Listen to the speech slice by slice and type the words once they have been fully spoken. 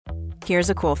Here's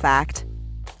a cool fact.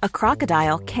 A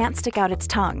crocodile can't stick out its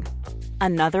tongue.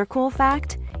 Another cool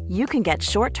fact, you can get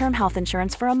short-term health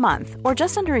insurance for a month or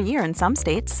just under a year in some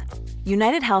states.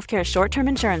 United Healthcare short-term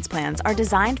insurance plans are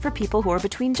designed for people who are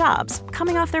between jobs,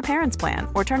 coming off their parents' plan,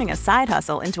 or turning a side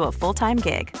hustle into a full-time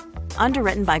gig.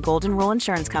 Underwritten by Golden Rule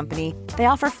Insurance Company, they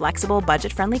offer flexible,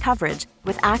 budget-friendly coverage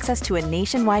with access to a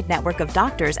nationwide network of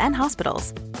doctors and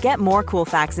hospitals. Get more cool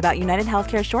facts about United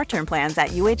Healthcare short-term plans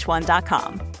at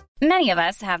uh1.com. Many of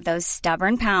us have those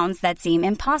stubborn pounds that seem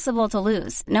impossible to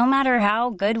lose, no matter how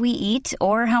good we eat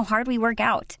or how hard we work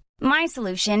out. My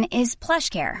solution is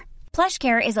PlushCare.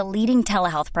 PlushCare is a leading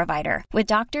telehealth provider with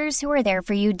doctors who are there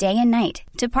for you day and night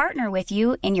to partner with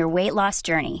you in your weight loss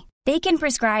journey. They can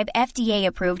prescribe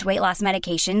FDA-approved weight loss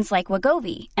medications like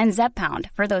Wegovy and Zepbound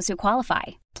for those who qualify.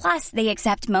 Plus, they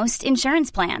accept most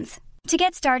insurance plans. To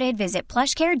get started, visit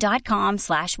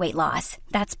plushcare.com/weightloss.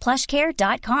 That's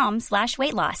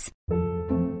plushcare.com/weightloss.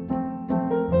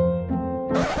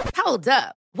 Hold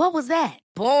up. What was that?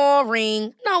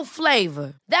 Boring. No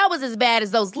flavor. That was as bad as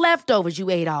those leftovers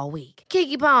you ate all week.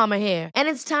 Keke Palmer here, and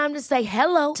it's time to say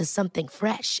hello to something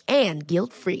fresh and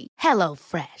guilt-free. Hello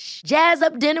Fresh. Jazz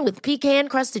up dinner with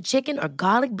pecan-crusted chicken or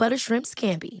garlic butter shrimp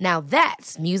scampi. Now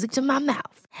that's music to my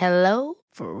mouth. Hello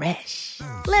Fresh.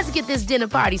 Let's get this dinner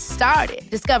party started.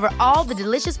 Discover all the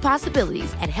delicious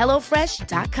possibilities at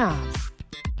hellofresh.com.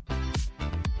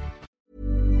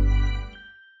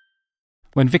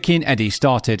 When Vicki and Eddie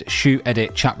started Shoot,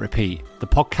 Edit, Chat, Repeat, the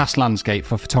podcast landscape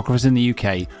for photographers in the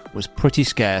UK was pretty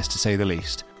scarce, to say the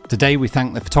least. Today we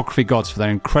thank the photography gods for their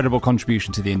incredible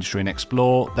contribution to the industry and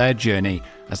explore their journey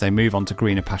as they move on to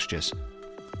greener pastures.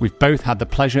 We've both had the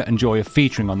pleasure and joy of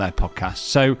featuring on their podcast,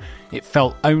 so it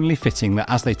felt only fitting that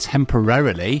as they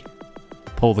temporarily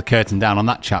pull the curtain down on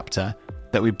that chapter,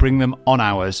 that we bring them on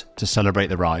ours to celebrate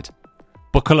the ride.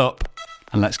 Buckle up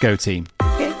and let's go, team.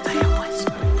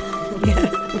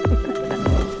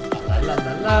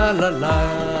 La la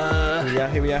la.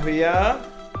 Here we are.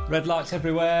 Red lights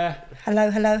everywhere.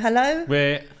 Hello.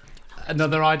 We're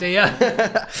another idea.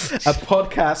 A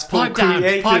podcast for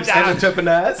creatives and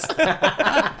entrepreneurs.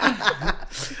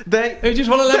 They just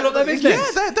want to level up their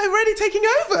business. Yeah, they're really taking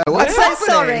over. I'm so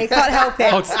sorry, can't help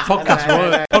it.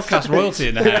 Podcast royalty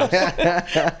in the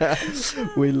house.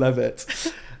 We love it.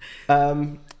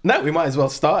 No, we might as well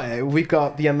start it. We've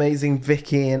got the amazing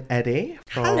Vicki and Eddie.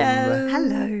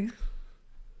 Hello.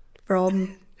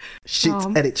 From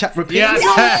Shoot, Edit, Chat, Repeat.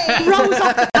 Rolls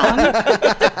off the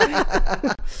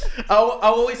tongue. I'll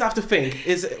always have to think,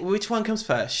 which one comes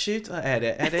first? Shoot or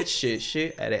edit? Edit,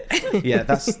 shoot, edit. Yeah,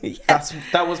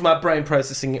 that was my brain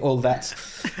processing all that.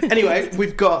 Anyway,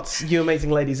 we've got you amazing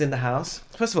ladies in the house.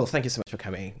 First of all, thank you so much for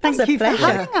coming. Thank you for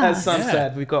having us. As Sam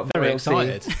said, we've got very royalty,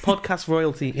 excited. Podcast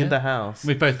royalty in the house.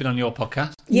 We've both been on your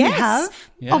podcast. Yes. We have.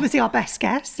 Yeah. Obviously our best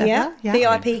guest ever. Yeah.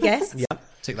 VIP guest. Yeah.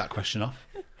 Tick that question off.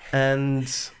 And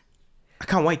I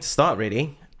can't wait to start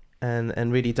really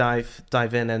and really dive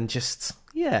in and just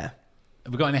Have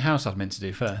we got any house admin to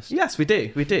do first? Yes, we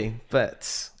do.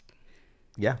 But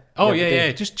yeah. Oh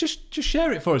yeah. Just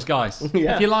share it for us, guys.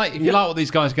 Yeah. If you like what these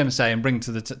guys are going to say and bring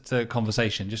to the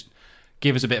conversation, just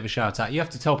give us a bit of a shout out. You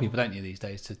have to tell people, don't you, these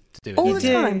days to do it? All the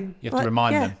time. You have to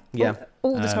remind them. Yeah.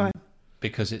 All the time.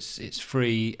 Because it's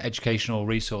free educational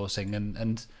resourcing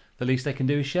and the least they can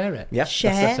do is share it. Yeah.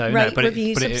 Share, rate,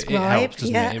 review, subscribe. It helps,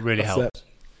 doesn't it? It really That's helps. it.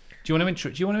 Do you want to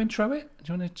intro it?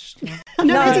 Do you want to just...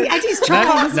 No, Eddie's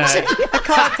trying. No. I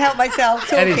can't help myself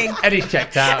talking. Eddie's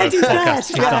checked out. Eddie's there.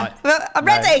 She's like, I'm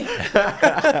ready.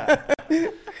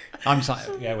 I'm like,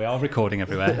 yeah, we are recording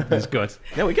everywhere. It's good.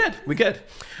 Yeah, we're good.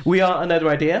 We are Another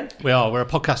Idea. We are. We're a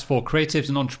podcast for creatives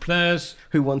and entrepreneurs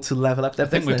who want to level up their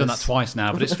business. I think we've done that twice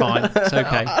now, but it's fine. It's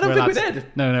okay. I don't think we did.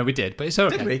 No, we did, but it's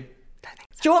okay. Did we?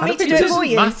 Do you want me to do it for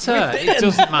you? It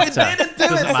doesn't matter. It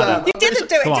doesn't matter. You didn't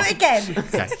do it. Come Do on. it again.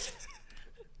 Okay.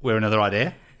 We're Another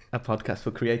Idea. A podcast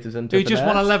for creatives and Who just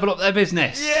want to level up their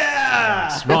business. Yeah.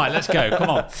 Yes. Right, let's go.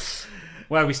 Come on.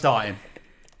 Where are we starting?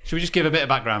 Should we just give a bit of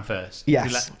background first?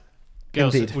 Yes.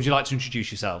 Girls, Indeed. would you like to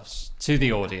introduce yourselves to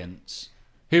the audience?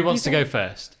 Who wants to go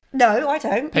first? No, I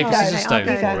don't. Paper, scissors, stone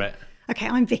for it. Okay,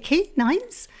 I'm Vicki.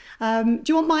 Nice. Do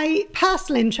you want my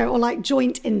personal intro or like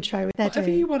joint intro?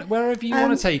 Wherever you want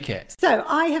to take it. So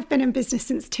I have been in business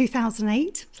since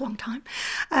 2008. It's a long time.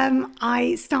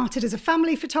 I started as a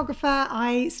family photographer.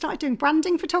 I started doing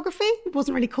branding photography. It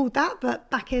wasn't really called that, but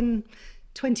back in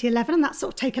 2011, and that's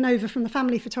sort of taken over from the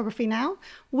family photography now.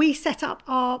 We set up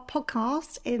our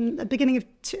podcast in the beginning of,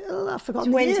 I've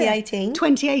forgotten 2018.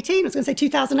 2018. I was going to say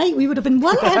 2008. We would have been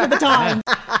well ahead of the time.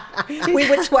 We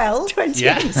were 12.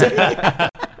 2018.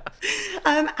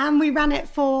 And we ran it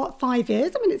for 5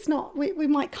 years. I mean, it's not, we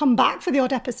might come back for the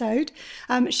odd episode.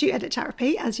 Shoot, edit, chat,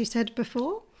 repeat, as you said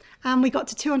before. And we got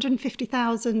to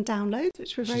 250,000 downloads,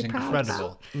 which we're very proud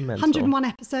incredible. about. 101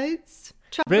 episodes.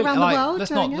 Traveled around the world.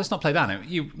 Let's not play that now.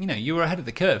 You were ahead of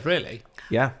the curve, really.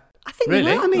 Yeah. I think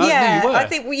Really? we were. I mean, Yeah, you were. I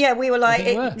think we were like,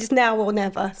 you were. it's now or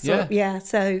never. So, Yeah.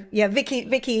 So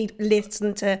Vicky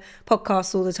listened to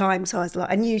podcasts all the time, so I was like,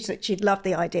 I knew that she'd love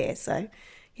the idea. So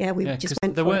we just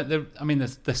went there for weren't. it. I mean,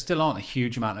 there still aren't a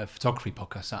huge amount of photography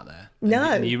podcasts out there.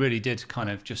 No. and you really did kind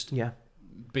of just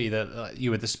be you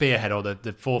were the spearhead or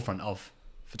the forefront of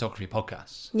photography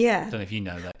podcasts. Yeah. I don't know if you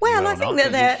know that. Well, you I are think or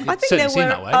that not, but I it think certainly there seemed were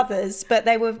that way. others, but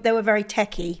they were very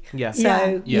techie. Yeah.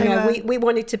 So Yeah. we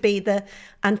wanted to be the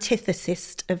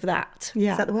antithesis of that.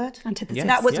 Yeah. Is that the word? Antithesis. Yes.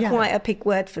 That was Yeah. quite a big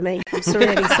word for me. I'm so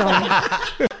really sorry.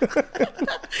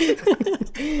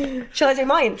 Shall I do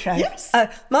my intro? Yes.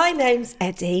 My name's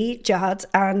Eddie Judd,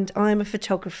 and I'm a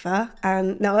photographer.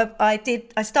 And no, I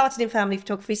started in family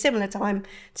photography, similar time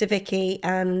to Vicky,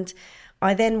 and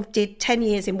I then did 10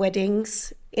 years in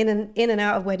weddings, in and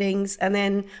out of weddings, and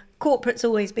then corporate's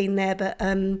always been there, but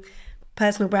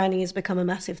personal branding has become a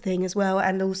massive thing as well,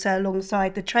 and also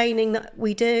alongside the training that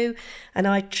we do, and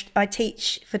I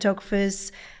teach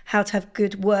photographers how to have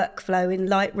good workflow in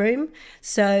Lightroom.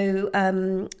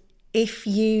 So if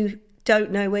you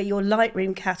don't know where your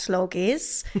Lightroom catalogue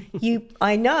is,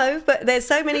 I know, but there's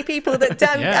so many people that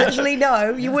don't actually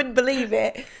know, you wouldn't believe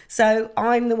it. So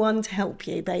I'm the one to help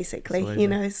you, basically. Absolutely. You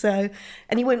know. So,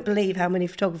 and you wouldn't believe how many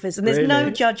photographers, and there's no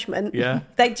Really? judgment. Yeah.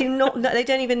 They don't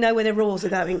even know where their raws are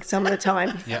going some of the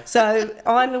time. Yeah. So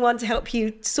I'm the one to help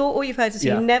you sort all your photos so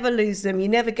Yeah. you never lose them. You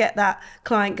never get that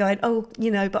client going, oh,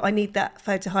 but I need that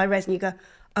photo high res, and you go,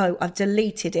 oh, I've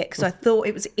deleted it because I thought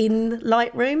it was in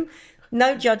Lightroom.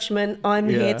 No judgment. I'm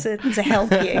here to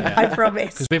help you. I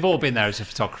promise. Because we've all been there as a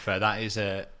photographer. That is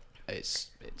it's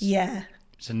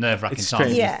a nerve-wracking It's time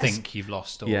strange. to Yes. think you've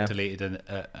lost or deleted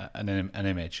an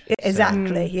image.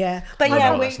 Exactly. Yeah. But I know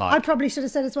yeah, what that's like. I probably should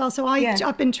have said as well. So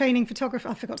I've been training photographers.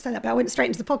 I forgot to say that, but I went straight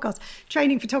into the podcast.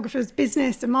 Training photographers,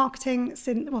 business and marketing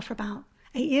for about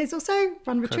 8 years or so.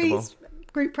 Run retreats,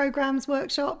 group programs,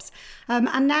 workshops,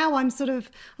 and now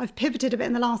I've pivoted a bit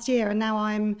in the last year, and now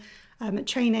I'm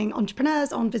training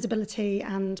entrepreneurs on visibility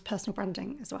and personal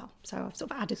branding as well. So I've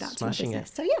sort of added that Smashing to my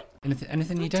business. it. So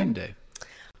Anything you don't do?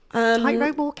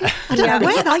 tightrope walking. I don't know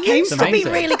where that I came used from. to be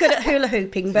amazing. really good at hula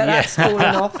hooping, but that's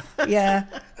fallen off. Yeah.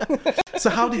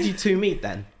 So how did you two meet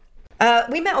then?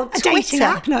 We met on A Twitter. dating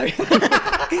app? No.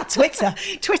 Twitter.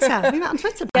 Twitter. We met on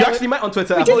Twitter. You actually met on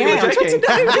Twitter. I thought you yeah. were joking.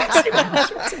 No, we actually met on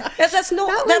Twitter.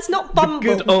 That's not Bumble.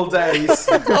 Good old days.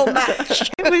 Or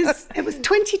Match. It was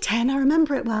 2010. I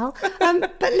remember it well.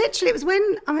 But literally, it was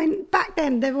when back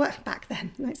then.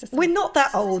 We're not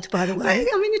that old, by the way.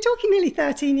 I mean, you're talking nearly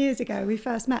 13 years ago we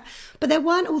first met, but there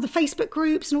weren't all the Facebook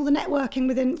groups and all the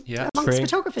networking amongst True,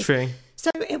 photographers. true. So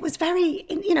it was very,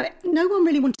 no one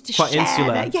really wanted to Quite share.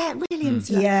 insular. Really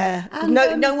insular. Yeah. And,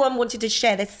 No one wanted to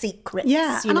share their secrets.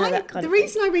 Yeah, You know, that kind the of thing.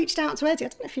 reason I reached out to Eddie, I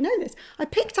don't know if you know this, I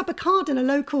picked up a card in a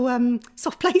local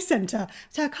soft play centre.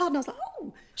 So a card, and I was like,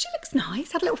 oh, she looks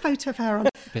nice. Had a little photo of her on.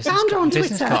 Found her on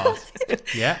business Twitter. card.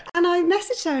 Yeah. And I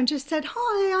messaged her and just said,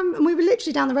 hi, and we were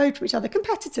literally down the road from each other,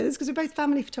 competitors, because we're both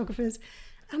family photographers.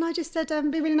 And I just said,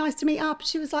 it'd be really nice to meet up.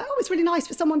 She was like, oh, it's really nice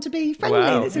for someone to be friendly.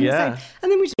 Wow, That's in yeah. the same.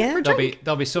 And then we just went for a drink.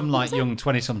 There'll be some young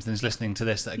 20-somethings listening to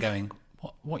this that are going,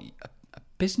 what a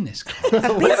business card?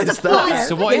 What is that?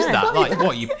 So what is that? Like,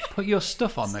 what, you put your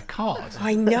stuff on the card?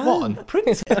 I know. What, on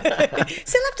print? Still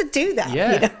have to do that.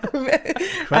 Yeah. You know?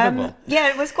 Incredible.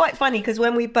 Yeah, it was quite funny because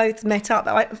when we both met up,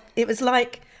 it was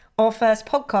like our first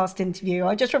podcast interview.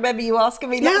 I just remember you asking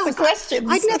me lots of questions.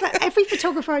 Every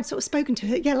photographer I'd sort of spoken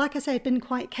to, like I say, had been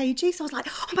quite cagey. So I was like,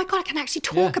 oh my God, I can actually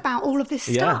talk about all of this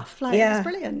stuff. Like, it's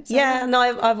brilliant. So, and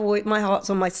I've always, my heart's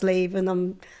on my sleeve, and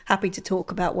I'm happy to talk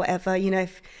about whatever,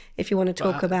 if you want to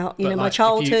talk about, my like,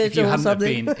 childhood if you or hadn't have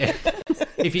something. been-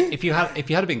 if you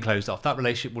had been closed off, that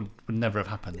relationship would never have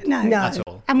happened. No. At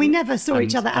all. And we never saw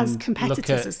each other as And competitors look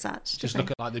at- as such. Just look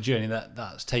at like the journey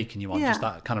that's taken you on, Yeah. just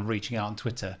that kind of reaching out on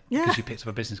Twitter Yeah. because you picked up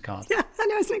a business card. Yeah, I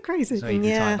know, isn't it crazy? So you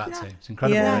can tie it back to. It's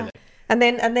incredible, really. And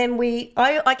then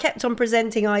I kept on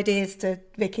presenting ideas to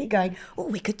Vicky, going, oh,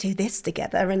 we could do this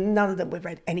together, and none of them were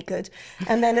any good.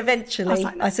 And then eventually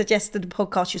I suggested a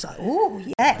podcast. She was like, oh,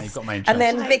 yes. You've got my interest. And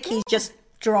then Vicky just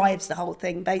drives the whole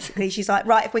thing, basically. She's like,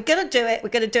 right, if we're going to do it, we're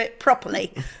going to do it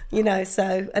properly, you know.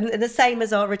 So, and the same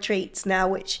as our retreats now,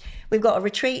 which we've got a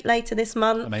retreat later this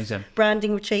month. Amazing.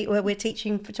 Branding retreat where we're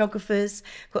teaching photographers.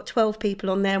 We've got 12 people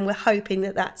on there, and we're hoping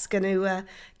that that's going to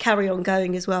carry on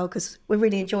going as well, because we're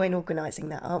really enjoying organising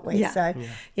that, aren't we? Yeah. So,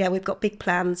 yeah, we've got big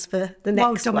plans for the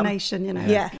next World domination, you know.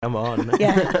 Yeah. Come on.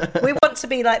 Yeah. We want to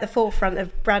be like the forefront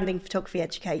of branding photography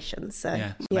education. So,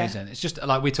 Yeah, it's amazing. It's just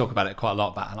like we talk about it quite a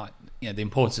lot, about like, you know, the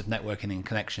importance of networking and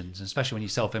connections, and especially when you're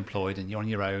self-employed and you're on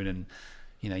your own, and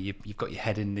you know you've got your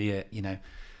head in the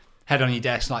head on your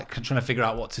desk, like trying to figure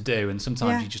out what to do, and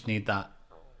sometimes you just need that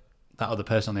other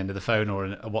person on the end of the phone or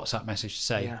a WhatsApp message to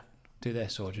say, do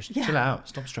this, or just chill out,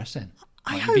 stop stressing,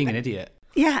 like, you're being an idiot.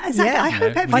 Yeah, exactly. Yeah. I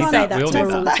hope everyone. I say that we all to do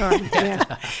her all the that. time.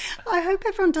 Yeah. I hope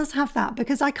everyone does have that,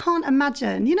 because I can't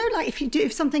imagine, you know, like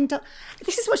if something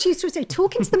this is what she used to say,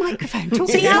 talk into the microphone.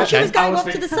 See how she Okay. was going I was off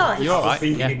to the thinking- side? You're all right.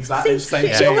 Yeah. Exactly the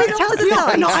same. She always tells us Yeah,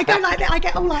 that. no, I go like that. I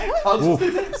get all like, Ooh, hold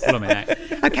on a minute.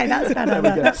 okay, that's better.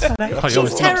 That's better. Oh, you're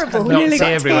She's terrible. Not Nearly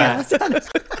got everywhere. tears.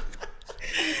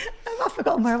 I've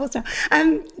forgotten where I was now.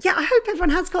 Yeah, I hope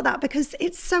everyone has got that, because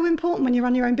it's so important when you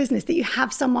run your own business that you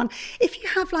have someone. If you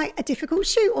have like a difficult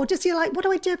shoot, or just you're like, what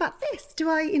do I do about this? Do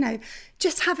I, you know,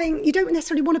 just having, you don't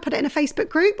necessarily want to put it in a Facebook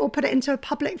group or put it into a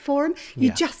public forum.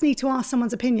 You just need to ask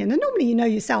someone's opinion. And normally you know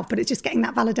yourself, but it's just getting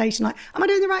that validation, like, am I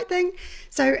doing the right thing?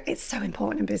 So it's so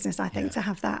important in business, I think, to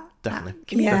have that. Definitely. that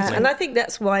community. Yeah, and I think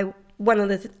that's why one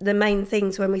of the main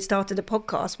things when we started a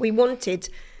podcast, we wanted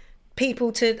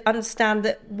people to understand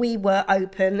that we were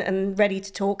open and ready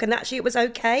to talk, and actually it was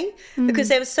okay, because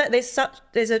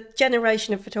there's a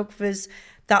generation of photographers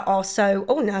that are so,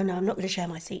 oh no, I'm not going to share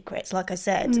my secrets, like I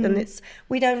said, and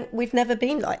we've never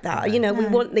been like that. You know, we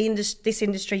want this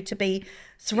industry to be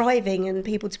thriving and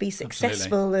people to be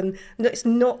successful, and it's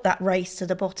not that race to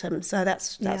the bottom. So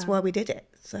that's why we did it.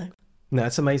 So No,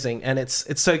 it's amazing, and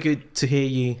it's so good to hear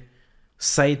you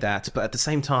say that. But at the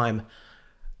same time,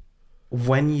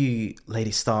 when you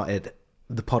ladies started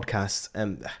the podcast,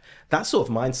 that sort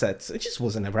of mindset, it just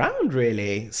wasn't around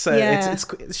really. So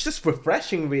it's just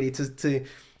refreshing really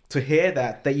to hear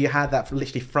that you had that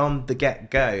literally from the get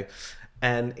go,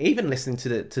 and even listening to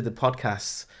the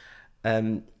podcasts,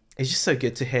 it's just so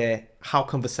good to hear how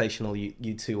conversational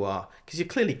you two are, because you're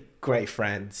clearly great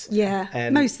friends. yeah,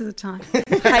 And Most of the time.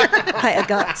 hate her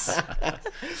guts.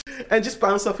 and just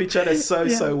bounce off each other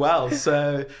so well.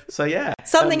 So yeah.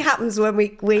 Something happens when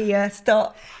we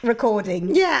start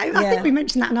recording. Yeah, I think we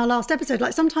mentioned that in our last episode.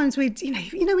 Like sometimes we'd, you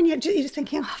know, when you're just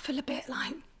thinking, oh, I feel a bit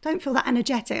like, don't feel that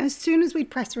energetic. And as soon as we'd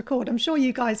press record, I'm sure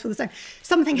you guys feel the same.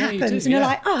 Something happens and you're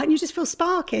like, oh, and you just feel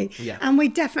sparky. Yeah. And we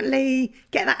definitely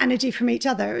get that energy from each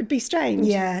other. It would be strange.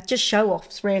 Yeah, just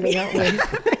show-offs really, aren't we?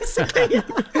 Basically.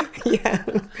 Yeah.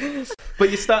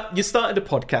 But you started a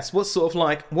podcast.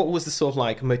 What was the sort of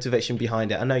like motivation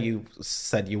behind it? I know you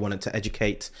said you wanted to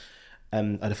educate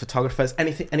other photographers.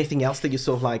 Anything else that you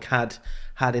sort of like had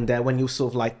in there when you were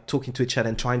sort of like talking to each other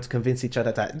and trying to convince each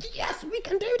other that yes, we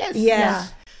can do this? Yeah.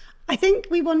 I think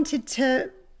we wanted to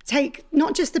take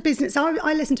not just the business. I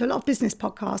listen to a lot of business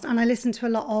podcasts, and I listen to a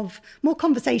lot of more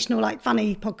conversational, like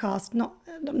funny podcasts.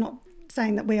 I'm not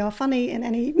saying that we are funny in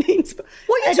any means. But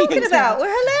What are you talking about?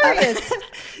 We're hilarious.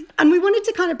 And we wanted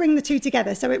to kind of bring the two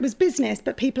together. So it was business,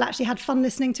 but people actually had fun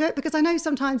listening to it, because I know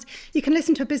sometimes you can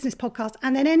listen to a business podcast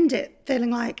and then end it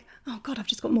feeling like, oh God, I've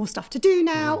just got more stuff to do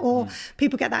now, or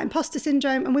people get that imposter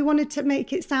syndrome. And we wanted to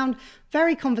make it sound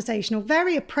very conversational,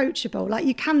 very approachable. Like,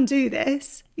 you can do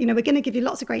this. You know, we're going to give you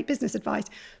lots of great business advice,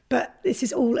 but this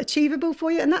is all achievable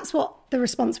for you. And that's what the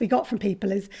response we got from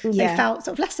people is. They felt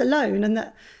sort of less alone, and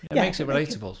that It makes it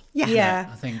relatable. Yeah.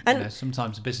 I think And-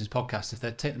 sometimes a business podcast, if they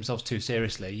take themselves too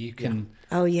seriously, you can.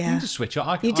 Oh, yeah. You can just switch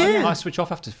off. You do. I switch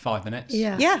off after 5 minutes.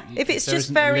 Yeah. Yeah, if it's there just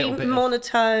isn't a very little bit of-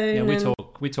 monotone. Yeah, and-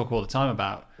 we talk all the time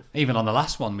about, even on the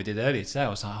last one we did earlier today, I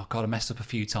was like, oh God, I messed up a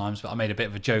few times, but I made a bit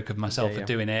of a joke of myself for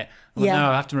doing it. I'm like, Yeah. no,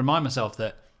 I have to remind myself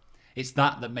that it's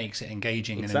that makes it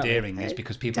engaging Exactly. and endearing, is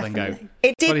because people then go, Definitely.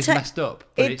 It did God, he's ta- messed up,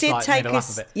 but It it's did like take made a laugh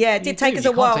us. of it. Yeah, it You did do, take us you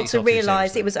a can't while take to yourself too realise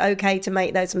seriously. it was okay to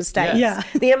make those mistakes. Yeah.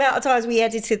 The amount of times we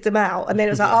edited them out, and then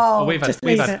it was like, oh, Well, we've just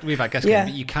leave had it. guests Yeah.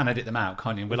 going, but you can edit them out,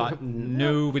 can't you? And we're like,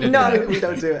 no, we don't No. do that. We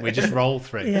don't do it. We just roll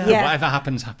through. Yeah. Yeah. Whatever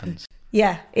happens, happens.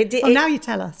 Yeah, it did. Well, now you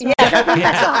tell us. Yeah.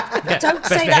 Don't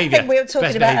say that thing we were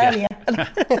talking about earlier.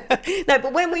 No,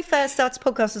 but when we first started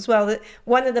podcasts as well, that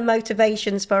one of the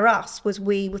motivations for us was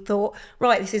we thought,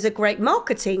 right, this is a great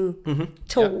marketing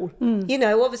tool. You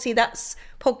know, obviously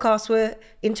podcasts were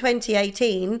in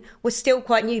 2018 were still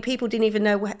quite new. People didn't even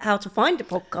know how to find a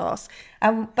podcast.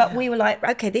 But we were like,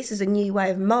 okay, this is a new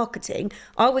way of marketing.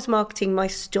 I was marketing my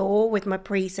store with my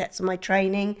presets and my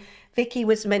training. Vicki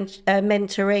was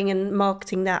mentoring and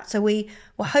marketing that. So we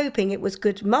were hoping it was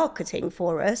good marketing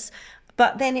for us.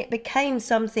 But then it became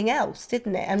something else,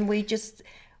 didn't it? And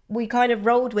we kind of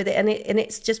rolled with it. And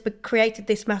it's just created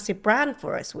this massive brand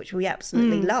for us, which we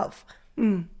absolutely love.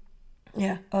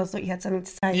 Yeah, I thought you had something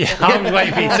to say. Yeah, I was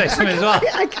waiting for you to say something as well.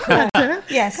 I can't.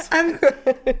 Yes.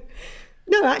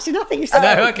 No, actually, nothing. You said.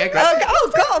 No, okay, great.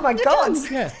 Oh my God.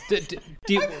 Yeah. Do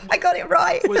you, I got it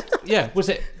right.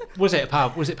 Was it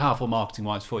powerful marketing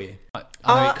wise for you?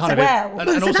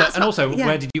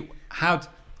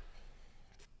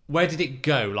 Where did it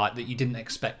go? Like that you didn't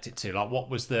expect it to. Like what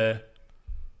was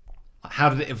how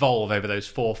did it evolve over those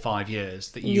 4 or 5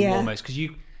 years that you almost, because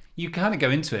you kind of go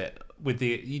into it with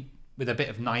a bit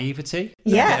of naivety,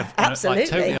 absolutely, like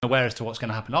totally unaware as to what's going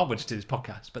to happen. We'll just do this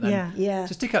podcast, but then to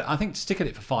stick at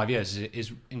it for 5 years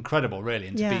is incredible, really,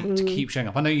 and to keep showing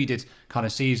up. I know you did kind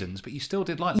of seasons, but you still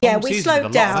did like long we seasons slowed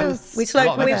with down.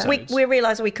 We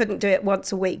realised we couldn't do it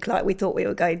once a week like we thought we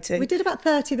were going to. We did about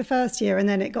 30 the first year, and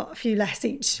then it got a few less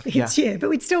each year,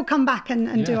 but we'd still come back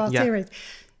and do our series.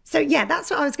 So that's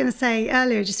what I was going to say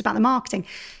earlier, just about the marketing.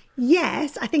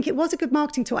 Yes, I think it was a good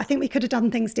marketing tool. I think we could have done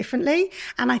things differently,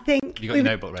 and I think you got your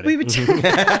notebook ready. We would.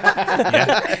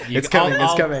 It's coming.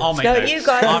 I'll make notes. You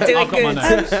guys are doing good.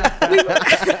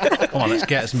 Come on, let's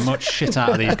get as much shit out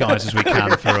of these guys as we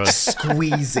can for us.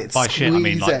 Squeeze it. By shit, I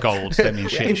mean like gold. Don't mean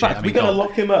shit. In fact, we're going to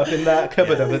lock him up in that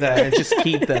cupboard over there and just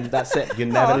keep them. That's it. You're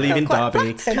never leaving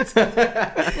Derby.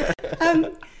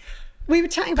 We were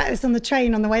chatting about this on the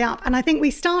train on the way up, and I think we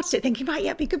started it thinking, right,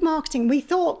 it'd be good marketing. We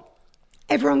thought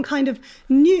everyone kind of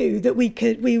knew that we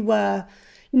were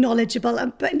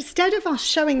knowledgeable, but instead of us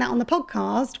showing that on the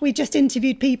podcast, we just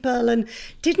interviewed people and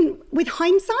with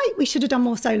hindsight, we should have done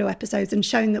more solo episodes and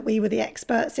shown that we were the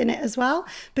experts in it as well,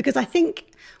 because I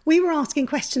think we were asking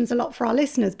questions a lot for our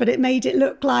listeners, but it made it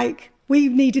look like we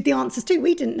needed the answers too.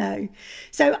 We didn't know.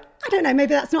 So I don't know,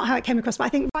 maybe that's not how it came across, but I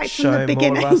think from the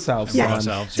beginning. More of ourselves.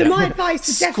 So my advice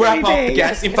would definitely Scrap up the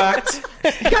guests. In fact,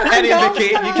 Eddie and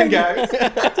Vicki, you can go.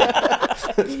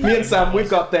 Me and Sam, we've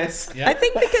got this. Yeah. I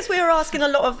think because we were asking a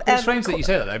lot of... it's strange that you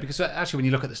say that, though, because actually when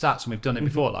you look at the stats, and we've done it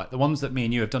before, like the ones that me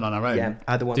and you have done on our own,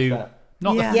 are the ones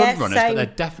not the front runners, but they're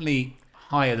definitely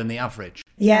higher than the average.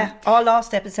 Yeah, our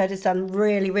last episode has done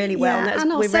really, really well.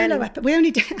 And our solo we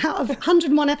only did, out of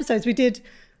 101 episodes, we did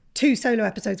 2 solo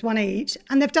episodes, 1 each,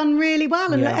 and they've done really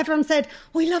well. And everyone said,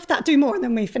 we love that, do more. And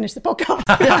then we finished the podcast.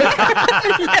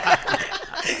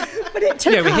 But it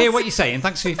took we hear what you're saying.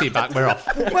 Thanks for your feedback. We're off.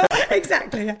 Well,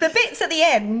 exactly. Yeah. The bits at the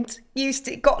end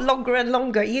it got longer and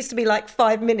longer. It used to be like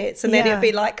 5 minutes, and then it'd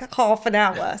be like half an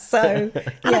hour. So,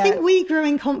 and I think we grew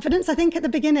in confidence. I think at the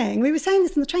beginning, we were saying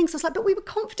this in the train, because I was like, but we were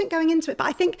confident going into it. But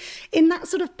I think in that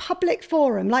sort of public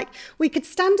forum, like we could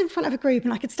stand in front of a group,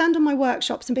 and I could stand on my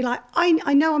workshops and be like, I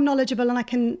know I'm knowledgeable and I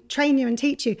can train you and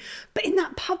teach you. But in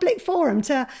that public forum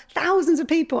to thousands of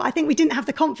people, I think we didn't have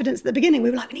the confidence at the beginning. We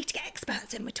were like, we need to get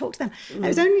experts in. We talked to them. And it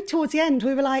was only towards the end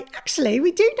we were like, actually,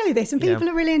 we do know this, and people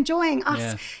are really enjoying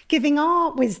us giving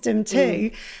our wisdom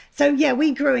too. So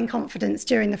we grew in confidence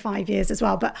during the 5 years as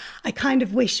well. But I kind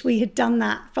of wish we had done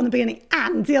that from the beginning.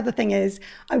 And the other thing is,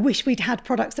 I wish we'd had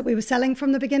products that we were selling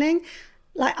from the beginning.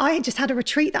 Like I just had a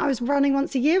retreat that I was running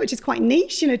once a year, which is quite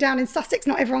niche, down in Sussex.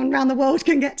 Not everyone around the world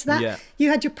can get to that. Yeah. You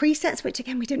had your presets, which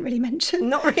again, we didn't really mention.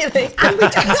 Not really. And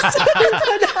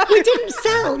we didn't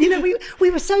sell.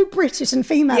 We were so British and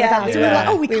female about it. Yeah. We were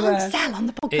like, we can't sell on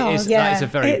the podcast. That is a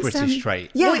very British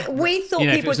trait. Yeah. We thought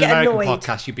people would get annoyed. If it was an American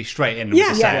podcast, you'd be straight in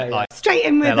with straight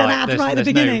in with an ad right at the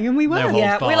beginning, and we were.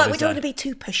 We're like, we don't want to be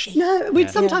too pushy. No, we'd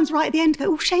sometimes right at the end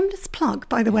go, shameless plug,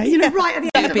 by the way. Right at the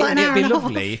end of like an hour and a half. It'd be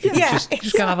lovely if you could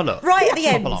just go and have a look. Right at the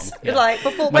end, like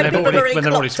before when people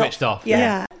are already switched off.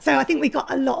 Yeah. So I think we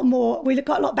got a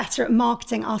lot better at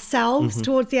marketing ourselves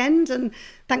towards the end, and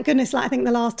thank goodness, I think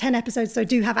the last 10 episodes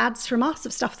do have ads from us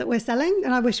of stuff that we're selling,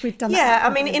 and I wish we'd done that. Yeah, I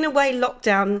mean, in a way,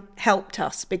 lockdown helped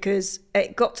us, because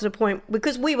it got to the point,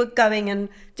 because we were going and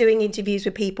doing interviews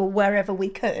with people wherever we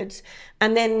could,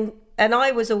 and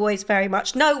I was always very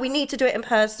much, no, we need to do it in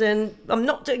person. I'm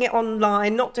not doing it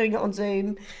online, not doing it on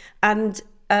Zoom, and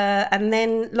and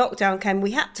then lockdown came,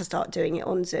 we had to start doing it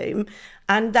on Zoom.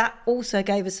 And that also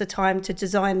gave us the time to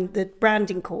design the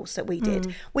branding course that we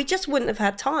did. We just wouldn't have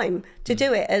had time to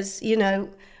do it, as, you know,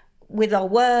 with our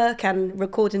work and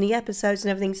recording the episodes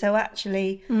and everything. So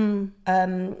actually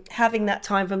having that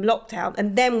time from lockdown,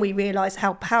 and then we realised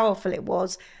how powerful it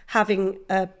was having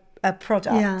a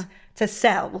product to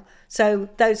sell. So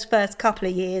those first couple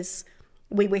of years,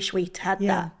 we wish we'd had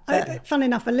that. Fun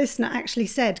enough, a listener actually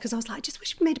said, because I was like, I just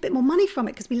wish we made a bit more money from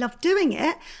it because we love doing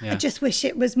it. I just wish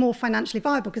it was more financially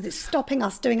viable because it's stopping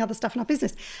us doing other stuff in our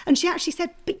business. And she actually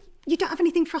said, but you don't have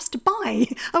anything for us to buy.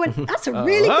 I went, that's a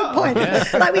really good point.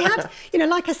 Like we had, you know,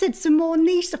 like I said, some more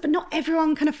niche stuff, but not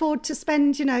everyone can afford to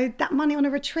spend, you know, that money on a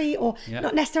retreat, or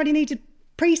not necessarily needed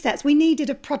presets. We needed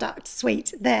a product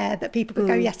suite there that people could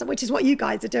go, yes, which is what you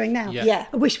guys are doing now. Yeah.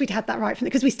 I wish we'd had that right from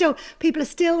because people are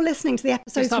still listening to the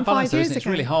episodes from 5 years ago. It's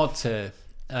really hard to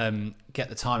get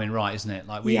the timing right, isn't it?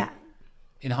 Like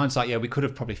in hindsight, we could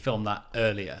have probably filmed that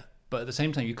earlier. But at the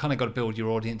same time, you kind of got to build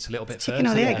your audience a little bit chicken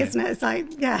first. Chicken or the egg, isn't it? It's like,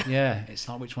 yeah. It's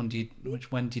like when do you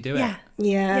do it?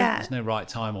 Yeah. There's no right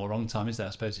time or wrong time, is there? I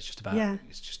suppose it's just about.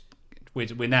 It's just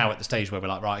we're now at the stage where we're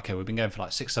like, right, okay, we've been going for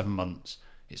like 6-7 months.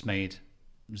 It's made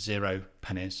 0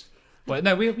 pennies. Well,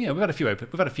 no, we've had a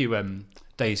few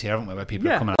days here, haven't we, where people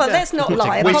are coming. Well, let's not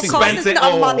lie. A podcast is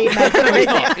not a money maker.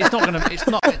 It's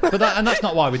not. But and that's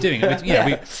not why we're doing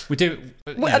it. We do.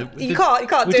 You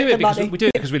can't do it for money. We do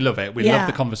it because we love it. We love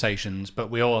the conversations,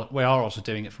 but we are also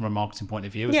doing it from a marketing point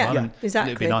of view as well. And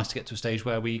exactly. It'd be nice to get to a stage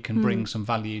where we can bring some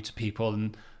value to people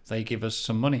and they give us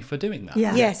some money for doing that.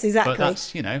 Yeah. Yes, exactly.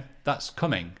 But that's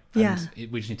coming. And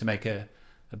we just need to make a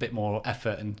bit more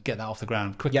effort and get that off the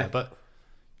ground quicker. Yeah. But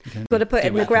you've got to put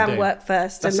in the groundwork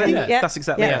first. That's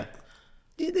exactly it.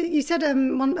 You said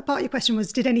one part of your question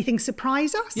was, did anything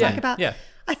surprise us?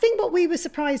 I think what we were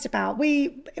surprised about,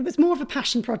 it was more of a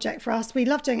passion project for us. We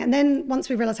loved doing it. And then once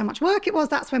we realised how much work it was,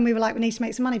 that's when we were like, we need to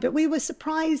make some money. But we were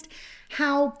surprised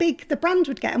how big the brand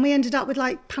would get. And we ended up with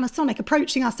like Panasonic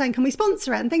approaching us saying, can we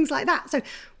sponsor it? And things like that. So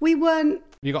we weren't...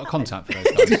 You got a contact for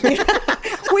those guys?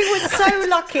 We were so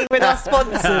lucky with our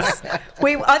sponsors.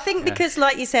 I think because,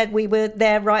 like you said, we were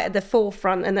there right at the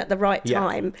forefront and at the right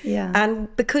time. Yeah.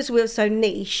 And because we were so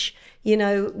niche, you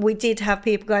know, we did have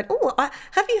people going,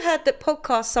 have you heard that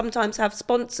podcasts sometimes have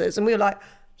sponsors? And we were like,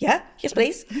 yes,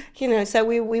 please. You know, so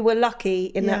we were lucky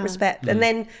in that respect. And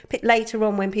then later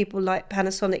on, when people like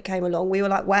Panasonic came along, we were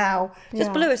like, wow,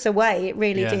 just blew us away. It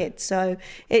really did. So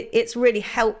it's really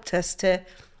helped us to...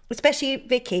 Especially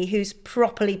Vicki, who's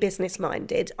properly business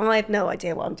minded. I have no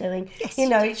idea what I'm doing. Yes, you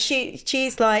know,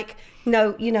 she's like,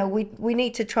 no, you know, we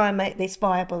need to try and make this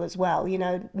viable as well. You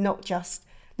know, not just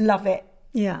love it.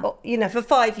 Yeah. You know, for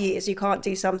 5 years you can't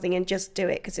do something and just do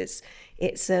it because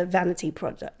it's a vanity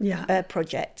project.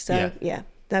 So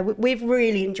no, we've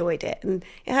really enjoyed it and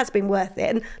it has been worth it.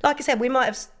 And like I said, we might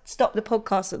have stopped the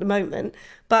podcast at the moment,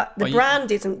 but the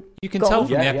brand isn't. You can tell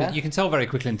from you can tell very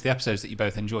quickly into the episodes that you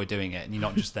both enjoy doing it, and you're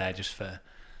not just there just for,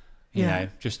 you know,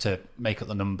 just to make up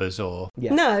the numbers or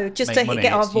no, just to money.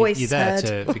 Get our voice you're there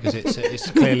heard. because it's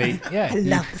clearly I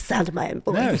love the sound of my own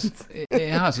voice. No, it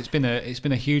has. It's been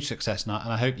a huge success, and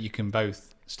I hope you can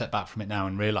both step back from it now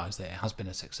and realise that it has been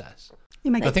a success.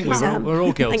 I think we're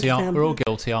all guilty. We're all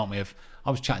guilty, aren't we? I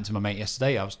was chatting to my mate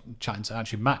yesterday. I was chatting to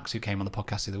actually Max, who came on the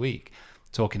podcast the other week,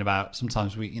 talking about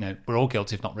sometimes we're all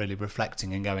guilty of not really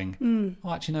reflecting and going,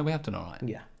 actually, no, we have done all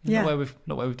right. Not where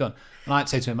we've done. And I'd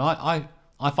say to him, I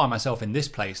find myself in this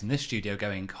place, in this studio,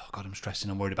 going, oh God, I'm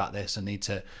stressing. I'm worried about this. We need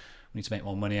to make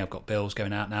more money. I've got bills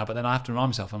going out now. But then I have to remind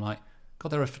myself, I'm like, God,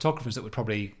 there are photographers that would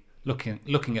probably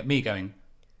looking at me going,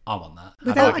 I want that.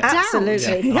 Without a doubt.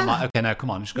 Absolutely. I'm like, okay, no, come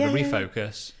on, just got to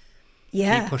refocus.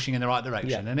 Keep pushing in the right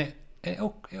direction, and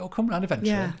it'll come around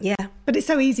eventually. Yeah. But it's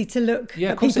so easy to look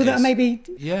at people that are maybe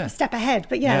a step ahead.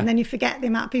 But and then you forget the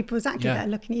amount of people exactly that are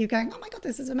looking at you going, oh my God,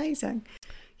 this is amazing.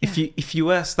 If you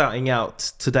were starting out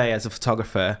today as a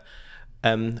photographer,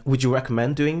 would you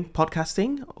recommend doing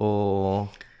podcasting or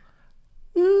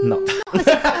not?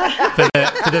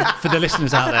 For the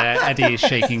listeners out there, Eddie is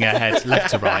shaking her head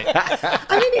left to right.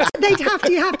 I mean,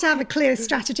 you have to have a clear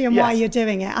strategy on why you're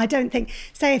doing it. I don't think,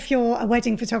 say, if you're a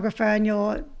wedding photographer and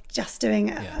you're just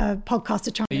doing a podcast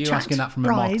to try and attract brides. Are you asking that from a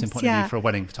marketing point of view for a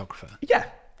wedding photographer? Yeah.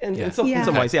 In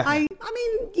some ways, yeah. I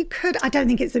mean, you could. I don't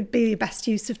think it's the best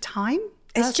use of time.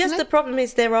 It's just the problem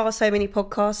is there are so many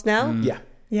podcasts now.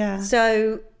 Yeah.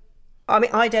 So, I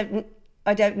mean, I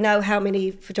don't know how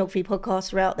many photography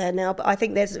podcasts are out there now, but I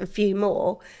think there's a few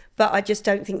more. But I just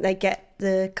don't think they get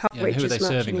the coverage as much anymore. Who are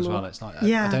they serving as well? It's like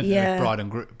I don't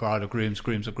know if bride or grooms,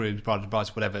 grooms or grooms, bride or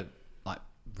brides, whatever, like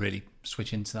really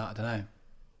switch into that. I don't know.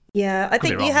 Yeah, I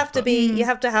think you have to you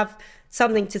have to have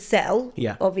something to sell.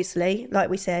 Yeah. Obviously, like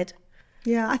we said.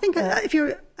 Yeah, I think if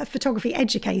you're a photography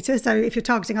educator, so if you're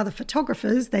targeting other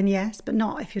photographers, then yes, but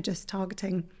not if you're just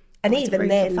targeting. And even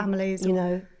then, families, you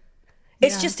know,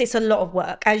 it's a lot of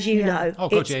work, as you know. Oh,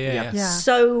 God, it's yeah.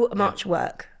 so much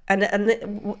work. And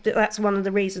that's one of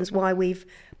the reasons why we've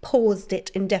paused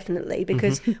it indefinitely,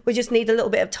 because we just need a little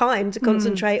bit of time to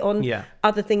concentrate on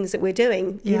other things that we're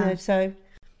doing, you know, so.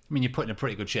 I mean, you're putting a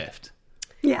pretty good shift.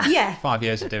 Yeah. 5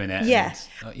 years of doing it. Yeah.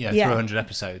 And through 100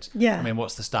 episodes. Yeah. I mean,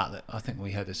 what's the stat that I think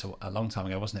we heard this a long time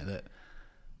ago, wasn't it? That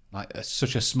like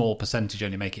such a small percentage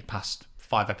only make it past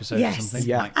 5 episodes or something.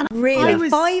 Yeah. Like, And Really?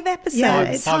 5 episodes? Yeah,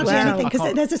 it's hardly Wow. anything, because I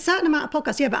can't- there's a certain amount of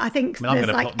podcasts, but I think I'm there's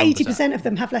gonna like plot numbers 80% of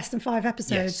them have less than 5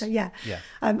 episodes. Yes. So yeah.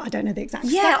 I don't know the exact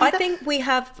Yeah, stat I either. think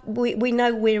we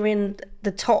know we're in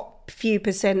the top few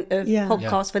percent of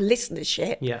podcasts for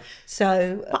listenership. Yeah.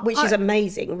 So, which is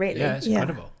amazing, really. yeah, it's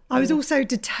incredible. I was also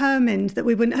determined that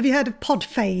we wouldn't. Have you heard of pod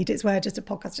fade? It's where just a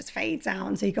podcast just fades out,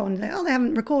 and so you go on and say, "Oh, they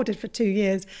haven't recorded for 2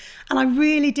 years," and I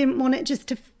really didn't want it just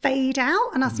to fade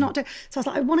out, and us not do. So I was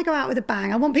like, I want to go out with a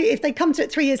bang. I want people, if they come to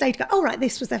it 3 years later, go, "Oh, right,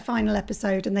 this was their final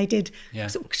episode," and they did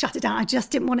sort of shut it down. I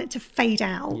just didn't want it to fade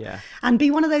out and be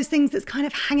one of those things that's kind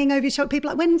of hanging over your shoulder.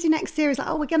 People are like, "When's your next series?" Like,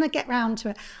 "Oh, we're going to get round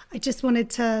to it." I just wanted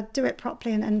to do it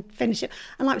properly and finish it.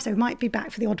 And like we said, we might be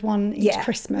back for the odd one each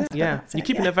Christmas. but Yeah, that's you're it,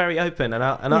 keeping it very open, and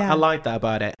I like that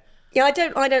about it. Yeah, I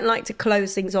don't like to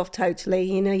close things off totally.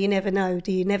 You know, you never know.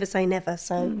 Do you? Never say never.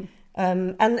 So,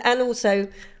 and also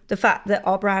the fact that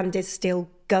our brand is still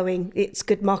going. It's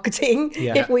good marketing.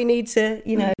 Yeah. If we need to,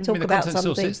 you know, talk I mean, the about content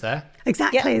something. still sits there.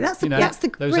 Exactly. Yeah. That's the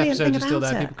Those brilliant thing episodes are still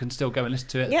about there. it. People can still go and listen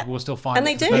to it. Yeah. People will still find And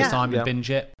it they for the do. first time Yeah. and binge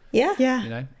it. Yeah. Yeah. You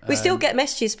know, We still get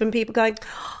messages from people going,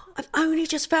 "Oh, I've only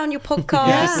just found your podcast."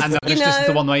 Yes. And you it's know, just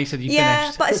the one way you said you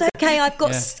finished. but it's okay. I've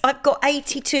got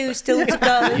 82 still to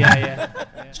go. Yeah.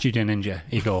 Studio Ninja,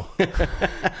 Igor.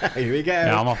 Here we go.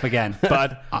 Yeah, I'm off again.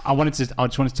 But I just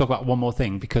wanted to talk about one more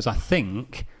thing, because I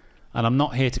think, and I'm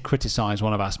not here to criticise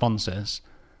one of our sponsors,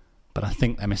 but I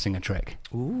think they're missing a trick.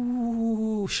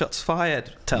 Ooh, shots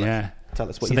fired. Tell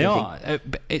us what so you're they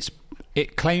thinking. are.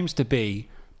 It claims to be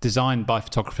designed by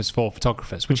photographers for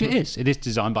photographers, which it is. It is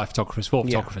designed by photographers for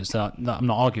photographers. So I'm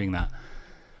not arguing that.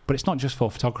 But it's not just for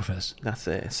photographers. That's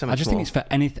it. So much I just more. think it's for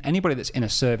anybody that's in a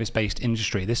service-based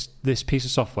industry. This piece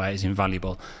of software is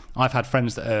invaluable. I've had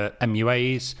friends that are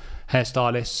MUAs,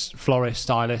 hairstylists, florists,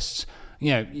 stylists.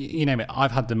 You know, you name it.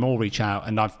 I've had them all reach out,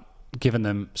 and I've given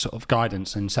them sort of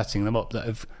guidance and setting them up that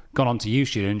have gone on to use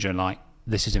Studio Ninja and like,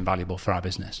 this is invaluable for our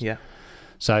business. Yeah.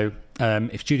 So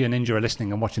if Studio Ninja are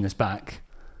listening and watching this back,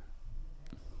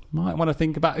 might want to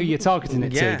think about who you're targeting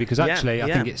it to, because actually I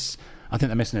think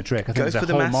they're missing a trick. I think there's a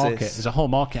whole market. There's a whole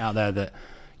market out there that,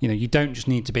 you know, you don't just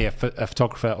need to be a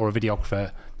photographer or a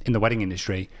videographer in the wedding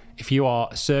industry. If you are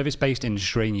a service-based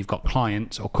industry and you've got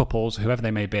clients or couples, whoever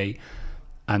they may be,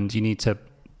 and you need to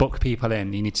book people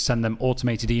in, you need to send them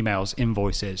automated emails,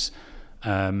 invoices,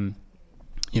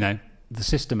 you know, the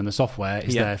system and the software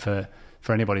is there for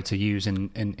anybody to use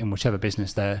in whichever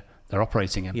business they're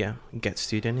operating in. Yeah, get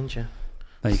Studio Ninja.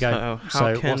 There you go.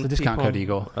 So what's the discount code,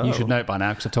 Igor? You should know it by now,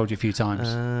 because I've told you a few times.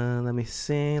 Let me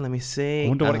see. I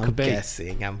wonder what it could be.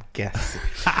 I'm guessing.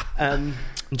 I'm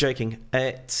joking.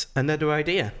 It's another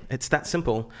idea. It's that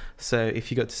simple. So if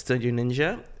you go to Studio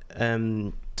Ninja,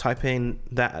 type in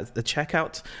that at the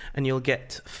checkout, and you'll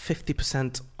get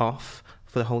 50% off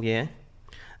for the whole year,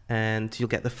 and you'll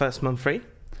get the first month free.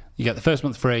 You get the first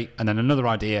month free, and then another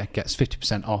idea gets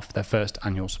 50% off their first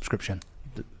annual subscription.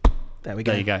 There we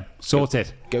go. There you go.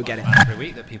 Sorted. Go get it. Every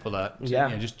week that people are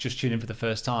just tune in for the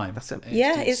first time. That's it.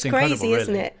 It's incredible, crazy,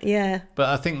 isn't really. it? Yeah. But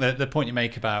I think that the point you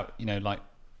make about, you know, like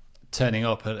turning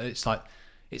up, it's like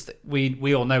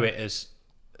we all know it as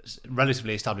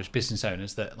relatively established business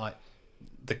owners that like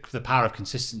the power of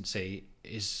consistency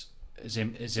is as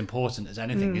important as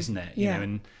anything, isn't it? You know,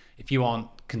 and if you aren't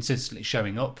consistently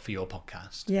showing up for your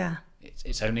podcast,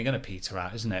 it's only going to peter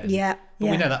out, isn't it? Yeah.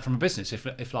 But we know that from a business.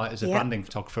 If like as a branding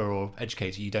photographer or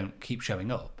educator, you don't keep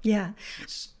showing up,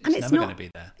 it's never going to be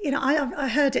there. You know, I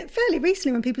heard it fairly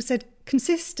recently when people said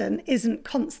consistent isn't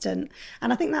constant,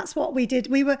 and I think that's what we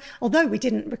did. Although we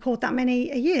didn't record that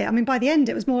many a year. I mean, by the end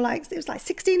it was like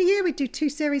 16 a year. We'd do 2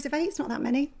 series of 8. It's not that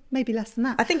many, maybe less than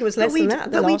that. I think it was less than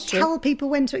that. But we'd tell people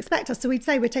when to expect us. So we'd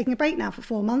say we're taking a break now for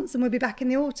 4 months, and we'll be back in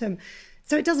the autumn.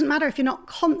 So it doesn't matter if you're not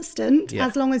constant,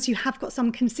 as long as you have got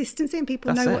some consistency and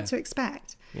people know what to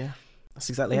expect. Yeah, that's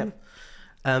exactly it.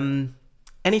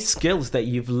 Any skills that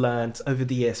you've learned over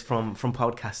the years from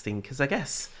podcasting? Because I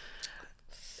guess...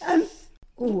 I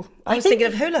was thinking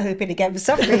of hula hooping again for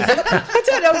some reason. I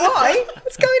don't know why.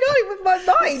 What's going on with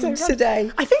my mind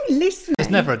today. I think listening. There's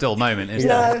never a dull moment, is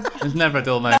there? There's never a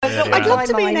dull moment. I'd love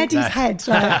to be in Eddie's head.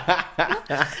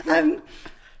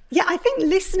 Yeah, I think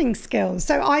listening skills.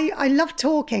 So I love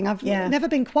talking. I've never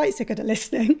been quite so good at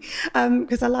listening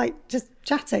because I like just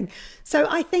chatting. So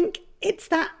I think it's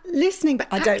that listening, but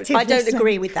I don't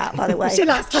agree with that, by the way. She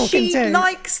likes talking too.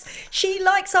 She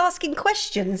likes asking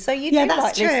questions, so you do that's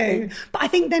like true. listening. But I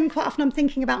think then quite often I'm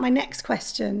thinking about my next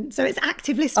question. So it's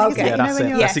active listening. Okay. Isn't it?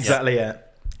 Yeah, that's exactly it.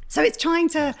 So it's trying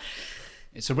to...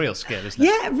 It's a real skill, isn't it?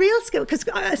 Yeah, real skill. Because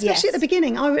especially at the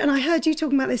beginning, I heard you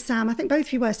talking about this, Sam. I think both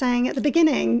of you were saying at the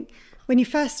beginning, when you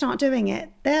first start doing it,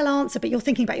 they'll answer, but you're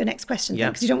thinking about your next question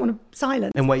because you don't want to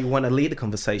silence. And where you want to lead the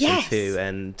conversation to.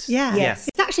 And It's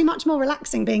actually much more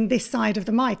relaxing being this side of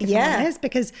the mic, if I'm honest,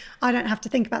 because I don't have to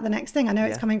think about the next thing. I know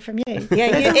it's coming from you.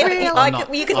 Yeah,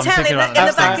 you can tell in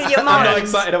the back of your mind. I'm not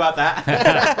excited about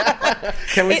that.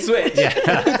 Can we switch?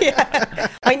 Yeah.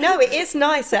 I know, it is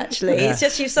nice, actually. It's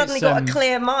just you've suddenly got a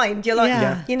clear mind. You're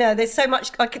like, there's so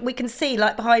much we can see,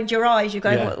 like behind your eyes. You're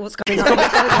going, what's going on?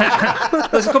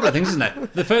 There's a couple of things, isn't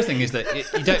it? The first thing is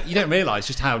that you don't realise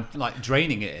just how like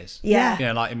draining it is. Yeah. You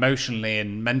know, like emotionally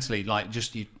and mentally, like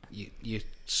just you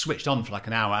switched on for like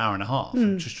an hour and a half,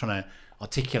 just trying to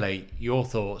articulate your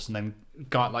thoughts and then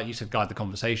guide, like you said, guide the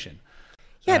conversation.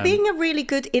 Yeah, being a really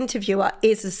good interviewer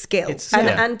is a skill,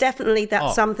 and definitely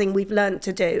that's something we've learned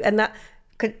to do, and that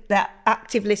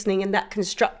active listening and that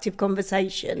constructive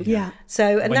conversation. Yeah.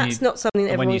 So, and that's not something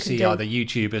that everyone can do. When you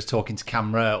see either YouTubers talking to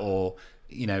camera or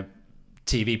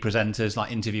TV presenters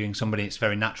like interviewing somebody, it's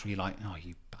very natural. You're like, oh,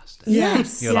 you bastard.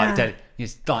 Yes. You're like dead.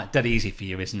 It's like dead easy for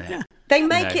you, isn't it? Yeah. They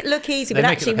make it look easy, but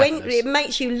actually, when it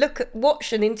makes you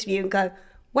watch an interview and go,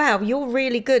 wow, you're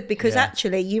really good, because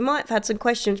actually you might have had some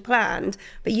questions planned,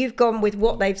 but you've gone with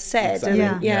what they've said.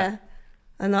 Exactly.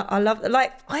 And I love that.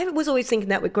 Like, I was always thinking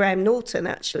that with Graham Norton,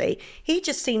 actually. He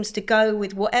just seems to go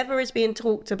with whatever is being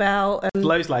talked about. And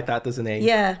flows like that, doesn't he?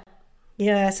 Yeah.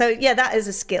 Yeah. So, that is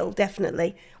a skill,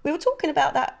 definitely. We were talking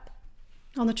about that.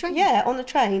 On the train? Yeah, on the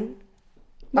train.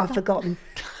 I've forgotten.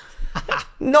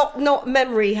 Not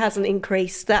memory hasn't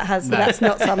increased. That's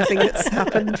not something that's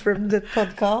happened from the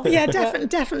podcast. Yeah,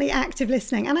 definitely active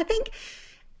listening. And I think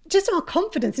just our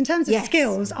confidence in terms of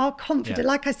skills,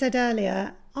 like I said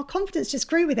earlier, our confidence just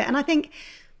grew with it. And I think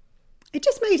it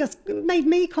just made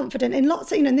me confident in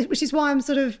lots of, which is why I'm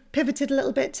sort of pivoted a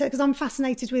little bit because I'm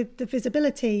fascinated with the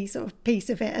visibility sort of piece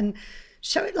of it and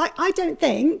show it. Like, I don't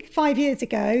think 5 years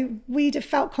ago we'd have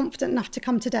felt confident enough to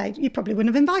come today. You probably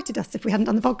wouldn't have invited us if we hadn't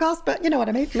done the podcast, but you know what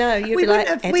I mean? No, you'd be like,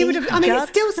 Eddie, we would have. I mean, it's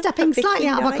still stepping slightly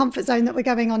out of our Knight. comfort zone that we're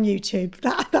going on YouTube.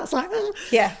 That's like,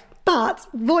 Yeah. But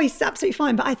voice, absolutely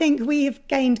fine. But I think we have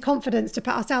gained confidence to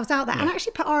put ourselves out there and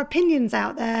actually put our opinions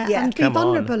out there and be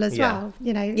vulnerable as well.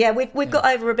 Yeah, we've got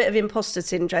over a bit of imposter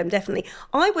syndrome, definitely.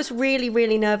 I was really,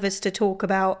 really nervous to talk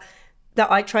about that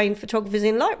I train photographers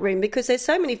in Lightroom, because there's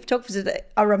so many photographers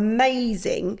that are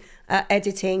amazing at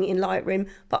editing in Lightroom,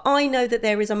 but I know that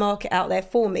there is a market out there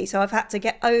for me. So I've had to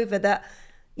get over that,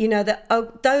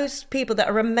 those people that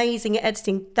are amazing at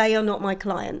editing, they are not my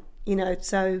client.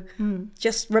 So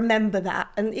just remember that.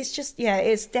 And it's just,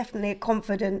 it's definitely a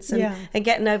confidence and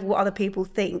getting over what other people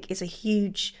think is a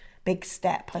huge, big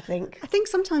step, I think. I think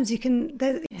sometimes you can,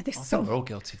 I think we're all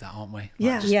guilty of that, aren't we?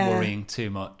 Yeah. Just worrying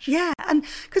too much. Yeah, and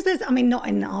because not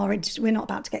in our industry, we're not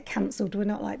about to get cancelled. We're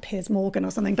not like Piers Morgan or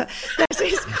something, but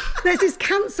there's this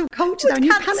cancel culture though, and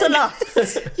you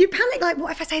panic. You panic, like,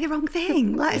 what if I say the wrong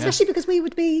thing? Like, especially because we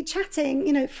would be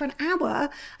chatting, for an hour.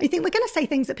 I think we're going to say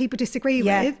things that people disagree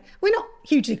with. We're not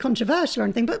hugely controversial or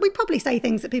anything, but we probably say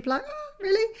things that people are like, oh,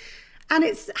 really? And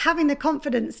it's having the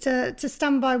confidence to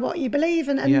stand by what you believe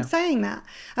and saying that.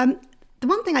 The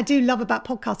one thing I do love about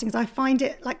podcasting is I find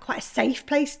it like quite a safe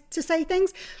place to say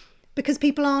things, because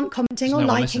people aren't commenting or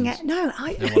liking it. No,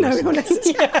 one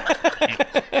listens.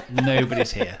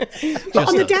 Nobody's here. But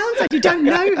on the downside, you don't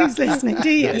know who's listening, do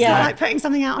you? It's not like putting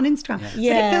something out on Instagram. But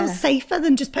it feels safer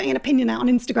than just putting an opinion out on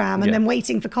Instagram and then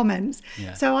waiting for comments.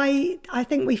 Yeah. So I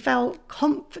think we felt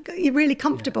really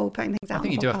comfortable putting things out. I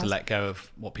think you do have to let go of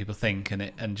what people think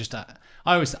and just.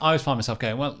 I always find myself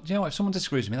going, well, do you know what? If someone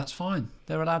disagrees with me, that's fine.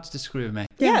 They're allowed to disagree with me.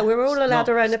 Yeah, we're all allowed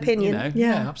our own opinion.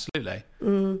 Yeah, absolutely.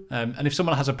 And if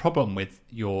someone has a problem with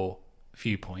your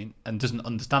viewpoint and doesn't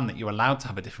understand that you're allowed to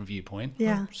have a different viewpoint,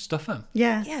 well, stuff them.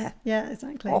 Yeah,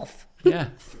 exactly. Off. Yeah,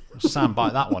 Sam,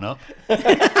 bite that one up.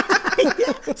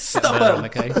 Stop them. On the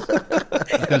case.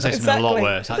 I was going to say something a lot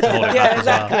worse. I had to hold it back as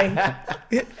well.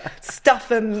 stuff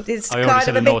them is I already kind said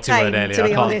of a a bit naughty word tame, earlier. to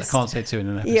be I honest. can't say two in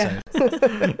an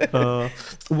episode. Yeah.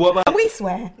 What about And we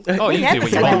swear. Oh, you can do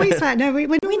what you No, want. we swear. No, we're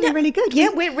normally really good. Yeah,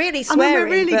 we're really I mean, swearing. we're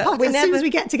really but hot. we As never... soon as we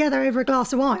get together over a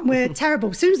glass of wine, we're terrible.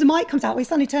 As soon as the mic comes out, we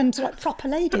suddenly turn into like proper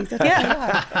ladies. I don't know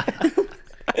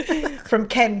why. From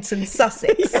Kent and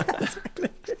Sussex.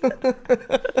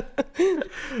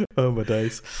 Oh my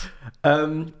days.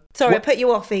 Sorry, I put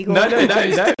you off, Igor. No,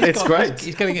 it's great.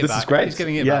 He's giving it This back. is great. He's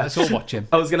giving it Yeah. back. Let's all watch him.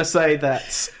 I was going to say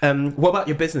that, what about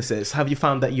your businesses? Have you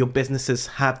found that your businesses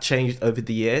have changed over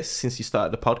the years since you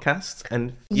started the podcast?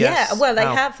 And yes, Yeah, well, they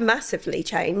how? have massively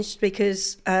changed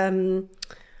because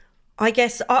I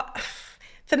guess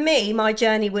for me, my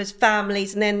journey was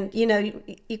families. And then, you know,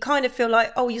 you kind of feel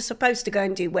like, oh, you're supposed to go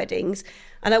and do weddings.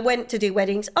 And I went to do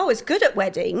weddings. I was good at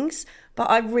weddings, but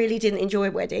I really didn't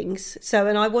enjoy weddings. So,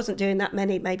 and I wasn't doing that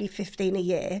many, maybe 15 a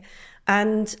year.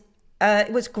 And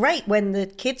it was great when the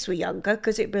kids were younger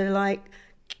because it'd be like,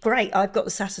 great, I've got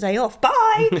the Saturday off,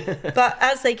 bye. But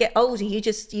as they get older,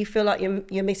 you feel like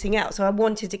you're missing out. So I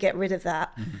wanted to get rid of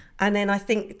that. Mm-hmm. And then I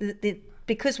think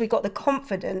because we got the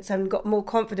confidence and got more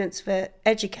confidence for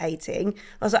educating,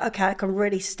 I was like, okay, I can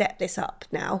really step this up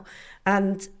now.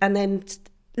 And then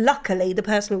luckily the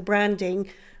personal branding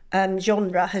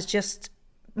genre has just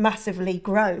massively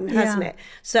grown, hasn't it?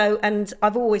 So, and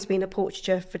I've always been a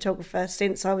portraiture photographer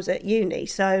since I was at uni.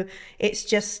 So it's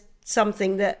just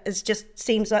something that just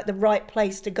seems like the right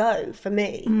place to go for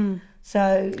me.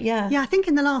 So, yeah. Yeah, I think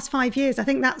in the last 5 years, I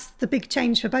think that's the big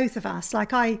change for both of us.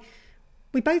 Like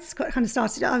we both kind of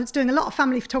started, I was doing a lot of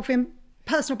family photography and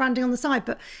personal branding on the side,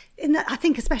 but I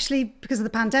think especially because of the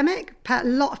pandemic, a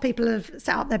lot of people have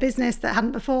set up their business that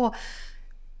hadn't before.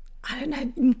 I don't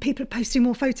know, people are posting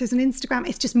more photos on Instagram.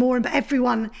 It's just more, but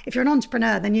everyone, if you're an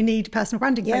entrepreneur, then you need personal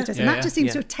branding photos. And that just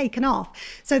seems to have taken off.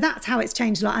 So that's how it's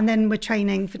changed a lot. And then we're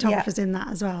training photographers in that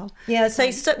as well. Yeah, so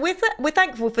we're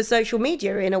thankful for social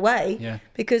media in a way,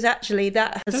 because actually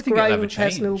that has grown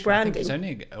personal branding. I think it's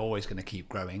only always going to keep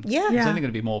growing. Yeah. There's only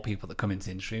going to be more people that come into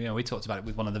the industry. You know, we talked about it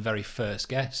with one of the very first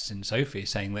guests in Sophie,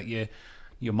 saying that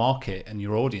your market and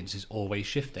your audience is always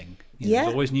shifting. There's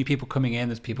always new people coming in,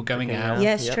 there's people going out.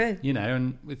 Yeah, it's true. You know,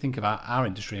 and we think about our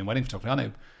industry and wedding photography.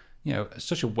 I know,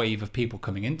 such a wave of people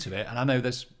coming into it, and I know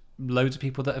there's loads of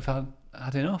people that have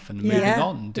had enough and moving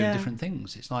on and doing different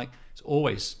things. It's like it's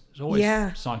always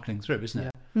cycling through, isn't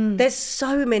it? There's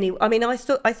so many. I mean, I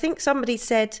think somebody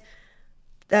said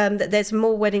that there's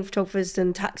more wedding photographers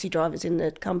than taxi drivers in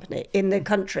the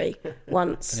country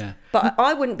once. Yeah. But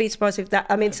I wouldn't be surprised if that.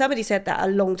 I mean, somebody said that a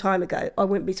long time ago. I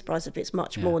wouldn't be surprised if it's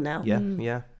much more now. Yeah.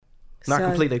 No, I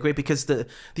completely agree because the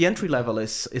entry level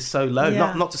is so low.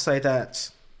 Not to say that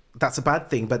that's a bad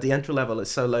thing, but the entry level is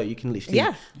so low you can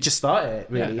literally just start it.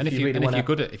 Really, and if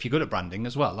you're good at branding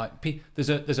as well, like there's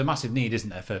a massive need, isn't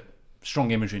there, for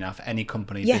strong imagery now for any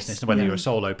company's business, whether you're a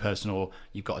solo person or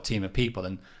you've got a team of people.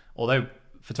 And although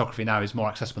photography now is more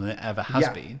accessible than it ever has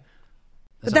been,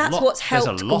 what's helped.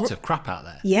 There's a lot of crap out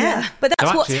there. Yeah, but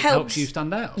that's what's helps you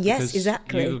stand out. Yes,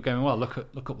 exactly. You're going, well, look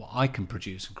at what I can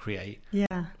produce and create. Yeah.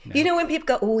 You know when people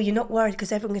go, oh, you're not worried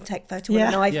because everyone can take photo with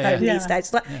an iPhone these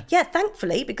days. It's like,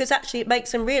 thankfully, because actually it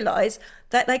makes them realise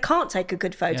that they can't take a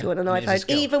good photo on an iPhone,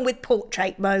 even with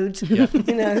portrait mode. You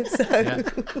know,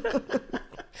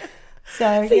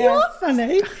 so You're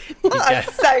funny.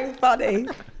 That's so funny.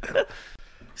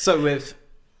 So with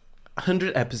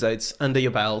 100 episodes under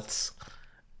your belts,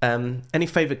 any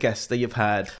favourite guests that you've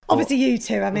had? Obviously you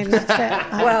two, I mean, that's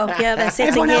it. Well, they're sitting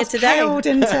Everyone here else today. paled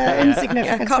into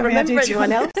insignificance. I can't remember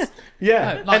anyone else.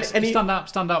 Any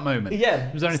standout moment.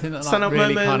 Yeah. Was there anything that standout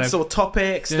really moments kind of, or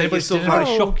topics? Did anybody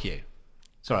shock you?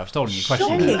 Sorry, I've stolen your question.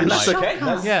 Shocking. That's okay.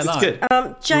 That's good.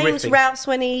 James Riffing. Rouse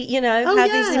when he, had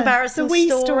his embarrassing the wee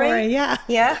story.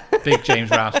 Yeah. Big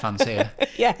James Rouse fans here.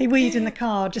 He weed in the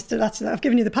car. I've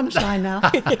given you the punchline now.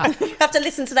 You have to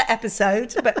listen to that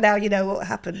episode, but now you know what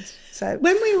happened. So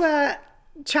when we were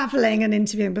travelling and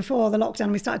interviewing before the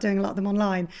lockdown, we started doing a lot of them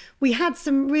online. We had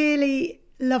some really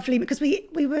lovely, because we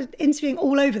were interviewing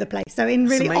all over the place, so in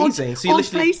really odd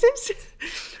places.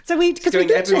 So because we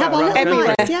literally have our little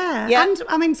nights, yeah. And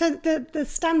I mean, so the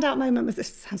standout moment was,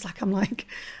 this sounds like I'm like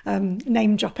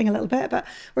name dropping a little bit, but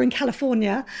we're in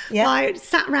California. I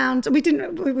sat round. We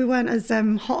weren't as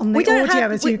hot on the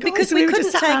audio as you guys, because we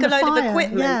couldn't take a load of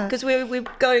equipment because we were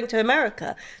going to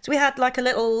America. So we had like a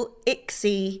little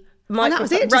ICSI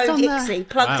microphone, Rode ICSI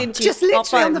plugged into just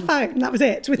literally on the phone. That was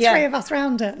it, with three of us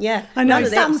round it. Yeah, I know.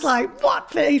 It sounds like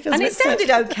what? And it sounded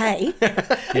okay.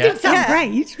 It didn't sound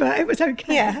great, but it was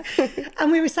okay. Yeah. And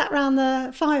we were sat around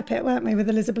the fire pit, weren't we, with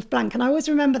Elizabeth Blank? And I always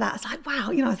remember that. It's like, wow,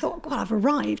 I thought, God, I've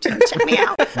arrived. Check me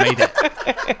out. Made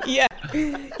it.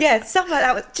 Yeah, stuff like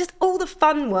that. Was just all the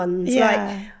fun ones. Yeah.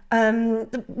 Like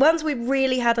the ones we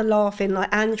really had a laugh in, like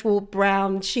Angela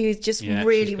Brown. She was just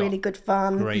really good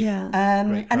fun. Great. Yeah. Great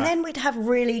And crack. then we'd have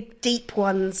really deep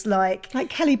ones like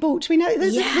Kelly Balch. We know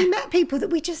we met people that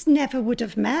we just never would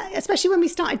have met, especially when we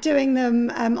started doing them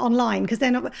online. Because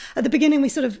then at the beginning we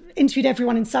sort of interviewed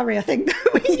everyone in Surrey. I think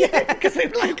because we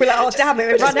were like, oh damn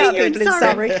it, we've run out of people in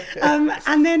Surrey.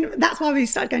 And then that's why we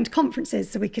started going to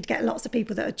conferences, so we could get lots of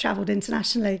people that had travelled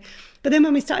internationally. But then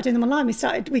when we started doing them online,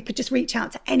 we could just reach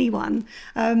out to anyone.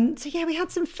 So yeah, we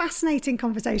had some fascinating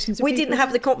conversations. We didn't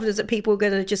have the confidence that people were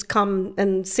going to just come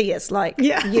and see us like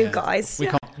you guys.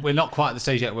 We're not quite at the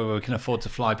stage yet where we can afford to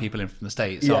fly people in from the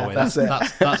States, Yeah, are we? that's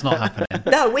That's not happening.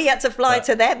 No, we had to fly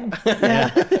to them.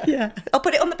 Yeah. I'll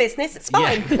put it on the business. It's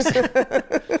fine.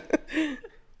 Yeah.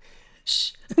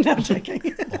 Shh. No, I'm joking.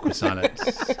 Awkward silence.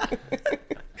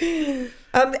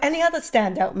 Any other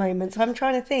standout moments? I'm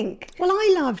trying to think. Well,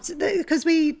 I loved because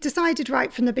we decided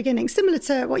right from the beginning, similar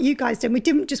to what you guys did, we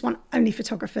didn't just want only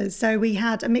photographers. So we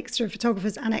had a mixture of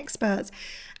photographers and experts.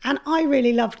 And I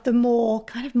really loved the more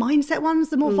kind of mindset ones,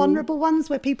 the more vulnerable ones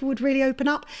where people would really open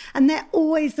up. And they're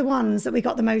always the ones that we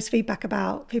got the most feedback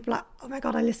about. People are like, oh my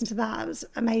God, I listened to that. It was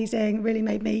amazing. It really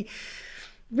made me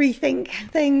rethink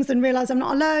things and realise I'm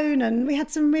not alone. And we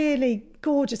had some really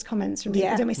gorgeous comments from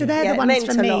people, didn't we? So they're the ones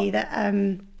for me that,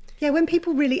 when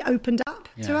people really opened up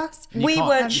to us. We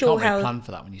weren't sure how... You can't really plan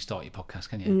for that when you start your podcast,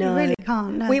 can you? No. You really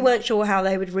can't, no. We weren't sure how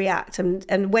they would react.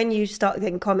 And when you start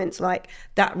getting comments like,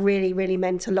 that really, really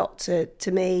meant a lot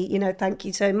to me, you know, thank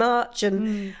you so much.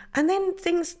 And then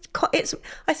things,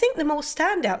 I think the more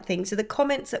standout things are the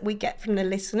comments that we get from the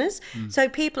listeners. So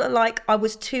people are like, I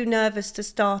was too nervous to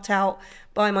start out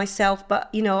by myself, but,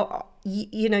 you know,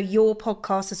 your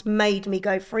podcast has made me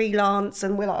go freelance,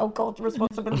 and we're like, oh God,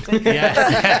 responsibility. Eddie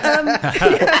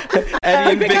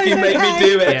and Vicky made me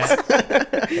do it.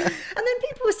 Yeah. And then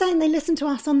people were saying they listened to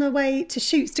us on the way to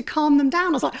shoots to calm them down.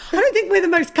 I was like, I don't think we're the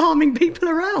most calming people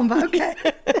around, but okay.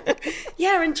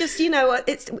 Yeah, and just, you know,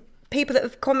 it's people that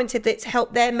have commented that it's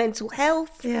helped their mental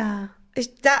health. Yeah.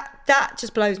 That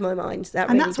just blows my mind. That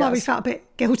and really that's why we felt a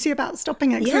bit guilty about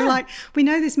stopping it. 'Cause we were like, we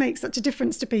know this makes such a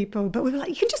difference to people, but we were like,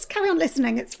 you can just carry on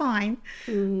listening, it's fine.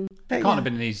 But It can't have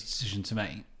been an easy decision to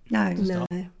make. No.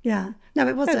 Yeah. No,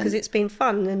 it wasn't. Because it's been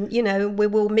fun, and, you know, we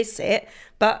will miss it,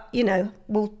 but, you know,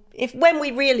 when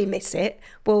we really miss it,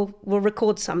 we'll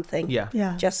record something.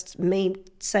 Yeah. Just me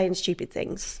saying stupid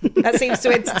things. That seems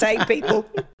to entertain people.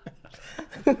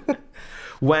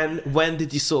 When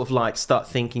did you sort of like start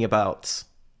thinking about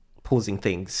pausing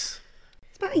things?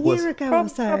 It's about a year ago or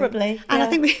so. Probably. And I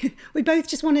think we both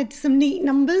just wanted some neat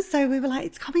numbers. So we were like,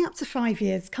 it's coming up to 5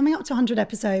 years, coming up to 100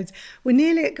 episodes. We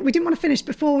didn't want to finish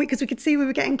before because we could see we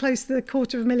were getting close to the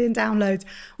 250,000 downloads.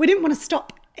 We didn't want to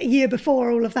stop a year before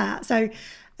all of that. So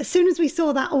as soon as we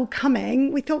saw that all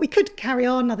coming, we thought we could carry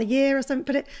on another year or something,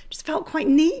 but it just felt quite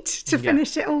neat to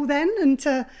finish it all then and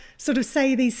to sort of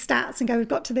say these stats and go, we've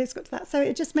got to this, got to that. So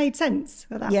it just made sense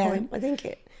at that point. Yeah, I think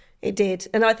it did.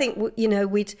 And I think, you know,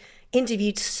 we'd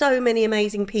interviewed so many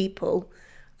amazing people.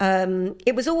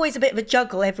 It was always a bit of a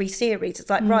juggle every series.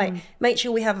 It's like, right, make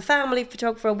sure we have a family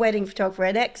photographer, a wedding photographer,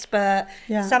 an expert,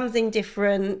 something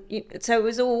different. So it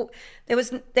was all, there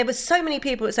was so many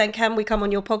people that saying, can we come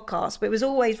on your podcast? But it was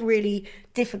always really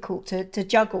difficult to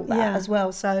juggle that as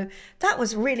well. So that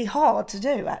was really hard to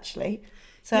do, actually.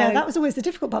 So that was always the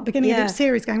difficult part, beginning of each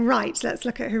series, going, right, let's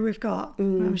look at who we've got.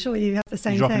 I'm sure you have the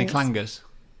same thing. Did you drop any clangers?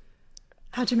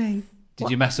 How do you mean?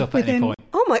 Did you mess up at any point?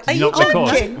 Oh my, are you you not record?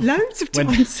 joking? Loads of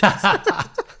times.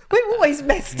 We've always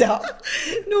messed up.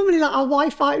 Normally, like our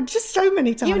Wi-Fi, just so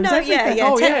many times. You know,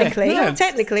 everything.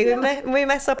 technically, we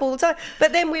mess up all the time.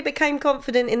 But then we became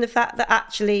confident in the fact that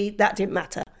actually that didn't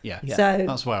matter. Yeah. So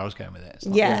that's where I was going with it. It's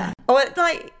like, yeah. Or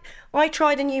like, I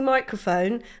tried a new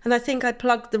microphone and I think I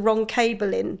plugged the wrong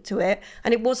cable into it,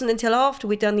 and it wasn't until after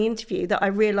we'd done the interview that I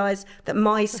realised that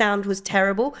my sound was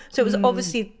terrible. So it was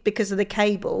obviously because of the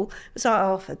cable. It's like,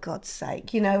 oh, for God's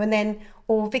sake, you know, and then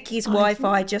Vicky's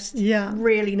Wi-Fi just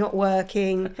really not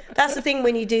working. That's the thing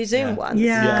when you do Zoom ones. You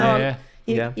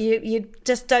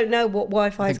just don't know what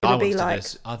Wi-Fi is going to be like.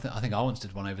 I think I once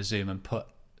did one over Zoom and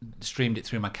streamed it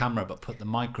through my camera, but put the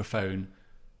microphone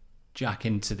jack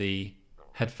into the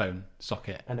headphone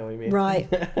socket. I know what you mean. Right.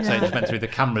 So it just went through the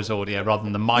camera's audio rather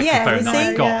than the microphone that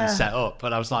I've got and set up.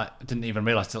 But I was like, I didn't even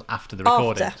realise till after the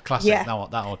recording. Classic,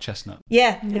 that old chestnut.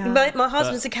 Yeah. My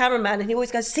husband's a cameraman and he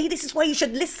always goes, see, this is why you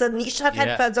should listen. You should have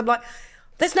headphones. I'm like,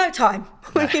 there's no time.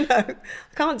 You know, I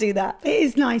can't do that. It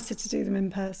is nicer to do them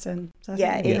in person. So I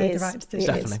think we made the right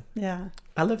decision. Definitely. Yeah.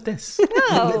 I love this.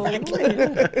 Oh,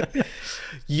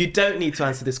 You don't need to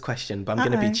answer this question, but I'm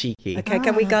going to be cheeky. okay,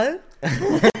 can we go? Did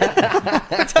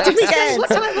we say what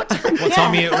time? What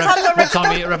time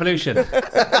are you at Revolution?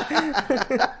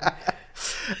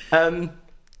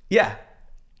 Yeah.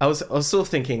 I was sort of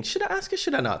thinking, should I ask it?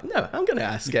 Should I not? No, I'm going to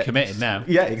ask it. Committed now.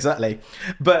 Yeah, exactly.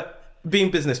 But being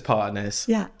business partners,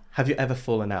 Yeah. have you ever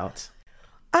fallen out?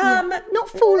 Not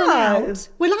falling no. out.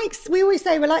 We always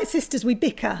say we're like sisters. We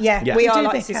bicker. Yeah, Yeah. we We are do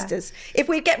like bicker. sisters. If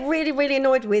we get really, really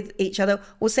annoyed with each other,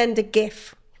 we'll send a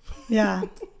GIF, Yeah.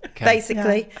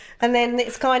 basically. And then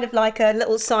it's kind of like a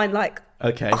little sign like,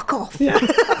 Okay. fuck off. Yeah.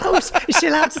 Oh, is she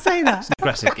allowed to say that?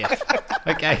 Aggressive gift.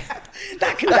 Okay.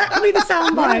 That can be the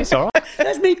soundbite. It's all right.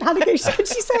 That's me panicking. Can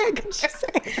she say it? Can she say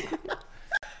it?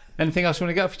 Anything else you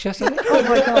want to get off your chest? Eddie? Oh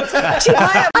my God.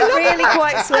 I am really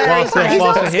quite sweary. Whilst we're- He's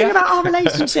whilst we're asking here. about our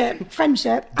relationship,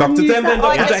 friendship. Dr. and use Denman,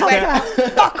 that- Dr. Oh, Decker. yeah,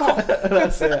 fuck off.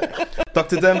 That's it.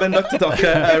 Dr. Denman, Dr.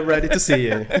 Docker, ready to see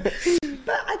you.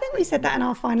 But I think we said that in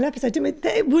our final episode, didn't we?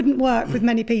 That it wouldn't work with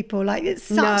many people. Like it's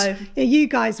such. No. You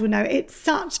guys will know it's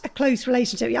such a close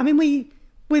relationship. I mean,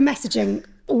 we're messaging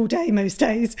all day most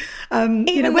days. Even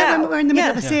now. When we're in the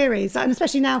middle Yeah. of a series, and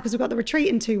especially now because we've got the retreat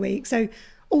in 2 weeks, so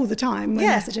all the time we're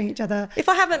messaging each other. If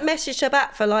I haven't messaged her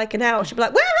back for like an hour, she'll be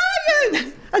like, where are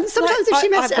you? And sometimes Like, if she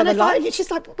I've messages got and a I life. find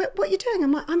she's like, what are you doing?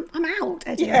 I'm like, I'm out,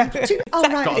 Eddie. Yeah. Oh,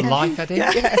 right. Got a okay. life, Eddie?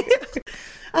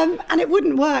 And it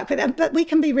wouldn't work with them, but we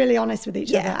can be really honest with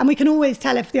each other, and we can always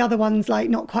tell if the other one's like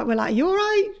not quite. We're like, "You all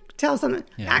right?" Tell something.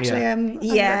 Actually, I'm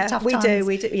Yeah, tough we times. do,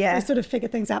 we do, yeah. We sort of figure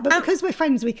things out, but because we're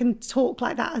friends, we can talk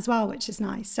like that as well, which is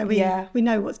nice. So we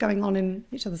know what's going on in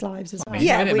each other's lives as well. Me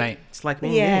Yeah, doing it, we- mate. It's like me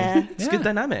and Yeah. you. It's good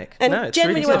dynamic. And no, it's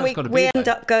generally really when It's gotta we be, end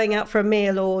though. up going out for a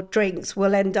meal or drinks,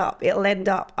 it'll end up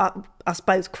us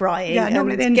both crying Yeah,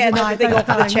 normally at the and end of getting the night, everything both off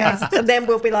the crying, yeah. chest. And then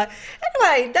we'll be like,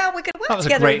 anyway, now we can work That was a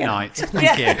together great again. night.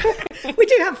 Thank you. We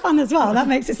do have fun as well. That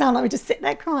makes it sound like we just sit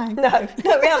there crying. No,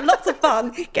 we have lots of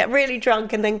fun, get really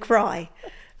drunk and then cry.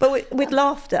 But with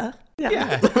laughter.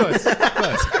 Yeah, of course.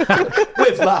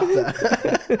 with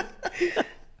laughter.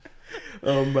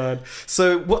 Oh man!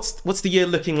 So what's the year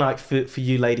looking like for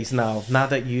you ladies now? Now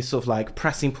that you sort of like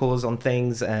pressing pause on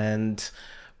things and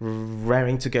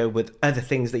raring to go with other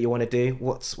things that you want to do,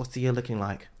 what's the year looking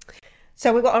like?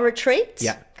 So we've got our retreat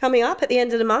Yeah. coming up at the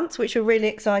end of the month, which we're really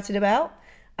excited about.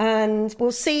 And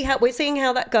we're seeing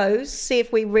how that goes, see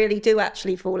if we really do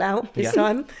actually fall out this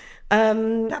time.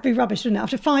 That'd be rubbish, wouldn't it?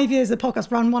 After 5 years of the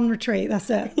podcast, run one retreat, that's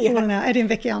it. Falling out. Eddie and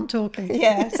Vicki aren't talking.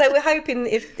 Yeah, so we're hoping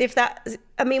if that,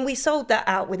 I mean, we sold that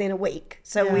out within a week.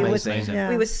 So we Amazing.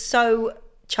 we were so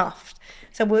chuffed.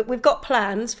 So we've got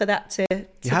plans for that to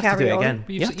You have to carry do it on. again.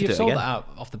 But You have to do you've it sold again. that out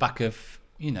off the back of,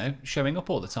 showing up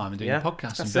all the time and doing Yeah, your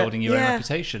podcast and that's building it. your own Yeah.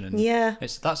 reputation. And Yeah.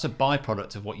 that's a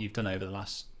byproduct of what you've done over the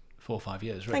last 4 or 5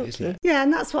 years, really, Thank isn't you. it? Yeah,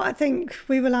 and that's what I think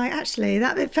we were like, actually,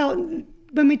 that it felt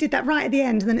when we did that right at the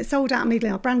end and then it sold out immediately.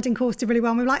 Our branding course did really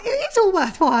well. And we were like, it's all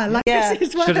worthwhile. Like, Yeah. this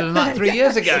is worth Should have done that it. 3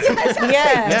 years ago.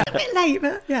 Yeah. It's a bit late,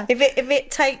 but yeah. If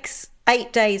it takes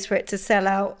 8 days for it to sell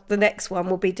out, the next one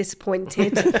will be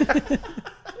disappointed.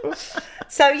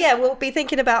 So yeah, we'll be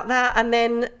thinking about that, and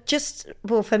then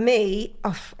for me,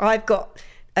 I've got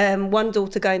one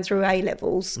daughter going through A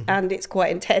levels, and it's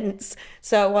quite intense.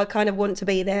 So I kind of want to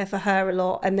be there for her a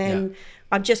lot, and then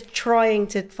I'm just trying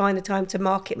to find the time to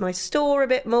market my store a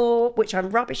bit more, which I'm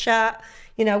rubbish at.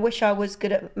 I wish I was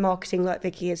good at marketing like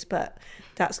Vicki is, but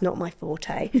that's not my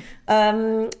forte.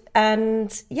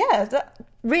 And yeah,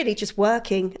 really just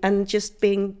working and just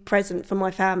being present for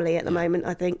my family at the moment,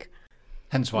 I think.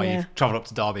 Hence why you've travelled up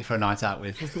to Derby for a night out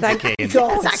with Thank Vicki. and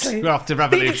God. Exactly. We're off to Needed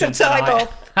Revolution some time tonight.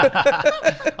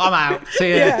 off. I'm out.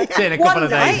 See you in a couple One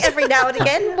of night days. every now and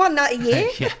again, one night a year.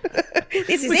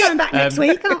 This is We're it. going back next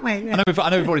week, aren't we? I know we've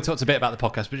already talked a bit about the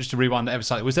podcast, but just to rewind it ever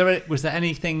slightly, was there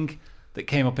anything that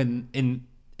came up in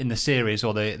the series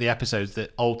or the episodes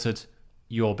that altered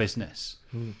your business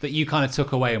that you kind of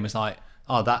took away and was like,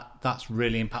 oh, that's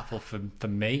really impactful for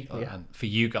me and for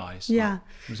you guys? Yeah. Like,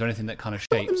 was there anything that kind of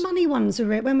The shaped? money ones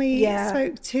were it when we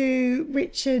spoke to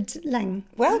Richard Leng.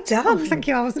 Well done. Oh, thank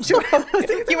you. I wasn't sure.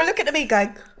 You were looking at me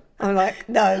going, I'm like,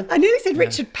 no. I nearly said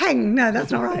Richard Peng. No, that's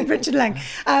not right. Richard Leng.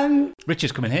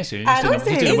 Richard's coming here soon. And He's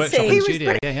doing a is workshop he? in He the was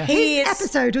studio. Yeah. His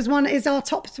episode was one of our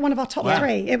top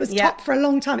three. It was top for a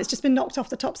long time. It's just been knocked off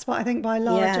the top spot, I think, by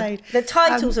Lara Jade. The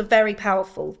titles are very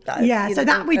powerful, though. Yeah, so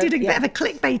that we did a bit of a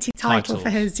clickbaity title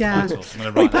for his. Yeah, Titles. I'm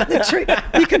going to write that. the truth.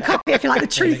 You can copy if you like the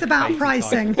truth about Clickbaity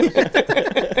pricing.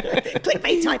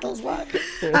 Clickbait titles work.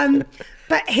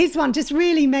 But his one just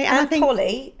really made... And I think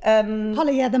Polly.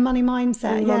 Polly, the money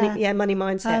mindset. Money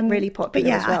mindset, really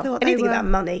popular as well. I thought Anything about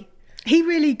money. He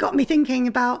really got me thinking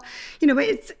about,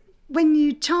 it's when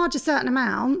you charge a certain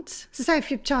amount, so say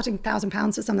if you're charging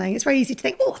 £1,000 for something, it's very easy to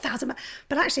think, £1,000.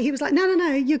 But actually he was like, no,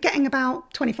 you're getting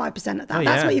about 25% of that.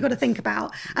 That's what you've got to think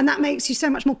about. And that makes you so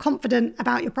much more confident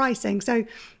about your pricing. So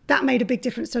that made a big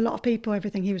difference to a lot of people,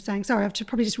 everything he was saying. Sorry, I've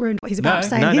probably just ruined what he's about to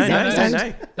say in his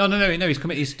episode. No,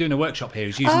 he's doing a workshop here.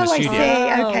 He's using the studio.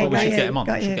 I see. Okay, we should get him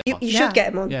on. You should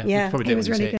get him on. Yeah, yeah. Probably do was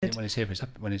really good. when he's here,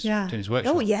 when he's doing his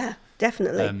workshop. Oh, yeah,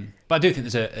 definitely. But I do think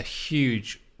there's a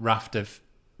huge raft of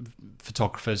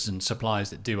photographers and suppliers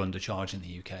that do undercharge in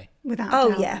the UK.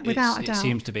 Without a doubt. It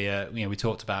seems to be we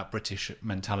talked about British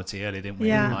mentality earlier, didn't we?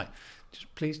 Yeah. We were like,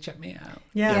 just please check me out.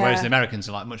 Yeah. Whereas the Americans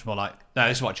are like much more like, no,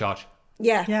 this is what I charge.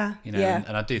 Yeah.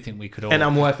 And I do think we could all... And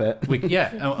I'm worth it. We could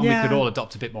all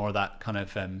adopt a bit more of that kind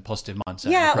of positive mindset.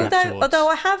 Yeah, although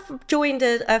I have joined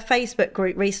a Facebook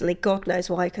group recently, God knows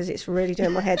why, because it's really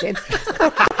doing my head in.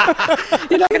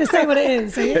 You're not going to say what it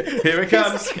is, are you? Here it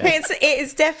comes.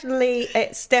 It's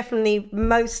definitely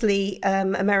mostly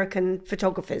American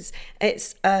photographers.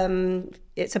 It's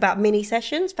about mini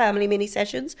sessions, family mini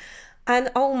sessions.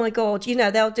 And oh my God,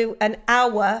 they'll do an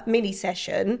hour mini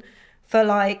session for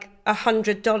like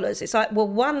 $100. It's like, well,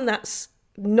 one, that's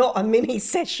not a mini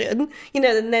session,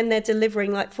 and then they're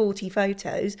delivering like 40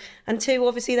 photos, and two,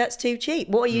 obviously that's too cheap.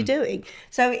 What are you doing?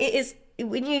 So it is,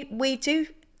 we do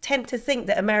tend to think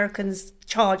that Americans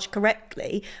charge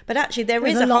correctly, but actually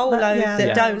there's a whole load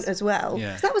that don't as well.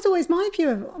 So that was always my view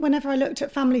of whenever I looked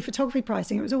at family photography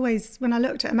pricing. It was always, when I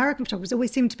looked at American photographers, it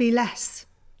always seemed to be less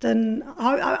than...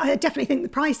 I definitely think the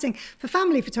pricing for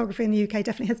family photography in the UK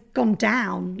definitely has gone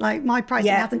down. Like my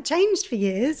pricing hasn't changed for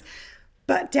years,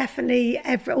 but definitely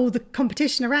all the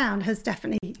competition around has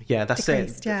definitely that's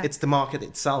decreased. it. It's the market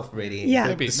itself, really. Yeah.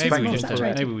 Maybe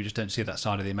we just don't see that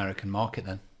side of the American market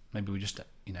then. Maybe we just,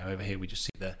 over here we just see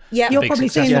the You're big probably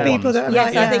seeing the people that are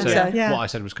I think so. Yeah. What I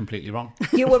said was completely wrong.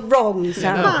 You were wrong,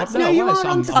 Sam. No, you are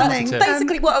onto something.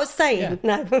 Basically what I was saying.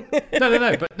 No,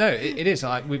 but no, it is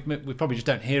like we probably just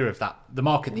don't hear of that. The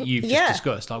market that you've just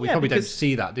discussed, like we probably don't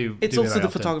see that. It's also the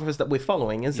photographers that we're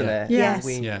following, isn't it? Yes.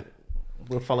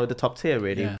 We'll follow the top tier,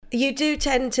 really. Yeah. You do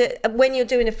tend to, when you're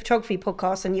doing a photography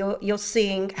podcast and you're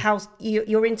seeing how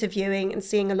you're interviewing and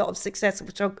seeing a lot of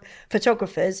successful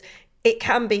photographers, it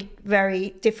can be very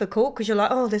difficult because you're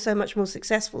like, oh, they're so much more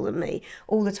successful than me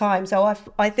all the time. So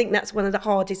I think that's one of the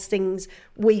hardest things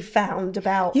we found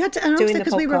about doing the podcast. And also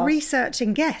because we were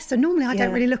researching guests. So normally I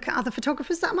don't really look at other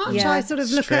photographers that much. Yeah. I sort of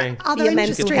look at other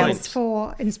industries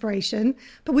for inspiration.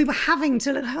 But we were having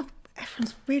to look...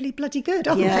 everyone's really bloody good,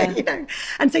 aren't they?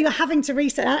 And so you're having to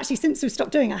research. And actually, since we've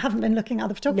stopped doing it, I haven't been looking at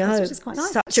other photographers, which is quite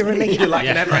nice. Such a relief. You're like,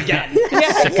 never again.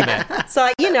 It's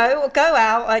like, go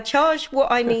out, I charge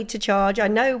what I need to charge. I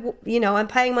know, I'm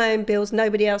paying my own bills.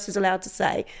 Nobody else is allowed to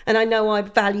say. And I know I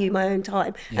value my own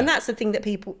time. Yeah. And that's the thing that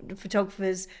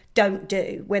photographers don't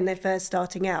do when they're first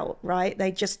starting out, right?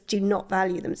 They just do not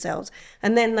value themselves.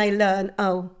 And then they learn,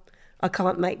 I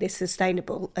can't make this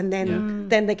sustainable, and then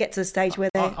they get to the stage where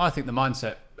they... I think the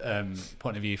mindset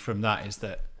point of view from that is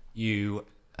that you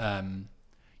can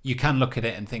look at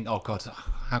it and think, oh God,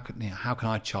 how can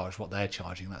I charge what they're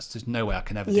charging? There's no way I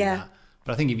can ever do that.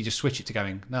 But I think if you just switch it to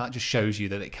going, no, that just shows you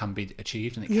that it can be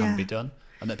achieved and it can be done,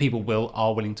 and that people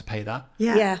are willing to pay that.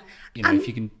 If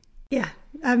you can... Yeah.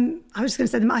 I was just going to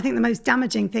say, I think the most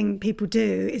damaging thing people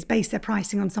do is base their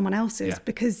pricing on someone else's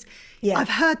because I've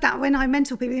heard that when I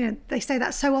mentor people, they say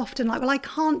that so often, like, well, I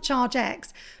can't charge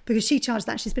X because she charged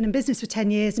that. She's been in business for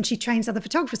 10 years and she trains other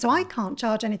photographers, so I can't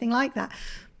charge anything like that.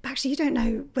 But actually, you don't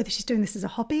know whether she's doing this as a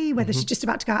hobby, whether she's just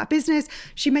about to go out of business.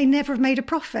 She may never have made a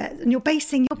profit, and you're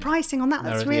basing your pricing on that.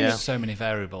 That's really so many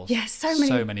variables. Yeah, so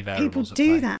many variables. People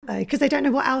do that though because they don't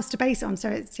know what else to base it on. So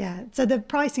it's So the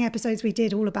pricing episodes we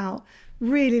did all about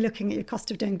really looking at your cost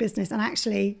of doing business and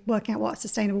actually working out what a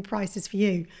sustainable price is for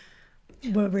you.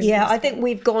 Really I think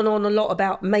we've gone on a lot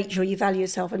about make sure you value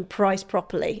yourself and price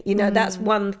properly. That's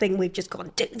one thing we've just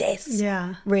gone do this.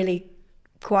 Yeah, really.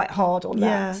 Quite hard on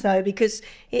that. So because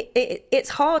it's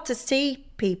hard to see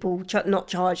people not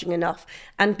charging enough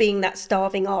and being that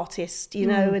starving artist,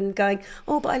 and going,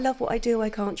 oh, but I love what I do,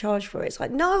 I can't charge for it. It's like,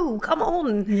 no, come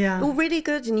on, you're really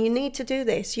good and you need to do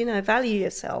this, value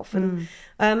yourself. And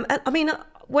I mean,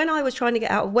 when I was trying to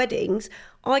get out of weddings,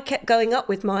 I kept going up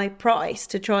with my price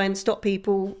to try and stop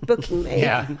people booking me.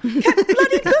 Kept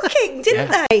bloody booking,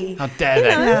 didn't they? How dare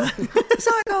they? It's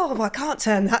like, I can't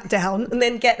turn that down. And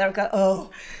then get there and go,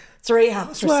 3 hours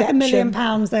It's worth £1 million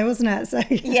though, wasn't it? So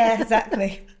yeah,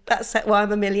 exactly. That's why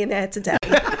I'm a millionaire today.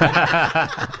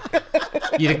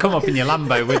 You'd have come up in your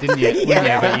Lambo, didn't you?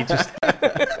 Yeah. But you just...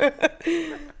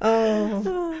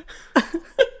 Oh,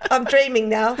 I'm dreaming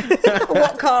now.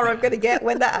 What car I'm going to get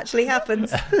when that actually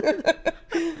happens.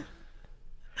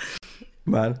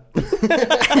 Man,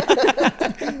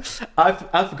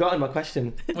 I've forgotten my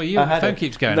question. Well, your phone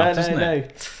keeps going off, doesn't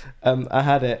it? I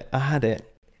had it.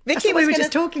 Vicky we were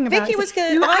just talking about. Vicky was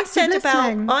going.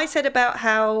 I said about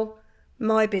how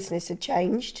my business had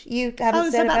changed. You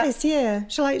haven't said about this year.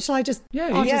 Shall I just?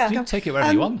 Yeah, you can take it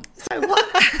wherever you want. So what?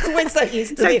 We're so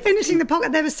used to So it. finishing the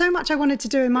podcast, there was so much I wanted to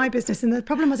do in my business, and the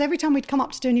problem was every time we'd come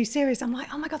up to do a new series, I'm like,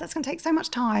 oh my god, that's going to take so much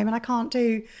time, and I can't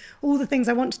do all the things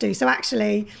I want to do. So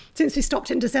actually, since we stopped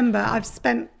in December, I've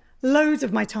spent loads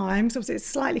of my time. So obviously, it's a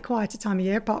slightly quieter time of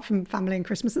year, apart from family and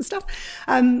Christmas and stuff.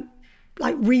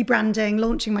 Like rebranding,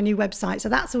 launching my new website. So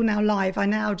that's all now live. I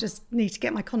now just need to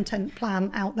get my content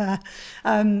plan out there.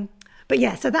 But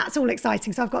yeah, so that's all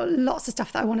exciting. So I've got lots of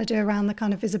stuff that I want to do around the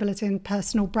kind of visibility and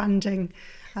personal branding.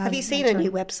 Have you seen a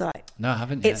new website? No, I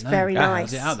haven't yet. It's very nice.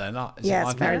 Is it out there?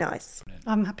 It's very nice.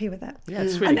 I'm happy with it. Yeah,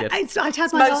 it's really good. I'd had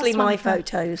It's my mostly last my one for-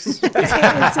 photos.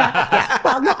 yeah.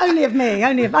 Well, not only of me,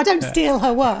 I don't steal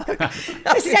her work.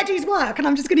 This is Eddie's work, and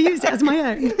I'm just going to use it as my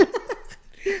own.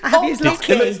 I have used lots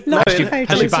of Has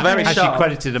photos. very she sharp.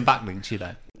 credited and backlinked you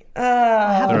though?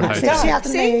 I haven't They're a actually. hotel. She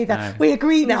hasn't me either. No. We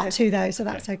agreed No. not to though, so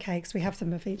that's okay because we have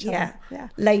them of each other. Yeah.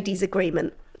 Ladies'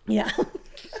 agreement. Yeah.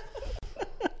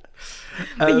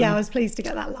 But yeah, I was pleased to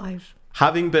get that live.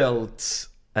 Having built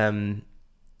a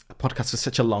podcast for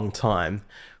such a long time,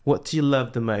 what do you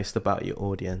love the most about your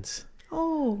audience?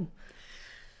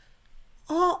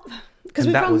 Because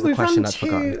And that was the question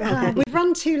I'd we've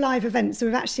run 2 live events, so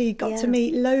we've actually got to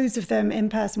meet loads of them in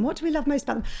person. What do we love most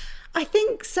about them? I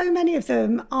think so many of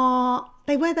them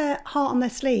they wear their heart on their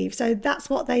sleeve. So that's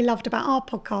what they loved about our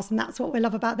podcast, and that's what we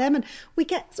love about them. And we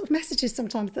get sort of messages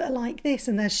sometimes that are like this,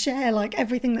 and they share like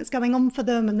everything that's going on for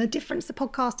them and the difference the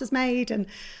podcast has made. And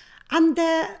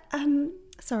they're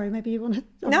sorry, maybe you want to.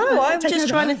 No, I'm just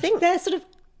trying to think. They're sort of.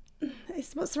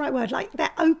 What's the right word? Like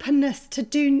their openness to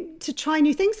try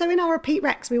new things. So in our repeat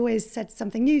recs, we always said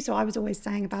something new. So I was always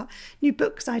saying about new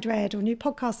books I'd read or new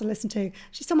podcasts I listened to.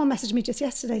 Actually, someone messaged me just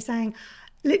yesterday saying,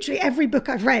 literally every book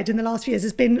I've read in the last few years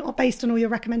has been based on all your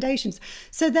recommendations.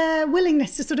 So their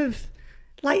willingness to sort of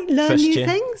like learn Trust new you.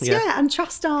 things, Yeah. and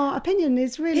trust our opinion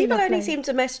is really People lovely. only seem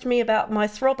to message me about my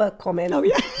throbber comment. Oh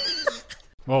yeah.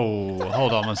 Whoa,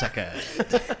 hold on one second.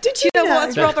 Did you know what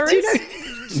a throbber Do you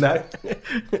is? know?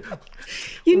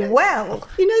 No. Well,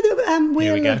 You know the Here we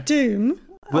Wheel go. of Doom?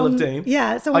 Will of Doom?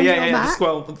 Yeah, it's the Oh one yeah, on yeah, the Mac.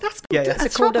 scroll. That's yeah, called yeah.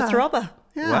 it's called a throbber.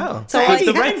 Yeah. Wow. So it's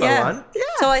the I- rainbow yeah. one.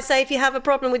 So I say, if you have a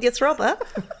problem with your throbber,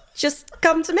 just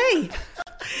come to me.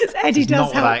 Eddie does Not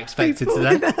what help I expected people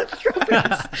today. with their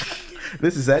throbbers.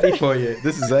 This is Eddie for you.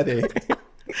 This is Eddie.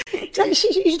 You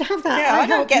should have that. Yeah, I don't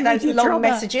help get you with those your long throbber.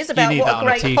 messages about need what that a on a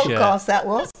great t-shirt. podcast that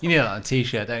was. You need that on a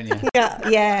t-shirt, don't you?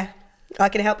 Yeah, I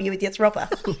can help you with your throbber.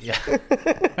 Yeah.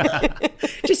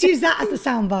 Just use that as the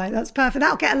soundbite. That's perfect.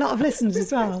 That'll get a lot of listens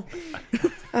as well.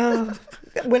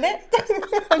 Will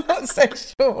it? I'm not so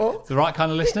sure. The right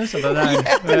kind of listeners? I don't know.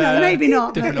 No, maybe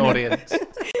not. Different Maybe not. audience.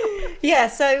 Yeah,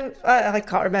 so I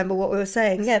can't remember what we were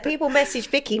saying. Yeah, people message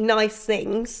Vicky nice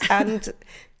things and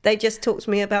they just talk to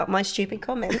me about my stupid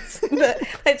comments. But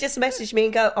they just message me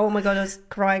and go, oh my God, I was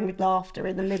crying with laughter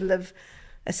in the middle of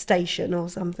a station or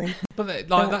something. But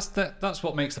like that's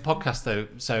what makes the podcast though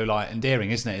so like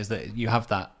endearing, isn't it? Is that you have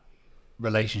that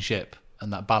relationship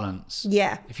and that balance.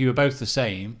 Yeah. If you were both the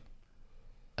same,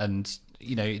 and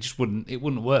you know, it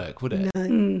wouldn't work, would it? No.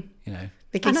 You know.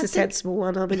 Vicky's And I a think- sensible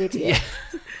one, I'm an idiot.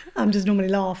 I'm just normally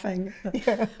laughing.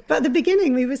 But at the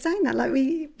beginning, we were saying that like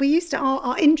we used to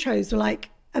our intros were like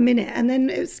a minute, and then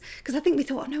it was because I think we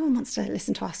thought, oh, no one wants to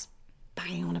listen to us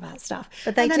banging on about stuff.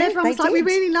 But they and then did, everyone was they like, we did.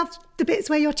 really loved the bits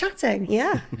where you're chatting.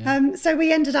 Yeah. So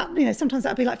we ended up, sometimes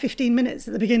that'd be like 15 minutes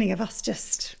at the beginning of us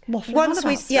just waffling on Once about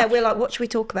we, stuff. we're like, what should we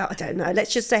talk about? I don't know.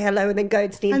 Let's just say hello and then go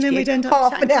into the And interview. then we'd end up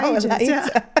half an chatting hour for later.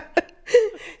 ages,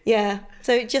 Yeah.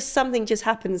 So something just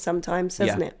happens sometimes,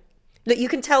 doesn't Yeah. it? Look, you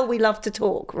can tell we love to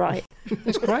talk, right?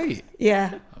 It's great.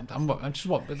 Yeah. I'm just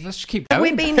let's just keep going.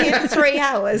 We've been here for 3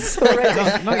 hours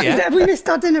already. Not yet. Have we missed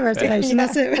our dinner reservation?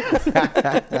 That's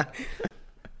it.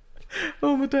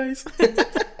 Oh my days.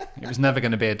 It was never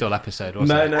going to be a dull episode, was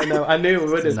No, it? no. I knew it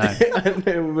wouldn't. No. I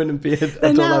knew it wouldn't be a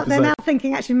They're dull now episode.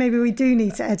 thinking, actually, maybe we do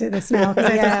need to edit this now because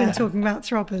they've just Yeah. been talking about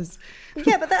throbbers.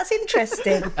 Yeah, but that's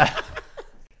interesting.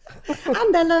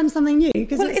 And they'll learn something new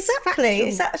because Well, it's exactly. factual.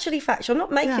 It's actually factual. I'm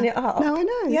not making it up. No, I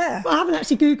know. Yeah. Well, I haven't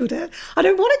actually Googled it. I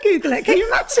don't want to Google it. Can you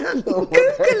imagine? Google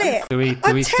it. Do we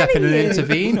I'm step in telling and you.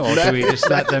 intervene, or do we just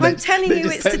let them? I'm telling you,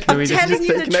 just it's take- I'm we just telling you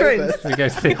the taking over? truth. We go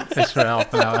through this for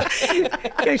half an hour.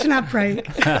 Go to an ad break.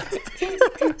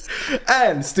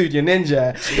 And Studio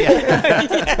Ninja.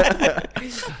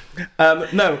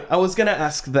 No, I was going to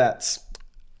ask that.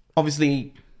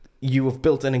 Obviously, you have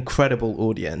built an incredible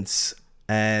audience,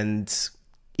 and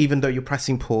even though you're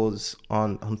pressing pause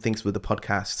on things with the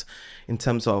podcast, in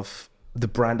terms of the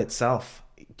brand itself,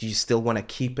 do you still want to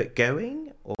keep it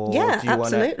going? Or Yeah, do you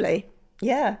absolutely.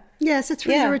 Yeah. Yeah, so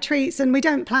through the retreats, and we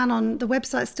don't plan on, the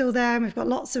website's still there, and we've got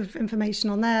lots of information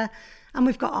on there, and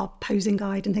we've got our posing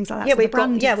guide and things like that. Yeah, so the we've got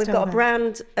brand is we've still got a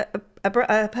there. brand,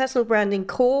 a personal branding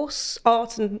course,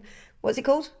 art and what's it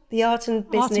called? The art and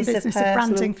business, Business of personal,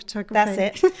 Branding Photography.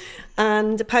 That's it.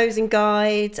 And a posing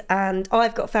guide, and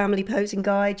I've got a family posing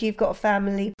guide. You've got a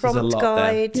family There's a prompt lot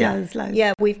there. guide. Yeah, there's loads.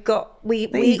 Yeah, we've got The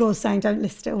Igor's saying don't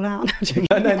list it all out.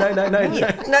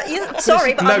 No.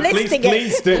 Sorry, but I'm listing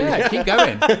please it. do. Yeah, keep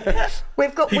going.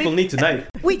 We've got People need to know.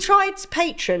 we tried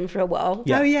Patreon for a while.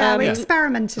 Yeah. Oh yeah, we Yeah.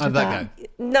 experimented How'd with that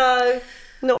that. go? No,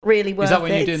 not really worth Is that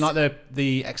when it. you're doing like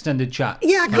the extended chat?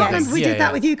 Yeah, I can't remember if we did that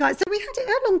yeah. with you guys. So we had it.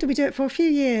 How long did we do it for? A few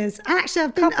years. And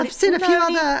actually, I've seen a no, few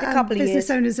only a other couple of business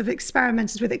years. owners have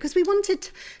experimented with it because we wanted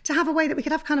to have a way that we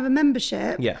could have kind of a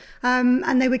membership. Yeah.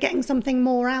 And they were getting something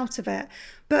more out of it.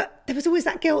 But there was always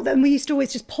that guilt that, and we used to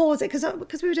always just pause it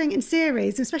because we were doing it in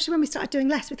series, and especially when we started doing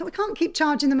less, we thought we can't keep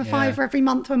charging them a $5 every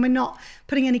month when we're not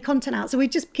putting any content out. So we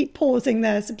just keep pausing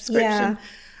their subscription. Yeah.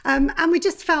 And we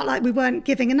just felt like we weren't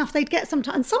giving enough. They'd get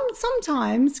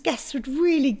sometimes guests would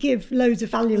really give loads of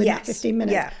value in that Yes, 15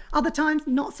 minutes. yeah. Other times,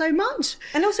 not so much.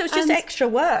 And also, it's just And- extra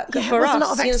work Yeah, it for was us. a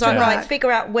lot of You know, it's extra like, right, work.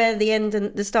 figure out where the end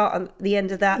and the start and the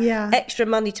end of that. Yeah. Extra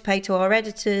money to pay to our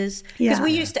editors because Yeah.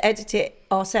 we used to edit it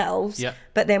ourselves. Yeah.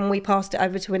 But then we passed it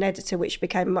over to an editor, which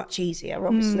became much easier.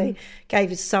 Obviously,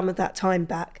 gave us some of that time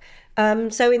back.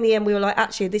 So in the end, we were like,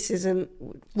 actually, this isn't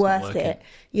worth working. it.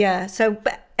 Yeah. So,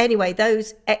 but anyway,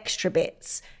 those extra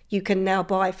bits you can now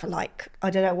buy for like, I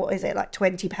don't know, what is it, like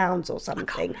 £20 or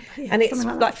something. Yeah, and it's something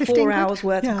like like that, 15 4 quid. hours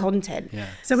worth Yeah. of content. Yeah.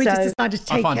 So we just decided to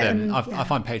take I find it. And, I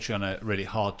find Patreon a really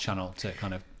hard channel to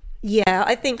kind of. Yeah,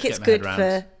 I think it's my good head for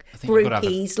around. I think you've got to have a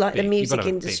groupies like the big- music you've got to have a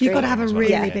big industry. you've got to have a as well.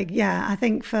 really Yeah. big, I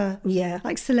think for Yeah.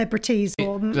 like celebrities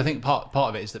or... Because I think part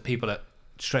of it is that people that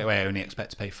straight away only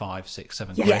expect to pay 5, 6,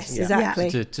 7 quid. Yes, Yeah.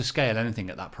 exactly. To scale anything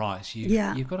at that price,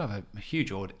 you've got to have a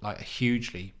huge a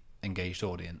hugely engaged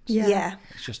audience. Yeah. Yeah.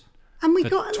 It's just And we for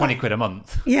got 20 quid a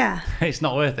month. Yeah. It's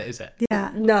not worth it, is it?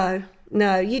 Yeah. No,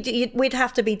 we'd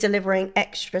have to be delivering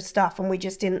extra stuff, and we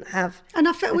just didn't have. And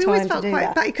I felt the we always time to felt do quite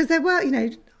that. bad because there were,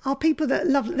 our people that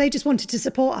they just wanted to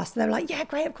support us. They were like, yeah,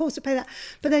 great, of course we'll pay that.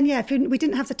 But then, we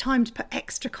didn't have the time to put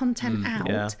extra content out.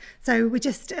 Yeah. So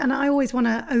and I always want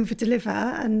to over deliver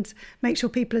and make sure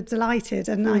people are delighted.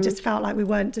 And I just felt like we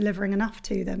weren't delivering enough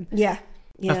to them. Yeah,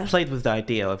 yeah, I've played with the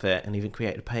idea of it and even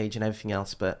created a page and everything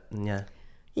else, but yeah.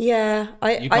 yeah.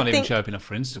 You can't even think, show up enough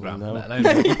for Instagram, let alone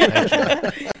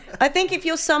Patreon. I think if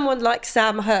you're someone like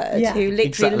Sam Hurd, Yeah. who literally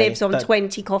Exactly. lives on That-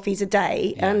 20 coffees a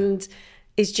day and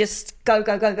is just go, And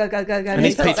his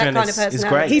he's got that Patreon kind of is personality.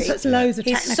 great. He puts loads of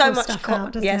He's technical so much stuff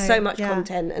out, doesn't he? so much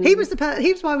content. And he was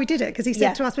why we did it, because he said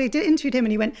Yeah. to us, we interviewed him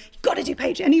and he went, you've got to do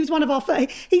Patreon. And he was one of our first,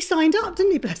 he signed up,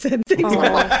 didn't he, bless him? He was one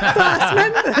of our first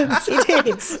members. he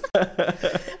did.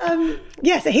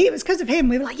 So it was because of him.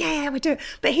 We were like, yeah, we do it.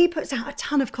 But he puts out a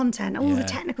ton of content, all the Yeah.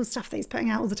 technical stuff that he's putting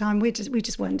out all the time. We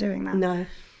just weren't doing that. No.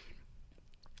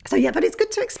 So but it's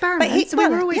good to experiment. But So we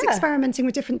were always experimenting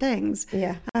with different things.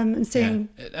 Yeah. And seeing.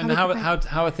 And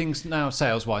how are things now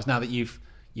sales wise? Now that you've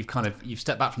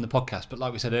stepped back from the podcast, but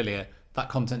like we said earlier, that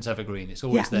content's evergreen. It's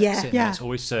always Yeah. there, Yeah. sitting there. Yeah. It's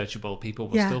always searchable. People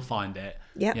will Yeah. still find it.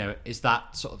 Yeah. Is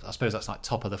that sort of? I suppose that's like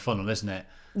top of the funnel, isn't it?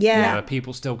 Yeah. Are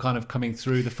people still kind of coming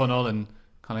through the funnel and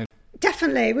kind of?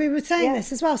 Definitely, we were saying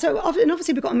this as well. So, and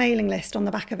obviously, we've got a mailing list on the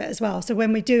back of it as well. So,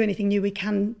 when we do anything new, we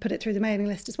can put it through the mailing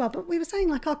list as well. But we were saying,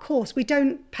 like our course, we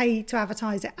don't pay to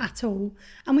advertise it at all,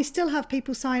 and we still have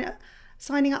people signing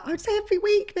up. I would say every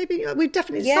week, maybe we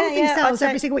definitely something I'd sells say-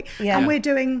 every single week, yeah. and we're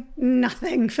doing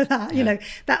nothing for that. You know,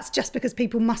 that's just because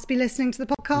people must be listening to the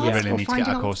podcast. We really or need to finding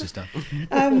get our out courses done.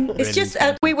 It's just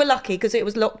we were lucky because it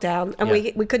was lockdown and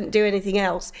we couldn't do anything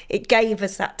else. It gave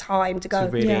us that time to go.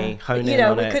 To really hone in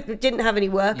on it. We didn't have any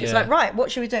work. It's Yeah. like, right,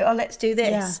 what should we do? Oh, let's do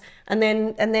this. Yeah. And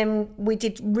then we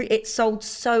did. It sold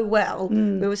so well.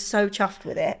 We were so chuffed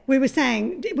with it. We were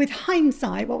saying, with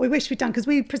hindsight, what we wish we'd done, because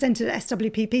we presented at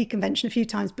SWPP convention a a few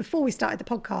times before we started the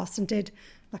podcast and did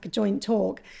like a joint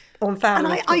talk. On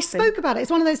family. And I spoke about it.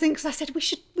 It's one of those things, because I said we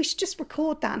should just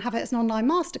record that and have it as an online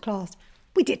masterclass.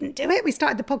 We didn't do it. We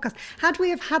started the podcast. Had we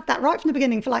have had that right from the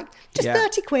beginning for like just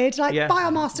 30 quid, like buy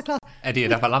our masterclass. Eddie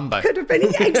would have a Lambo. Could have been,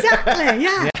 exactly,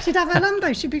 yeah. She'd have a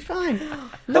Lambo, she'd be fine.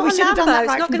 Not we a should have done Lambo, that it's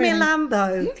right not from going to be a the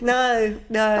Lambo. No.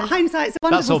 But hindsight's a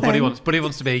wonderful That's all Buddy thing. wants. Buddy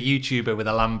wants to be a YouTuber with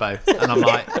a Lambo. And I'm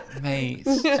like, mate,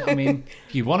 I mean,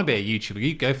 if you want to be a YouTuber,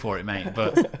 you go for it, mate.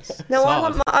 But No,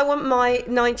 I want my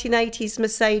 1980s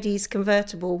Mercedes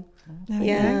convertible.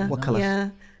 Yeah. What colour?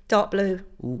 Yeah. Dark blue.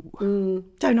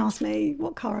 Don't ask me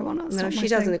what car I want. That's No, not my she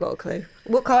doesn't thing. have got a clue.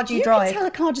 What car do you You drive? can tell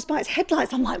a car just by its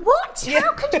headlights. I'm like, what?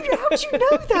 How do you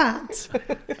know that?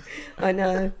 I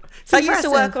know. It's I used to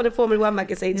impressive. work on a Formula One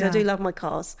magazine, so I Yeah. do love my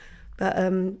cars. But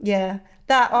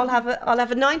that I'll have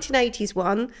a 1980s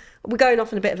one. We're going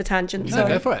off on a bit of a tangent. no, Sorry.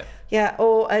 go for it. Yeah,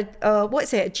 or a what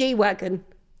is it? A G-Wagon.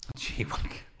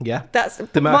 G-Wagon. Yeah. That's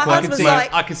The my Mark Wagon. husband's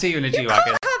like. I can see you in a You G-Wagon.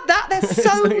 can't have that. They're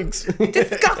so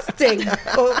disgusting.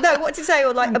 Or no, what did you say?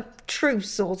 Or like a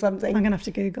truce or something. I'm going to have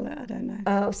to Google it. I don't know.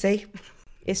 Oh, see,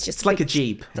 it's just It's like a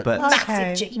Jeep, but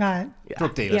massive Jeep. Right.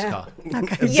 Drug dealer's Yeah. car.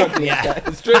 Okay. Yeah,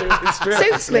 it's true. It's true.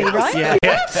 suits me, right?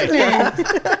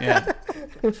 Yeah.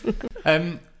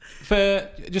 For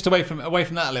just away from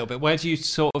that a little bit, where do you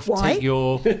sort of Why? take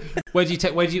your where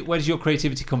does your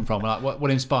creativity come from? Like what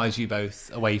inspires you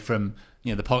both away from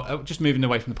just moving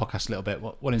away from the podcast a little bit?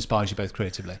 What inspires you both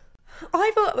creatively?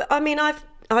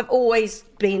 I've always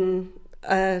been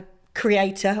a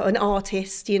creator, an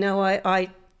artist. You know, I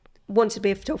wanted to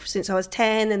be a photographer since I was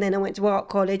 10, and then I went to art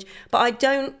college. But I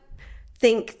don't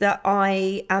think that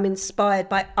I am inspired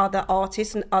by other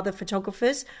artists and other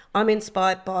photographers. I'm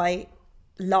inspired by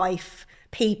life,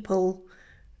 people,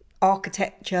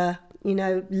 architecture,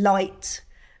 light,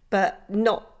 but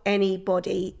not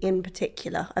anybody in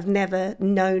particular. I've never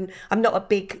known. I'm not a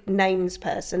big names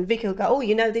person. Vicky will go, "Oh,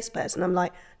 you know this person." I'm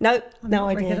like, "Nope, I'm no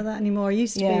not very good idea." at that anymore. I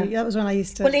used to Yeah. be. That was when I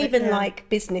used to. Well, even yeah. like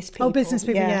business people. Oh, business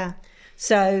people, yeah.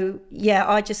 So yeah,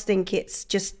 I just think it's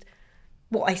just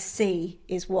what I see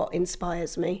is what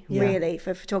inspires me really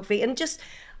for photography. And just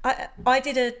I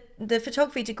did the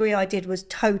photography degree I did was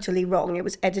totally wrong. It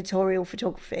was editorial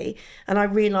photography, and I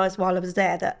realised while I was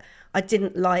there that I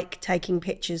didn't like taking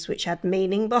pictures which had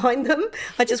meaning behind them.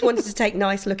 I just wanted to take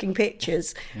nice looking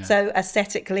pictures. So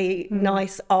aesthetically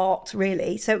nice art,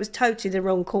 really. So it was totally the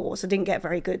wrong course. I didn't get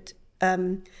very good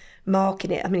mark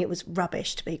in it. I mean, it was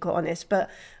rubbish, to be quite honest, but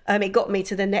it got me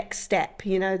to the next step,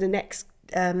 the next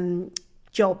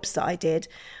jobs that I did.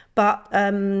 But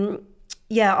I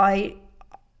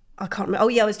can't remember. Oh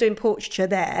yeah, I was doing portraiture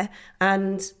there,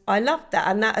 and I loved that,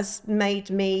 and that has made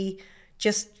me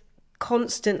just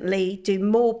constantly do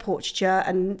more portraiture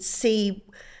and see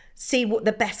what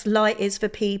the best light is for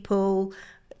people,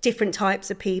 different types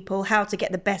of people, how to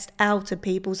get the best out of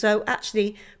people. So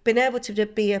actually being able to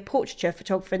be a portraiture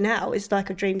photographer now is like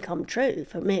a dream come true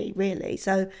for me, really.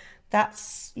 So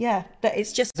that's that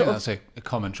it's just I think that's a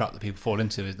common trap that people fall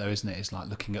into, though, isn't it? It's like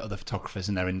looking at other photographers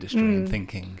in their industry and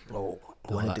thinking,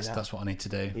 that's what I need to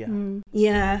do.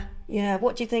 Yeah.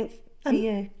 What do you think for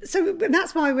you? So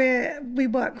that's why we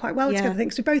work quite well together, I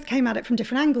think, 'cause we both came at it from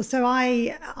different angles. So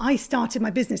I started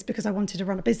my business because I wanted to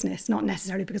run a business, not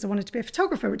necessarily because I wanted to be a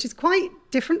photographer, which is quite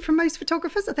different from most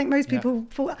photographers. I think most people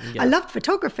thought I loved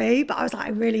photography, but I was like, I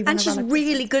really want And to she's run a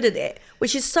really good at it,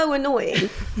 which is so annoying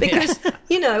because,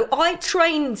 I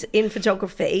trained in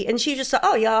photography and she just said,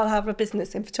 oh yeah, I'll have a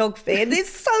business in photography. And it's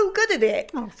so good at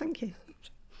it. Oh, thank you.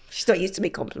 She's not used to me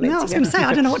complimenting No, I was her. going to say,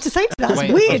 I don't know what to say to that. It's I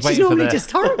was weird. She's waiting for normally the-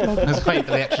 just horrible. I was waiting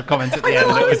for the extra comment at the I end.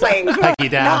 know, I that was would waiting for peg you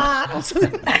down.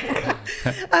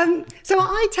 So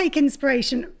I take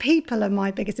inspiration. People are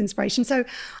my biggest inspiration. So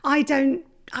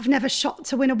I've never shot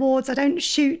to win awards. I don't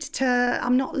shoot to,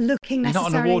 I'm not looking You're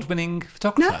necessarily. not an award-winning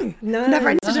photographer. No.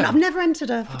 I've never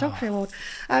entered a photography award.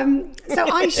 So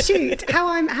I shoot, how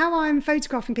I'm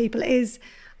photographing people is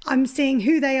I'm seeing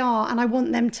who they are and I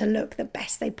want them to look the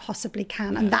best they possibly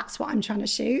can. And that's what I'm trying to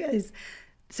shoot, is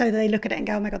so that they look at it and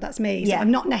go, oh my God, that's me. So I'm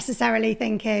not necessarily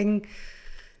thinking,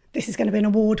 this is going to be an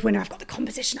award winner. I've got the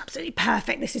composition absolutely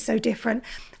perfect. This is so different.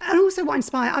 And also what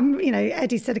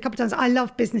Eddie said a couple of times, I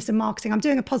love business and marketing. I'm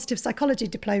doing a positive psychology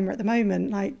diploma at the moment,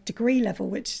 like degree level,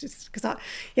 which is because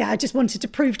I just wanted to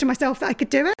prove to myself that I could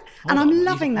do it. And I'm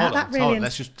loving that. That really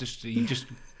Let's you just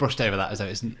brushed over that as though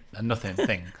it's a nothing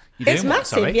thing. It's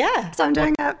massive, yeah. So I'm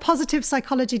doing a positive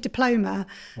psychology diploma.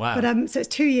 Wow. But so it's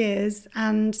 2 years,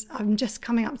 and I'm just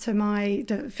coming up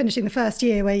to finishing the first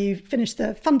year where you finish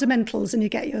the fundamentals and you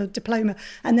get your diploma,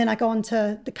 and then I go on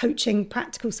to the coaching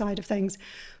practical side of things.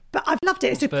 But I've loved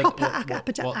it. It's a proper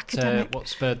academic. What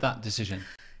spurred that decision?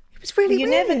 It was really You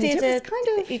weird. never did It was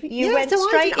kind of, you went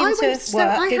straight into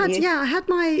work, didn't you? Yeah, I had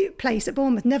my place at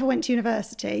Bournemouth, never went to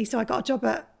university. So I got a job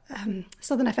at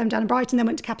Southern FM down in Brighton, then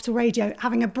went to Capital Radio,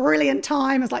 having a brilliant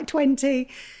time. I was like 20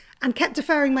 and kept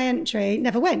deferring my entry,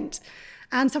 never went.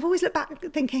 And so I've always looked back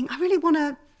thinking, I really want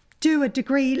to do a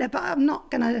degree, but I'm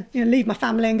not going to leave my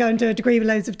family and go and do a degree with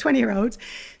loads of 20-year-olds.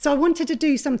 So I wanted to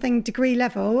do something degree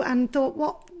level and thought,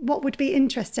 what would be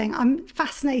interesting? I'm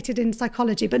fascinated in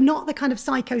psychology, but not the kind of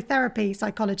psychotherapy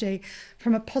psychology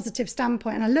from a positive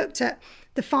standpoint. And I looked at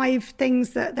the 5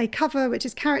 things that they cover, which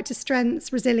is character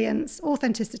strengths, resilience,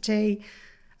 authenticity,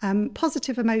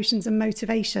 positive emotions and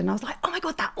motivation. I was like, oh my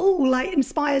God, that all like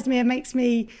inspires me and makes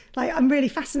me like, I'm really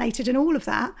fascinated in all of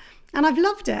that. And I've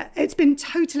loved it. It's been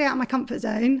totally out of my comfort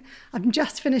zone. I'm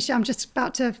just finished. I'm just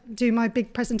about to do my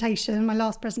big presentation, my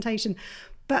last presentation.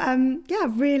 But yeah,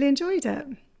 I've really enjoyed it.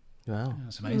 Wow.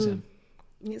 That's amazing.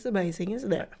 It's amazing,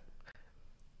 isn't it?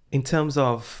 In terms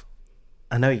of,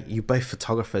 I know you're both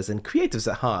photographers and creatives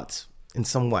at heart in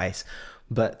some ways,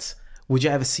 but would you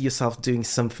ever see yourself doing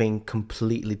something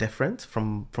completely different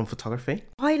from photography?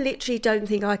 I literally don't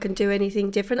think I can do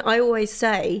anything different. I always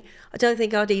say, I don't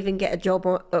think I'd even get a job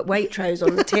at Waitrose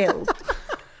on the till.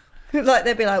 Like,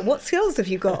 they'd be like, what skills have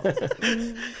you got?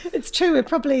 It's true, it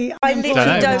probably... I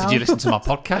literally don't. Did you listen to my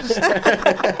podcast?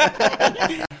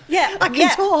 Yeah, I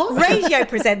can talk. Radio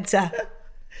presenter.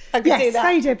 I could do that.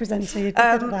 Radio presenter, you'd be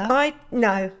good at that.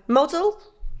 No. Model?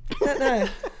 Don't know.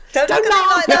 Don't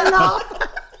laugh, don't laugh.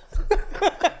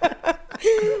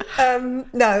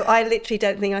 No, I literally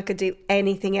don't think I could do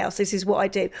anything else. This is what I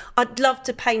do. I'd love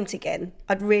to paint again.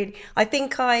 I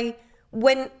think I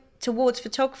went towards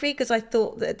photography because I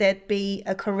thought that there'd be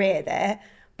a career there,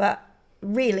 but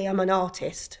really I'm an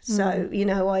artist. So,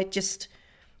 I just...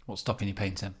 What's stopping you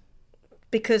painting?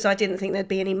 Because I didn't think there'd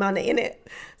be any money in it.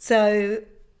 So,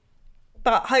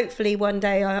 but hopefully one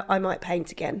day I might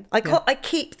paint again. I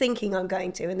keep thinking I'm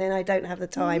going to, and then I don't have the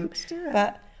time.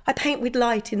 But I paint with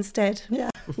light instead. Yeah.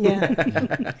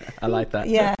 I like that.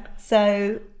 Yeah.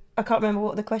 So I can't remember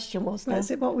what the question was now.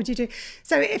 What would you do?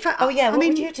 So if what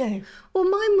would you do? Well,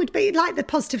 mine would be like the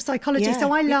positive psychology. Yeah,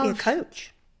 so I love be a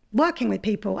coach. Working with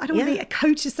people. I don't want to be a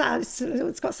coach.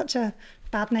 It's got such a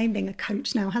bad name being a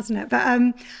coach now, hasn't it?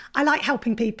 But I like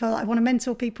helping people. I want to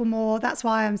mentor people more. That's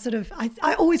why I'm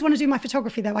I always want to do my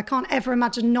photography though. I can't ever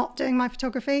imagine not doing my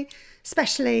photography,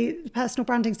 especially the personal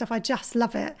branding stuff. I just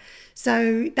love it.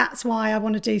 So that's why I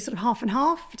want to do sort of half and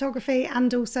half photography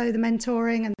and also the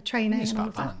mentoring and the training. It's and all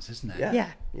about of balance, isn't it?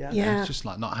 Yeah. It's just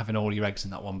like not having all your eggs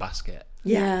in that one basket.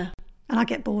 Yeah. And I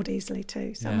get bored easily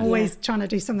too. So I'm always trying to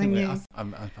do something new.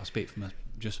 I speak from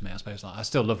just me, I suppose. Like, I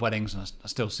still love weddings and I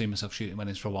still see myself shooting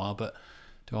weddings for a while, but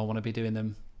do I want to be doing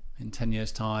them in 10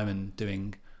 years' time and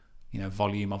doing,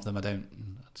 volume of them?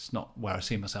 It's not where I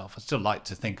see myself. I still like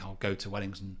to think I'll go to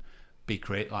weddings and be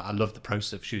creative. Like, I love the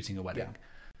process of shooting a wedding.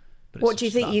 But what do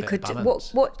you think you could do?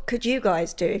 What could you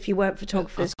guys do if you weren't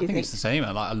photographers? I think it's the same.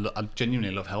 I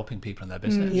genuinely love helping people in their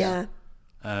business. Yeah.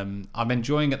 I'm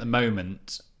enjoying at the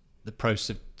moment the process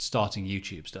of starting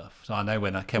YouTube stuff. So I know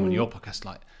when I came on your podcast,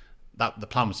 like that, the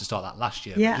plan was to start that last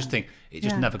year. But I just think it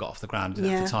just never got off the ground.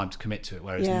 Didn't have the time to commit to it.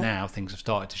 Whereas now things have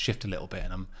started to shift a little bit,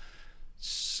 and I'm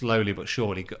slowly but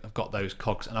surely got those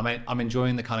cogs, and I'm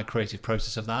enjoying the kind of creative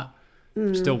process of that.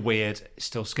 Still weird. It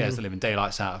still scares the living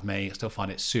daylights out of me. I still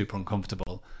find it super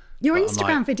uncomfortable. Your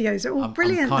Instagram videos are all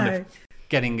brilliant, I'm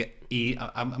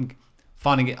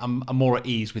finding it. I'm more at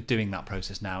ease with doing that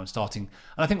process now and starting.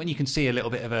 And I think when you can see a little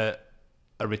bit of a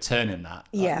return in that,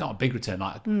 not a big return,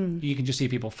 like you can just see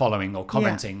people following or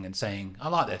commenting and saying, "I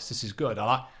like this. This is good."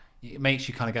 It makes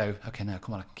you kind of go, "Okay, no,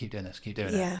 come on, I can keep doing this. Keep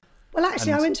doing it." Well,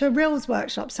 actually, I went to a Reels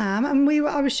workshop, Sam, and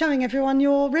I was showing everyone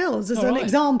your Reels as an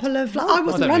example of. I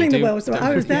wasn't running the Reels, so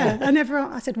I was there, and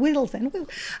everyone. I said Reels then,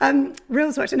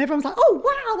 Reels workshop, and everyone's like, "Oh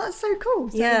wow, that's so cool!"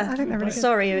 So I think they're really good.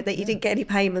 Sorry that you didn't get any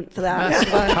payment for that.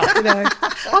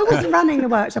 I wasn't running the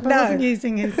workshop. I wasn't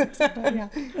using his.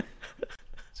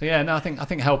 So I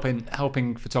think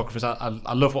helping photographers.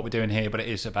 I love what we're doing here, but it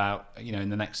is about in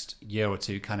the next year or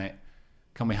two, can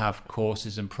we have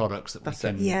courses and products that we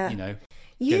can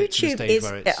YouTube is.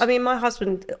 I mean, my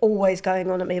husband always going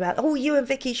on at me about, you and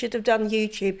Vicky should have done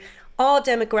YouTube. Our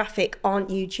demographic aren't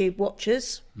YouTube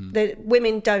watchers. The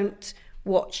women don't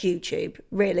watch YouTube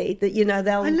really.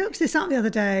 They'll. I looked this up the other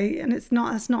day, and that's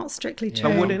not strictly true.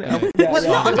 I wouldn't. I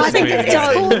think it's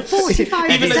 45%.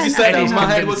 Even as you said that, my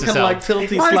head was kind of like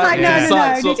tilting slightly to the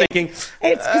side, sort of thinking.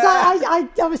 It's because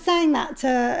I was saying that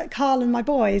to Carl and my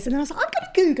boys, and then I was like, I'm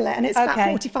going to Google it, and it's about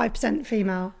 45%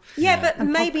 female. Yeah, but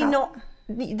maybe not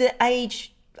the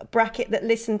age. bracket that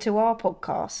listen to our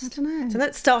podcast? I don't know. So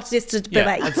let's start this to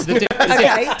debate. Okay,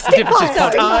 Stick difference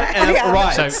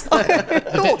is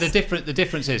Right. the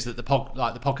difference is that the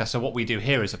podcast. So what we do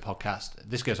here is a podcast.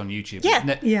 This goes on YouTube. Yeah.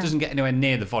 It doesn't get anywhere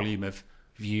near the volume of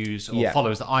views or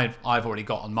followers that I've already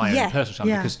got on my own personal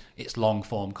channel because it's long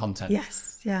form content.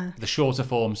 Yes, yeah. The shorter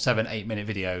form 7-8 minute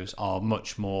videos are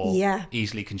much more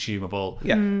easily consumable.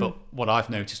 Yeah. But what I've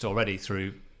noticed already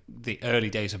through the early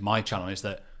days of my channel is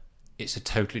that it's a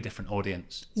totally different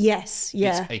audience. Yes,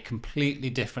 yeah. It's a completely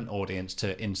different audience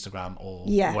to Instagram or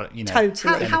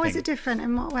totally. How is it different?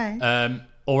 In what way?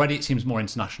 Already it seems more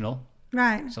international.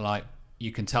 Right. So like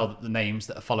you can tell that the names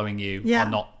that are following you are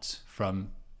not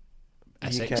from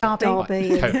Essex,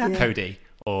 Derby. Cody,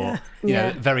 or you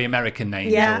know, very American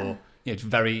names or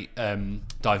very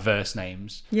diverse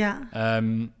names. Yeah.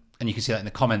 And you can see that in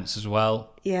the comments as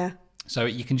well. Yeah. So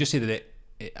you can just see that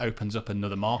it opens up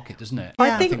another market, doesn't it?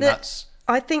 I think that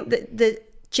the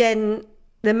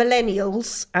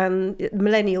millennials and the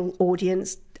millennial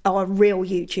audience are real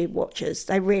YouTube watchers.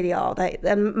 They really are.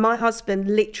 My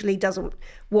husband literally doesn't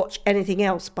watch anything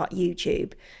else but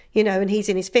YouTube, you know, and he's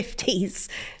in his 50s.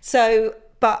 So,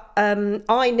 but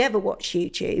I never watch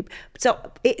YouTube. So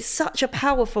it's such a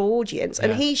powerful audience.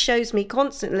 And he shows me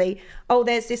constantly, oh,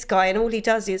 there's this guy. And all he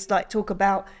does is like talk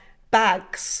about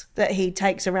bags that he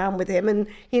takes around with him, and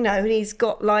you know, and he's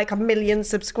got like 1 million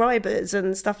subscribers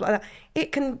and stuff like that.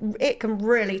 It can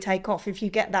really take off if you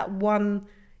get that one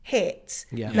hit,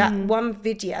 that one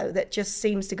video that just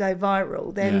seems to go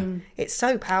viral. Then it's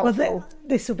so powerful. Well,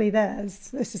 this will be theirs.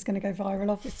 This is going to go viral,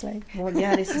 obviously. Well,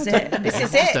 yeah, this is it. This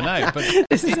is it. I don't know, but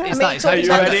it's Are you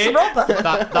ready?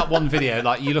 that one video.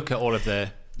 Like you look at all of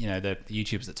the the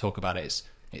YouTubers that talk about it.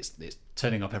 It's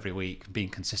turning up every week, being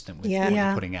consistent with what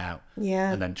you're putting out,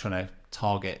 and then trying to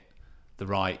target the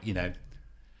right,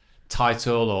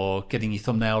 title or getting your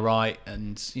thumbnail right,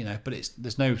 and but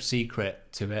there's no secret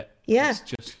to it. Yeah, it's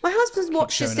just my husband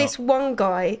watches this one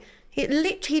guy. He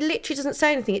literally doesn't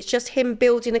say anything. It's just him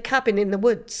building a cabin in the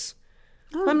woods.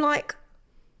 I'm like,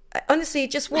 honestly,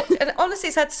 and honestly,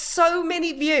 it's had so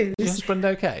many views. Is your husband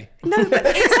okay? No, but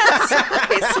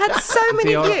it's had so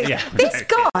many views. Yeah, this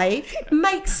guy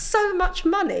makes so much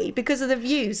money because of the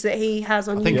views that he has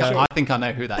on YouTube. I think I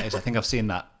know who that is. I think I've seen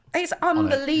that. It's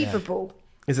unbelievable.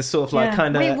 Is it sort of like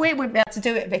kind of... We wouldn't be able to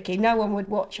do it, Vicky. No one would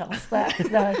watch us.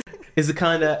 No. Is it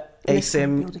kind of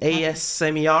ASMR-ish?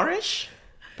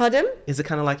 Pardon? Is it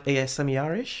kind of like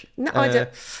ASMR-ish? No, I don't...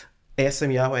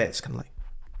 ASMR, where it's kind of like...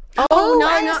 Oh, no.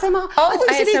 ASMR. I thought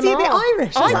you said he's a bit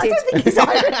Irish. I don't think he's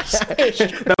Irish.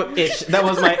 No, ish. That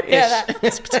was my ish.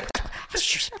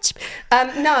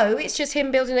 No, it's just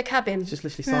him building a cabin. Just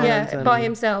literally silent. By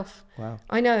himself. Wow.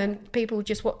 I know, and people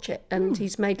just watch it, and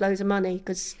he's made loads of money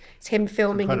because it's him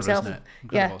filming himself. Isn't it?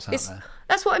 Incredible what's out there.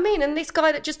 That's what I mean. And this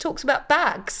guy that just talks about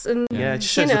bags and it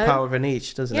just shows the power of a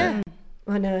niche, doesn't it?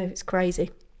 I know, it's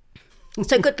crazy.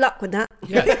 So good luck with that.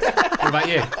 Yeah. What about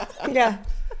you? Yeah.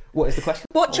 What is the question?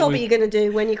 What job are you going to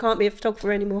do when you can't be a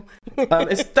photographer anymore?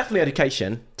 It's definitely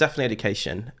education. Definitely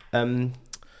education. I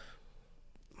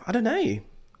don't know.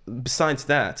 Besides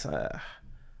that, I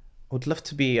would love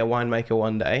to be a winemaker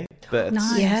one day, but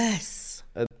Nice. Yes.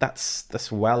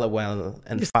 That's well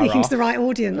and You're far speaking off. to the right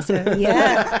audience here.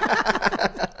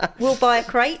 Yeah. We'll buy a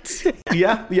crate.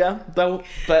 Yeah.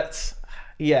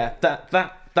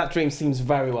 That dream seems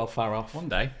very well far off. One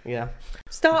day. Yeah.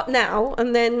 Start now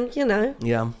and then,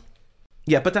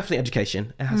 Yeah, but definitely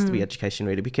education. It has to be education,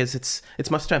 really, because it's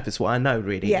my strength. It's what I know,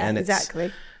 really. Yeah, and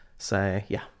exactly. So,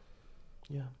 yeah.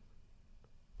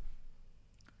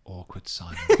 Awkward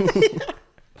silence.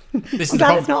 This is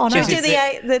That's not on us.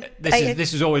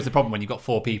 This is always the problem when you've got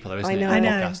 4 people, though, isn't it? I know.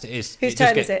 Podcast. It is. Whose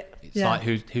turn is it? It's Yeah. like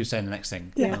who's saying the next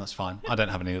thing. Yeah. No, that's fine. I don't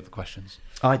have any other questions.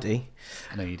 I do.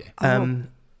 I know you do.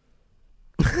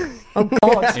 Oh,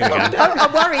 God. Here we go.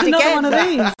 I'm worried Another again. one of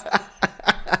these.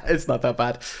 It's not that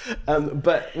bad.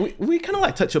 But we kind of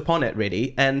like touch upon it,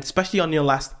 really. And especially on your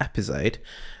last episode,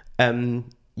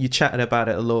 you chatted about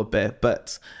it a little bit,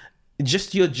 but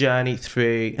just your journey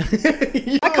through...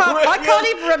 I can't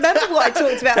even remember what I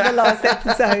talked about in the last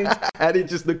episode. And he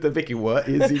just looked at Vicky, what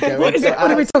is he going What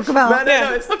do we talk about?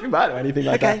 No, it's nothing bad or anything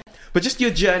like that. But just your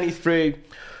journey through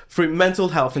mental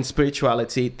health and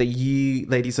spirituality that you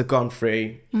ladies have gone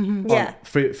through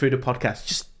through the podcast.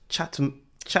 Just chat to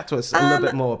us a little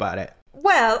bit more about it.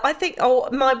 Well, I think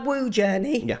my woo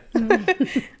journey. Yeah.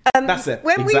 That's it.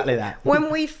 Exactly that.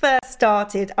 When we first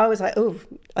started, I was like, oh,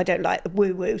 I don't like the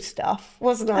woo-woo stuff,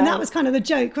 wasn't I? And that was kind of the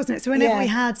joke, wasn't it? So whenever we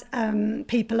had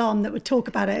people on that would talk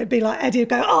about it, it'd be like Eddie would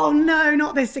go, "Oh no,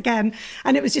 not this again,"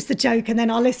 and it was just a joke. And then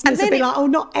our listeners would be like, "Oh,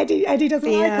 not Eddie. Eddie doesn't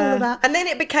like all of that." And then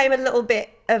it became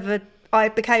I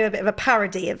became a bit of a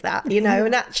parody of that,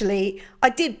 And actually, I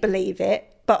did believe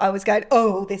it, but I was going,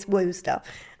 "Oh, this woo stuff."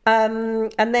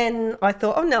 And then I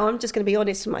thought, "Oh no, I'm just going to be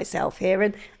honest with myself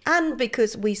here," and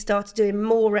because we started doing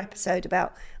more episode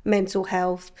about mental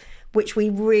health, which we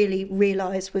really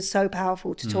realised was so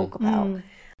powerful to talk about.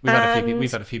 We've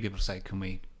had a few people say, "Can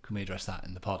we address that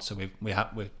in the pod?" So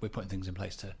we're putting things in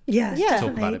place to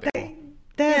talk about it a bit more.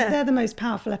 They're the most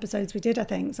powerful episodes we did, I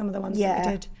think. Some of the ones that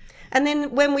we did. And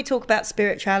then when we talk about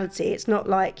spirituality, it's not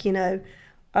like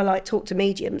I like talk to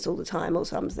mediums all the time or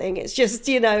something. It's just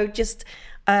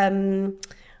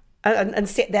and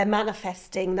sit there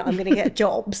manifesting that I'm going to get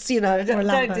jobs,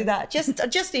 don't do that.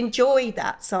 Just enjoy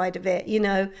that side of it,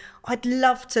 I'd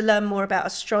love to learn more about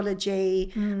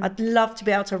astrology. I'd love to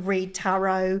be able to read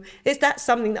tarot. That's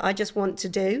something that I just want to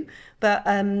do, but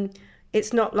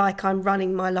it's not like I'm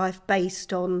running my life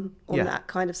based on that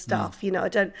kind of stuff.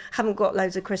 I haven't got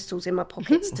loads of crystals in my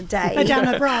pockets today. A down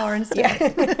a bra and stuff.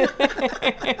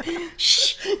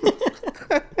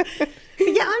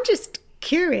 Yeah, I'm just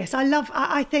curious.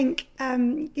 I think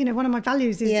one of my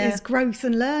values is growth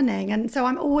and learning, and so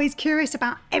I'm always curious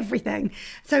about everything.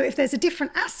 So if there's a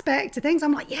different aspect to things,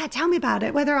 I'm like, tell me about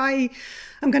it, whether I'm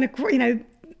going to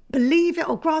believe it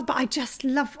or grasp, but I just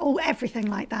love everything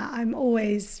like that. I'm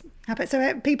always happy.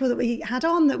 So people that we had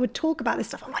on that would talk about this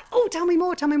stuff, I'm like, tell me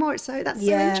more. That's so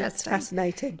interesting. It's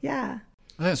fascinating. Yeah,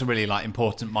 I think it's a really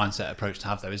important mindset approach to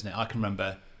have, though, isn't it? I can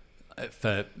remember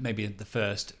for maybe the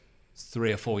first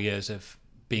 3 or 4 years of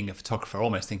being a photographer,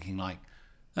 almost thinking like,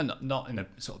 and not in a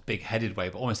sort of big-headed way,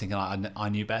 but almost thinking like I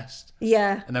knew best.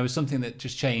 Yeah. And there was something that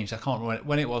just changed. I can't remember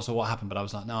when it was or what happened, but I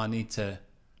was like, no,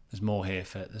 there's more here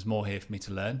for me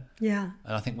to learn. Yeah.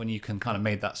 And I think when you can kind of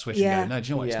make that switch and go, no, do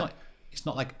you know what? It's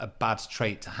not like a bad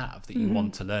trait to have that you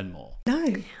want to learn more.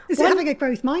 No, it's having a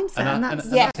growth mindset, and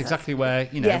that's exactly where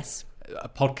a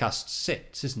podcast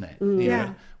sits, isn't it?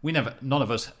 None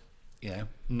of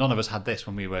us had this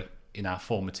when we were in our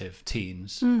formative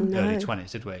teens, early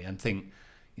 20s, did we? And think,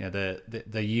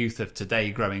 the youth of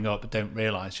today growing up don't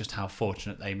realise just how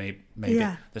fortunate they may be.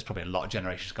 There's probably a lot of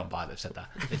generations gone by that have said that.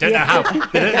 They don't know how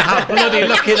bloody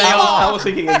lucky they are. I was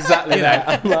thinking exactly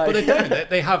that. But they don't.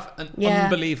 They have an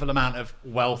unbelievable amount of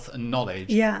wealth and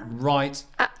knowledge right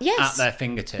at their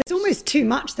fingertips. It's almost too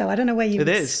much, though. I don't know where you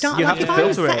start. You have to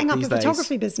filter it setting up these a days.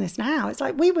 photography business now. It's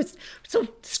like we were sort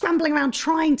of scrambling around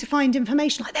trying to find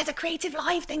information. Like, there's a Creative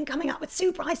Live thing coming up with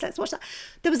Super Ice. Let's watch that.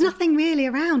 There was nothing really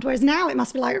around. Whereas now it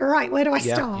must be like, right, where do I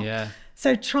start? Yeah.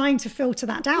 So trying to filter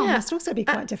that down must also be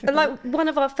quite difficult. Like, one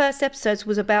of our first episodes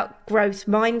was about growth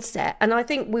mindset, and I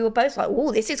think we were both like,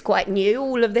 "Oh, this is quite new,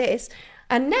 all of this."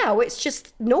 And now it's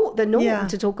just not the norm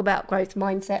to talk about growth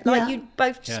mindset, like you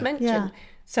both just mentioned. Yeah.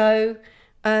 So,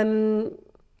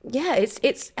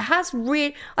 it has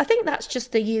really. I think that's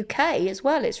just the UK as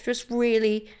well. It's just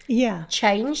really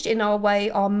changed in our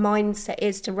way our mindset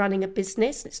is to running a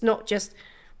business. It's not just,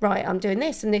 right, I'm doing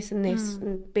this and this and this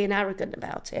and being arrogant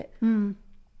about it. I'm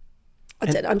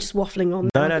just waffling on.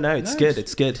 No, it's good.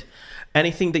 It's good.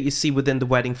 Anything that you see within the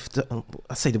wedding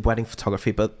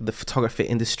photography, but the photography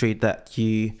industry that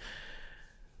you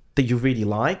really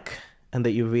like and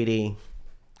that you really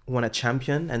want to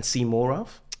champion and see more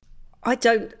of? I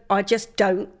just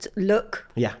don't look.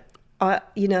 Yeah. I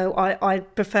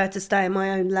prefer to stay in my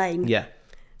own lane. Yeah.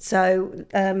 So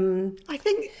I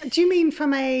think, do you mean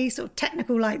from a sort of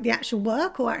technical, like the actual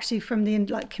work, or actually from the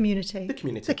community? The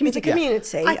community. The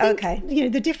community. I think, okay.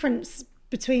 The difference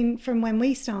from when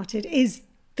we started is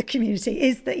the community,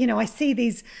 is that, I see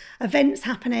these events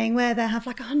happening where they have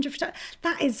like 100,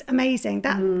 that is amazing.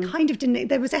 That kind of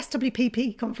there was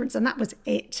SWPP conference and that was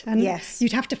it. And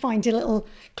you'd have to find your little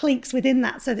cliques within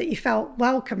that so that you felt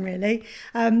welcome, really.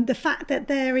 The fact that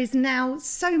there is now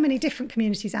so many different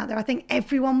communities out there, I think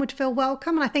everyone would feel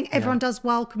welcome. And I think everyone does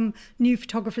welcome new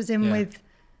photographers in with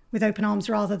open arms,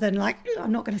 rather than like,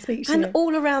 I'm not going to speak to you. And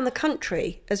all around the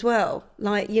country as well.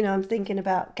 Like, I'm thinking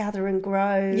about Gather and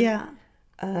Grow. Yeah.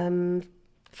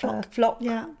 Flock.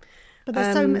 Yeah. But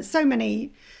there's so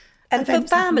many and for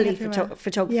events happening family everywhere.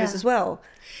 photographers as well,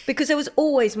 because there was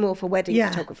always more for wedding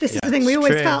photographers. This is the thing. We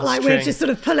always felt like we're just sort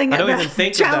of pulling at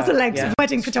the trouser legs of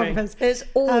wedding photographers. There's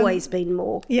always been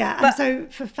more. Yeah, and so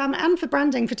for family and for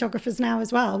branding photographers now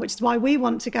as well, which is why we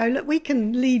want to go, look, we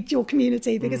can lead your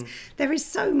community, because there is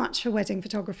so much for wedding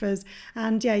photographers.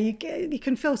 And you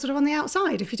can feel sort of on the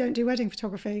outside if you don't do wedding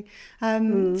photography.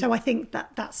 So I think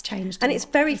that's changed. And it's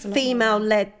very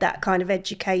female-led, that kind of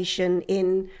education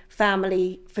in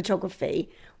family photography,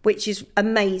 which is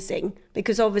amazing,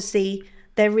 because obviously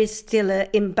there is still an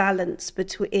imbalance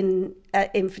between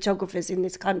in photographers in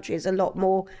this country. There's a lot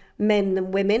more men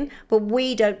than women, but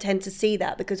we don't tend to see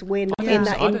that because we're not in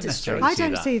that industry. I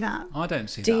don't see that. I don't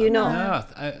see that. Do you not? No,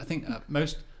 I think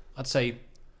I'd say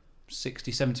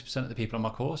 60-70% of the people on my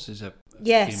course is a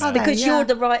female. Because you're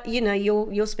the right,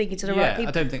 you're speaking to the right people.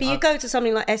 I don't think but you go to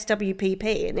something like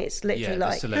SWPP and it's literally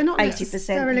they're not 80%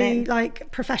 necessarily men.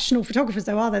 like professional photographers,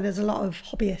 though, are there? There's a lot of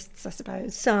hobbyists, I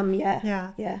suppose. Some, yeah.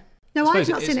 No, I've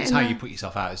not seen it. It's how you put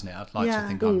yourself out, isn't it? I'd like to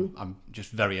think I'm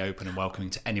just very open and welcoming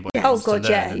to anybody. Oh who wants God, to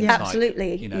learn. And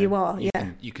absolutely, you are.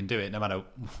 You can do it no matter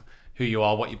who you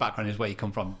are, what your background is, where you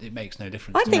come from. It makes no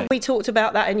difference. I think we talked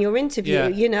about that in your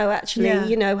interview.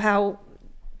 How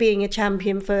being a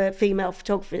champion for female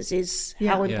photographers is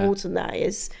how important that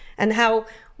is, and how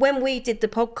when we did the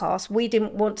podcast, we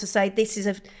didn't want to say this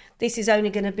is only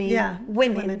going to be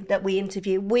women that we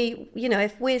interview. We,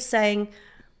 if we're saying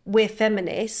we're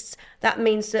feminists, that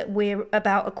means that we're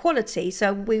about equality.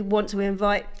 So we want to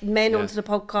invite men onto the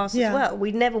podcast as well.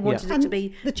 We never wanted it to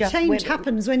be the just change women.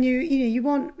 happens when you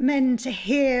want men to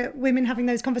hear women having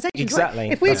those conversations. Exactly.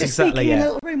 Right? If we're just speaking in a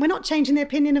little room, we're not changing the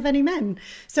opinion of any men.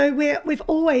 So we've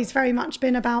always very much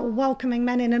been about welcoming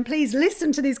men in, and please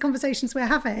listen to these conversations we're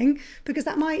having, because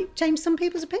that might change some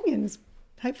people's opinions,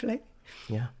 hopefully.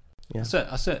 Yeah.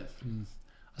 I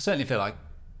certainly feel like,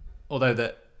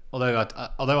 although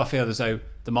I feel as though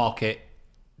the market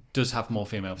does have more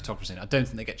female photographers in, I don't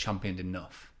think they get championed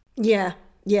enough. Yeah.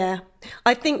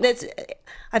 I think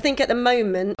at the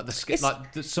moment,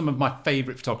 some of my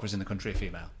favourite photographers in the country are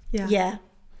female. Yeah.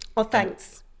 Oh,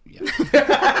 thanks. Yeah.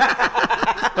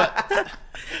 But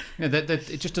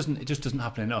it just doesn't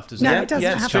happen enough, does it? No, it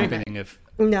doesn't happen. Championing of.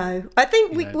 No, I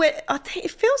think I think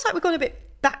it feels like we've gone a bit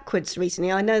backwards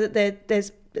recently. I know that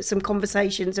there's some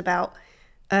conversations about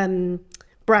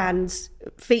brands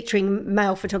featuring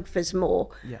male photographers more,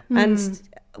 and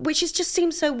which just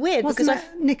seems so weird. Wasn't because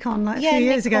it Nikon a few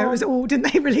years ago? It was all,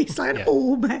 didn't they release like an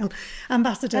all male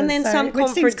ambassadors? And then some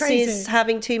conferences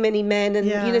having too many men,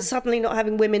 and suddenly not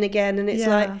having women again, and it's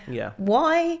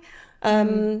why?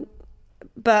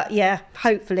 But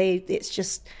hopefully it's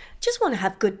just want to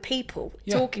have good people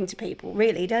talking to people,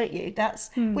 really, don't you?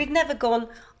 That's we've never gone,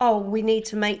 we need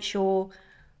to make sure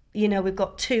we've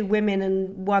got 2 women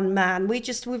and 1 man.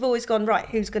 We've always gone, right,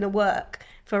 who's going to work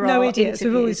for our idiots. interviews?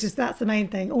 We've always that's the main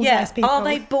thing. All nice people. Are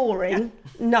they boring?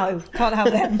 No, can't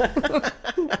have them.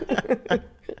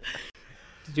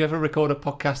 Did you ever record a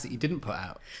podcast that you didn't put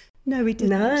out? No, we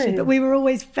didn't actually, but we were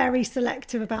always very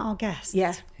selective about our guests.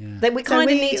 That we kind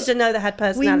of needed to know they had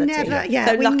personality.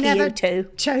 We never you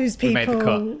two. chose people. We made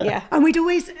the cut. And we'd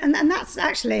always, and that's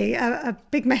actually a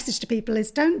big message to people, is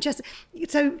don't just,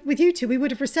 so with you two, we would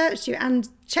have researched you and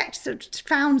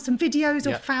found some videos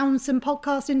or found some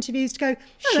podcast interviews to go,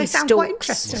 they sound quite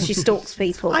interesting. She stalks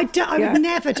people. I would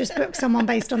never just book someone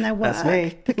based on their work. That's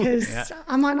me. Because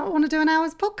I might not want to do an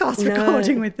hour's podcast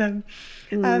recording with them.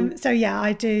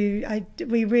 I do.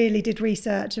 We really did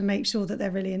research and make sure that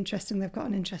they're really interesting. They've got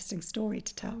an interesting story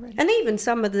to tell, really. And even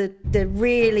some of the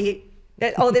really...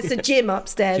 there's a gym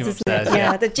upstairs, isn't it?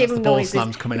 Yeah, the gym the noises. ball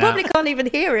slams coming you probably out. Can't even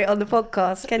hear it on the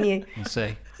podcast, can you? We'll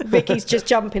see. Vicky's just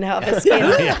jumping out of her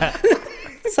skin.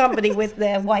 Somebody with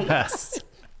their weights.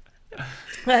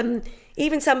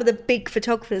 Even some of the big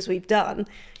photographers we've done,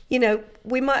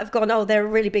 we might have gone, they're a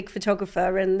really big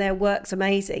photographer and their work's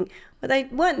amazing. But they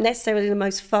weren't necessarily the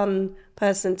most fun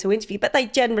person to interview, but they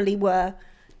generally were.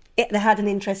 They had an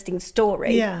interesting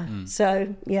story. Yeah.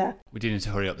 So, We do need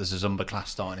to hurry up. There's a Zumba class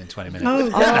starting in 20 minutes.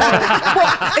 You're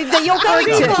going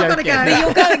to?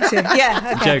 You're going to?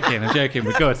 Yeah. Okay. I'm joking.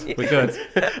 We're good.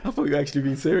 I thought you were actually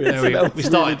being serious. No, we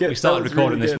started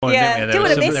recording this morning, didn't we? Do you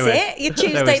want to miss it? Your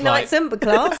Tuesday night Zumba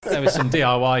class. There was some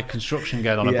DIY construction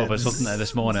going on above us, wasn't there,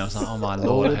 this morning? I was like, oh my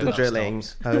Lord. The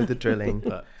drilling.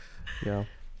 But, yeah.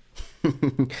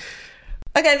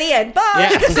 Okay, the end. Bye.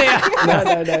 Yeah, see ya.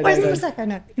 No. Where's the Prosecco?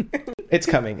 No. It's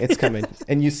coming,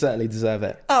 and you certainly deserve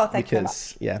it. Oh, thank you.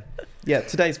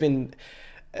 Today's been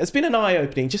an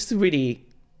eye-opening, just to really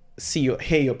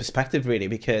hear your perspective, really,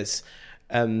 because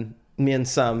me and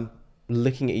Sam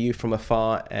looking at you from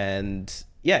afar and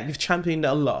you've championed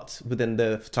a lot within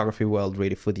the photography world,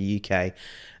 really, for the UK,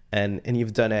 and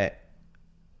you've done it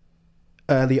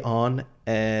early on,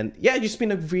 and you've just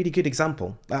been a really good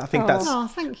example. I think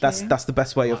thank you. that's the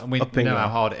best way of we know how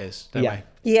hard it is, don't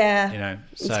we? Yeah, You know,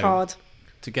 it's hard.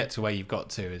 To get to where you've got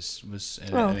to was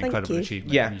an incredible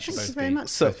achievement. Yeah. And you should Thank both you very be much.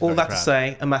 So both all very that to proud.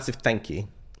 say, a massive thank you.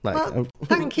 Well,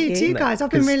 thank you to you guys.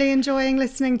 I've been really enjoying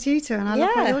listening to you two, and I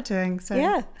love what you're doing. So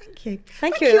thank you.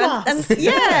 Thank you. Us.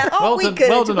 Well we done, good.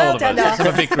 well done, all of us. us. Let's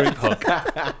have a big group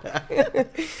hug.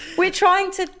 We're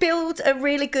trying to build a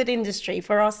really good industry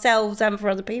for ourselves and for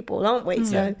other people, aren't we?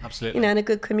 So, absolutely. and a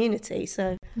good community.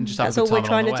 So And just have that's a all good we're time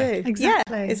trying to along the way. do.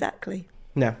 Exactly. Yeah, exactly.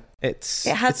 No, It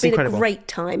has it's been incredible. a great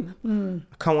time.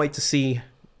 I can't wait to see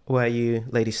where you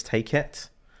ladies take it,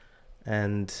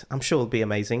 and I'm sure it'll be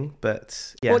amazing.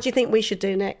 But What do you think we should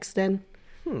do next then?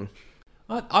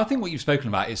 I think what you've spoken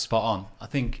about is spot on. I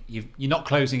think you're not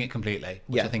closing it completely,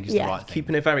 which I think is the right thing.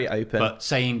 keeping it very open. But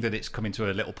saying that it's coming to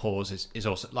a little pause is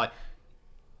also like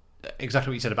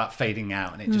exactly what you said about fading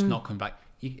out and it just not coming back.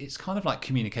 It's kind of like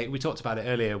communicate. We talked about it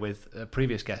earlier with a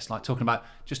previous guest, like talking about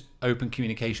just open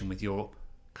communication with your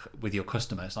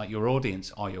customers. Like your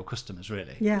audience are your customers,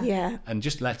 really. Yeah. And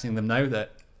just letting them know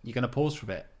that you're going to pause for a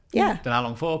bit. Yeah. Don't know how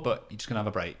long for, but you're just going to have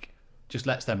a break. Just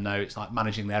lets them know. It's like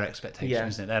managing their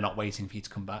expectations, isn't it? They're not waiting for you to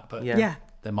come back, but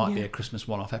there might be a Christmas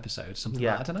one-off episode, something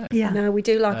like that. I don't know. Yeah. No, we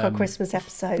do like our Christmas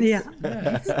episodes. Yeah.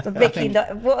 Vicky,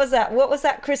 what was that? What was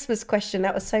that Christmas question?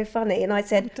 That was so funny. And I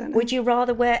said, would you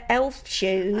rather wear elf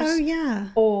shoes? Oh yeah.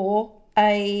 Or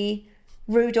a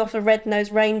Rudolph a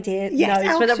red-nosed reindeer Yes,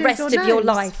 nose for the elf shoes rest or of your nose.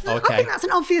 life? Okay. I think that's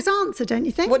an obvious answer, don't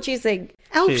you think? What do you think?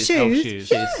 Elf Shoes. shoes? Elf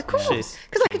shoes. Yeah, Shoes. of course. Shoes.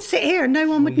 Because I could sit here and no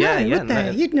one would know, would they?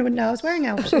 no. You'd never know I was wearing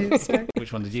elf shoes. So.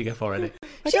 Which one did you go for, Eddie?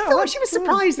 She was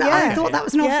surprised that I thought that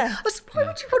was an Yeah. obvious. Why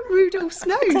would you want Rudolph's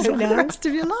nose for the rest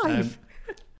of your life?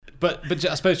 But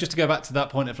I suppose just to go back to that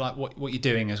point of like what you're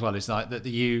doing as well is like that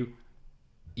you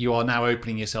are now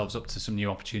opening yourselves up to some new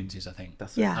opportunities. I think.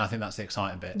 Yeah. And I think that's the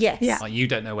exciting bit. Yes. Yeah. Like you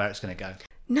don't know where it's going to go.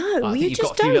 No, Like, I think you you've just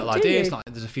got a few don't, little do ideas. you? Like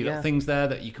there's a few little things there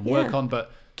that you can work on,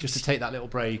 but just to take that little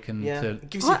break and to it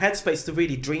gives you headspace to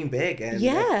really dream big. And,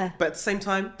 but at the same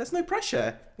time, there's no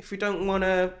pressure. If we don't want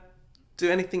to do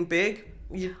anything big,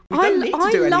 we don't need to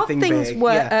do I love anything things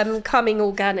big. coming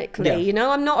organically. Yeah. You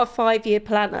know, I'm not a 5-year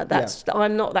planner.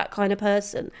 I'm not that kind of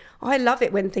person. I love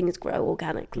it when things grow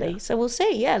organically. So we'll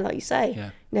see. Yeah, like you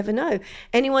say, never know.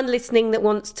 Anyone listening that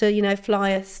wants to,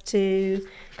 fly us to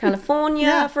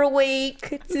California for a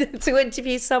week to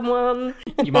interview someone,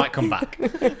 you might come back for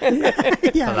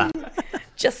that.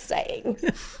 just saying.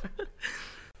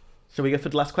 Shall we go for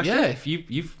the last question? Yeah, if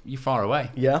you're far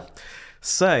away. Yeah.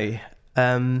 So,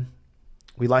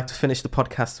 we like to finish the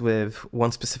podcast with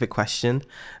one specific question.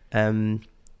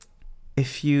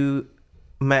 If you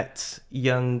met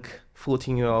young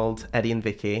 14-year-old Eddie and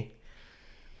Vicky,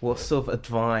 what sort of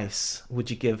advice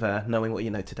would you give her, knowing what you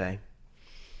know today?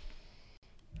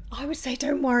 I would say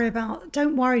don't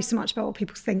worry so much about what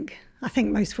people think. I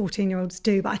think most 14-year-olds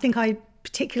do, but I think I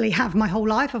particularly have my whole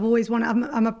life.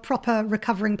 I'm a proper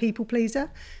recovering people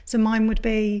pleaser. So mine would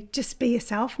be just be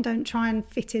yourself and don't try and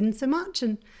fit in so much.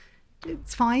 And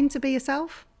it's fine to be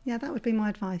yourself. Yeah, that would be my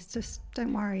advice. Just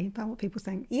don't worry about what people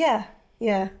think. Yeah.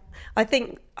 I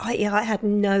think I had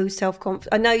no self-confidence.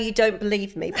 I know you don't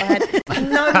believe me, but I had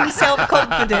no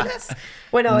self-confidence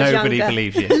when I was Nobody younger.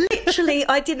 believes you. Literally,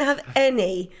 I didn't have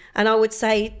any. And I would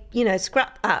say,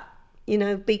 scrap that.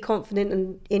 Be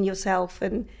confident in yourself,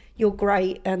 and you're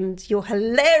great and you're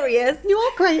hilarious.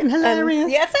 You're great and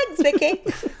hilarious. Yeah, thanks, Vicky.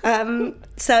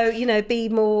 So, be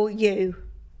more you.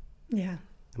 Yeah.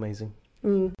 Amazing.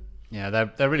 Yeah,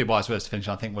 they're really wise words to finish.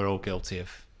 I think we're all guilty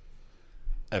of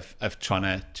trying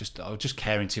to just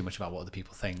caring too much about what other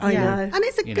people think. I know. And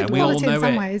it's a good we all quality know in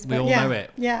some it. ways. We but all know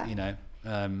it. Yeah.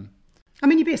 I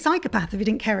mean, you'd be a psychopath if you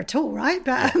didn't care at all, right?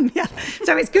 But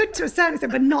so it's good to a certain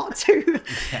extent, but not to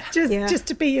just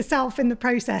to be yourself in the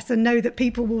process and know that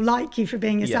people will like you for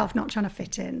being yourself, not trying to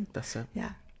fit in. That's it.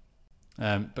 Yeah.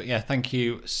 But yeah, thank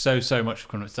you so much for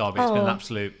coming up to Derby. It's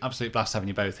been an absolute blast having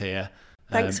you both here.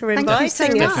 Thanks for Thank you inviting so us.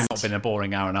 much. Definitely not been a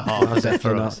boring hour and a half. has it,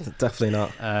 for us? Definitely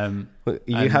not.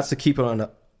 You and- have to keep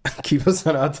us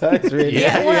on our toes, really.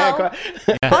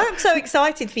 I'm so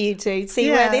excited for you to see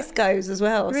where Yeah. this goes as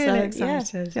well. Really so,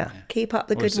 excited. Yeah. keep up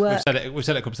the good work. We've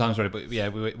said it a couple of times already, but yeah,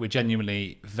 we're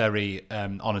genuinely very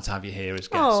honoured to have you here as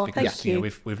guests Oh, because thank you.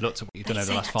 we've looked at what you've done over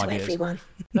the Say last that 5 to years. everyone.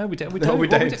 No, we don't. We No, we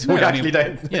Well, don't. No, We I actually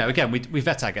mean, don't. Again, we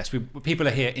vet our guests. People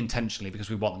are here intentionally because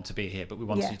we want them to be here, but we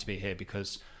want you to be here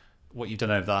because what you've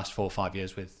done over the last 4 or 5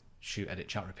 years with Shoot, Edit,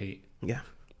 Chat, Repeat. Yeah.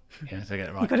 Yeah, to get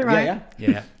it right. You got it right.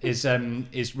 Yeah. Yeah,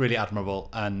 is really admirable,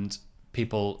 and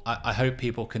people, I hope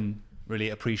people can really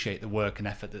appreciate the work and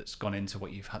effort that's gone into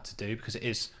what you've had to do, because it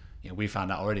is, we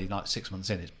found out already, like 6 months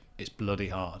in, it's bloody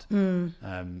hard. And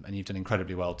you've done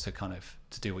incredibly well to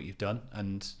do what you've done.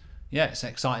 And yeah, it's an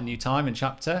exciting new time in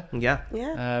Chapter. Yeah.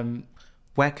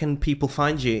 Where can people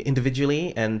find you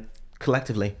individually and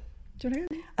collectively? Do you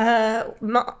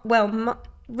want to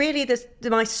really,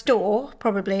 my store,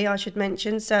 probably, I should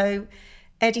mention. So,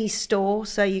 Eddie's store.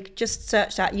 So, you could just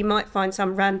search that. You might find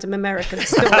some random American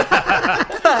store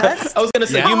first. I was going to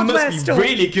say, you must be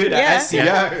really good at SEO.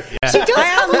 Yeah. She does. I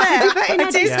am there.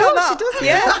 I do come up. She does.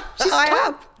 Yeah, I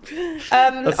am.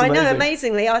 I know,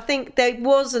 amazingly. I think there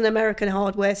was an American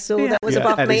hardware store that was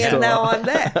above me, and now I'm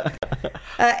there.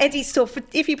 Eddie's store,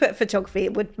 if you put photography,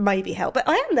 it would maybe help, but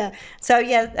I am there. So,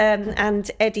 and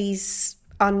Eddie's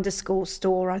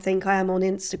 _store, I think I am on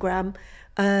Instagram.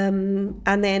 And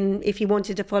then if you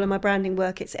wanted to follow my branding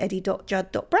work, it's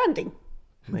eddie.judd.branding.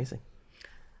 Amazing.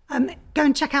 Go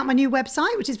and check out my new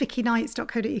website, which is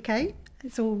vickyknights.co.uk.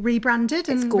 It's all rebranded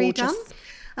and redone.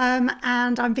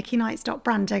 And I'm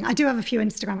vickyknights.branding. I do have a few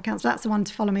Instagram accounts, but that's the one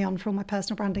to follow me on for all my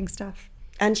personal branding stuff.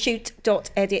 And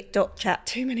shoot.edit.chat.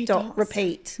 Too many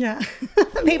 .repeat. Yeah.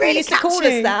 People really used to call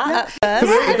us that at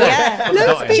first.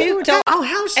 Loads of people Shoot.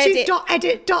 how's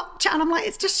shoot.edit.chat? And I'm like,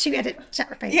 it's just shoot, edit, chat,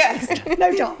 repeat. Yes.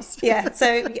 No dots. Yeah.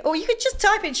 So, or you could just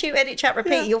type in shoot, edit, chat,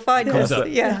 repeat. You'll find us.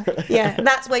 Yeah. And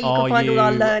that's where you can find all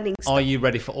our learning stuff. Are you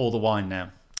ready for all the wine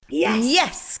now?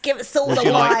 Yes. Give us all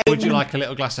the wine. Would you like a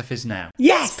little glass of fizz now?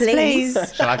 Yes, please.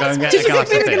 Shall I go and get Did a you glass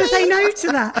think we of were going to fizz? say no to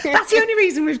that? That's the only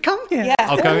reason we've come here. Yeah.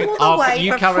 I'll go.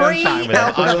 You carry on chatting with it.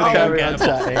 I'll go and get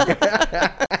a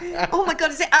bottle. Oh my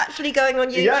God, is it actually going on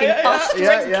YouTube? Yeah.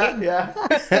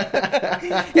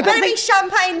 You better be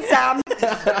champagne, Sam.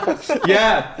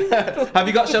 Yeah. Have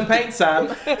you got champagne,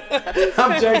 Sam?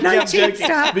 I'm joking,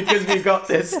 Sam. because we've got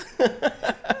this.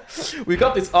 We've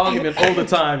got this argument all the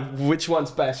time. Which one's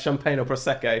best, champagne or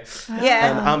prosecco?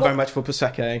 Yeah. And I'm very much for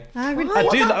prosecco.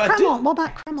 What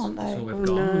about Cremant though? So we've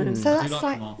gone. So that's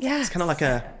like, It's kind of like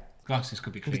a Glasses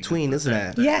could be clean. between, isn't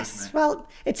it? yes. Well,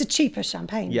 it's a cheaper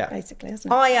champagne, basically,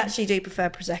 isn't it? I actually do prefer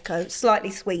Prosecco, slightly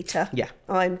sweeter. Yeah.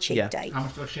 I'm cheap date. How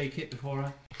much do I shake it before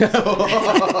I?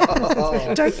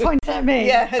 Don't point at me.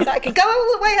 Yeah, exactly. Go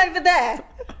all the way over there.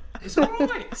 It's all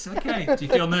right. It's okay. Do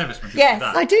you feel nervous when you Yes. do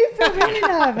that? I do feel really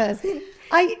nervous.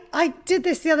 I did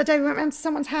this the other day. We went round to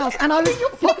someone's house, and I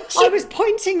was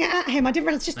pointing at him. I didn't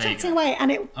realise, just There you chatting go. away,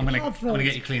 and it. I'm gonna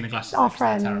get you clean the glasses. Our It's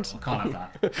terrible. friend. I can't have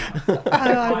that.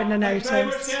 I wouldn't have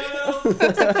noticed.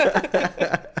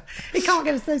 He can't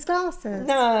give us those glasses.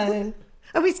 No.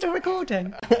 Are we still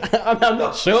recording? I'm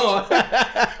not sure.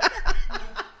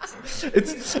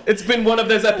 It's been one of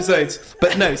those episodes,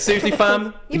 but no, seriously,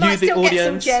 fam, You might the still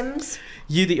audience, get some gems.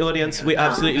 you the audience, we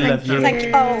absolutely love you. Thank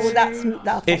you. Oh, that's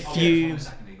lovely.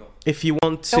 If you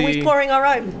want to, Are we pouring our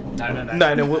own?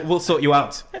 no, we'll sort you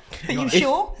out. Are you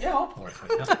sure? Yeah, I'll pour it for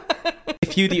you.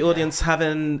 If you, the audience,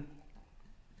 haven't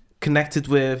connected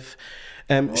with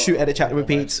Shoot, Edit, Chat,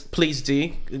 Repeat, please do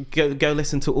go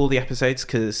listen to all the episodes,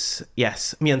 because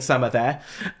yes, me and Sam are there.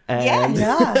 And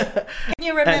Can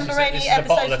you remember any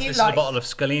episodes you This is like? a bottle of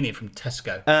Scalini from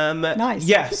Tesco. Nice.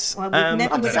 Yes, Well, we've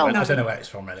never I don't know where it's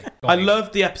from, really. I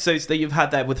love the episodes that you've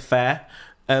had there with Fair.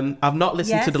 I've not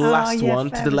listened to the last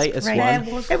one, to the latest one.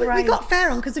 We got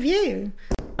Fair on because of you.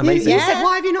 Amazing. You said,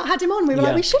 why have you not had him on? We were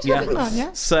like, we should have him on,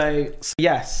 yeah? So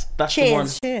yes, that's the one.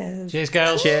 Cheers. Cheers,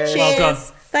 girls. Cheers. Well done.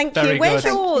 Thank Very you. Where's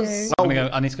good. yours?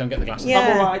 I need to go and get the glasses.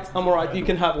 Yeah. I'm all right. You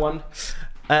can have one.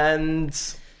 And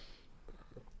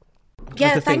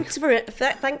Yeah, to think.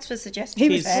 thanks for suggesting.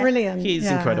 He was brilliant. He's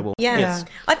incredible. Yeah. Yes.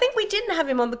 I think we didn't have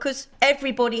him on because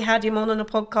everybody had him on a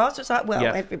podcast. It's like, well,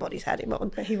 Yeah. everybody's had him on.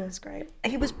 But he was great.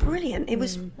 He was brilliant. It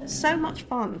was so much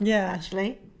fun. Yeah.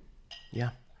 Actually.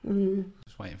 Yeah.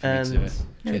 Just waiting for me to do it.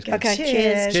 Cheers, guys. Okay,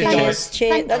 Cheers. cheers. Cheers,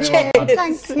 Cheers. guys. Cheers.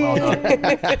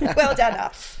 Thank you. Well done,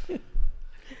 us.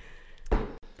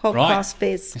 Podcast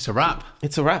biz. It's a wrap.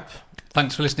 It's a wrap.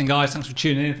 Thanks for listening, guys. Thanks for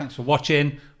tuning in. Thanks for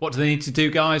watching. What do they need to do,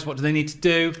 guys? What do they need to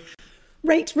do?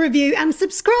 Rate, review, and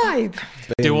subscribe.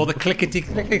 Do all the clickety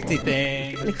thing.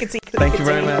 Thank you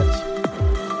very much.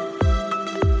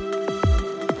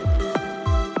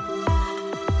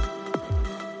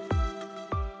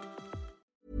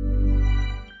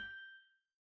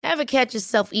 Ever catch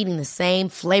yourself eating the same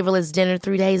flavorless dinner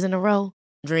 3 days in a row?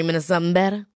 Dreaming of something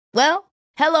better? Well,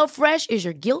 HelloFresh is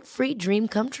your guilt-free dream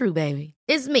come true, baby.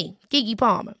 It's me, Keke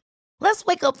Palmer. Let's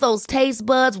wake up those taste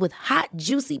buds with hot,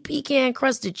 juicy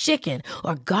pecan-crusted chicken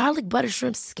or garlic butter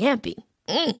shrimp scampi.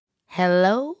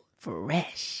 Hello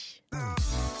Fresh.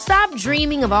 Stop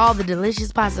dreaming of all the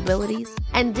delicious possibilities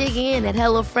and dig in at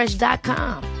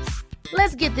HelloFresh.com.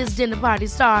 Let's get this dinner party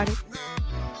started.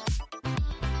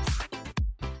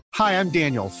 Hi, I'm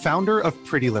Daniel, founder of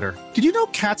Pretty Litter. Did you know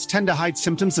cats tend to hide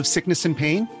symptoms of sickness and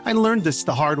pain? I learned this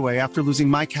the hard way after losing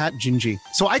my cat, Gingy.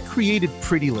 So I created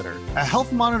Pretty Litter, a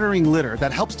health monitoring litter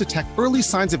that helps detect early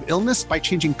signs of illness by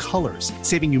changing colors,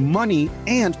 saving you money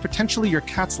and potentially your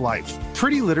cat's life.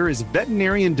 Pretty Litter is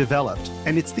veterinarian developed,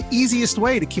 and it's the easiest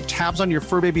way to keep tabs on your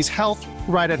fur baby's health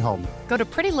right at home. Go to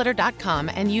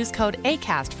prettylitter.com and use code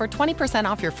ACAST for 20%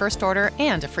 off your first order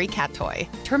and a free cat toy.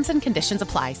 Terms and conditions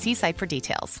apply. See site for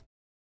details.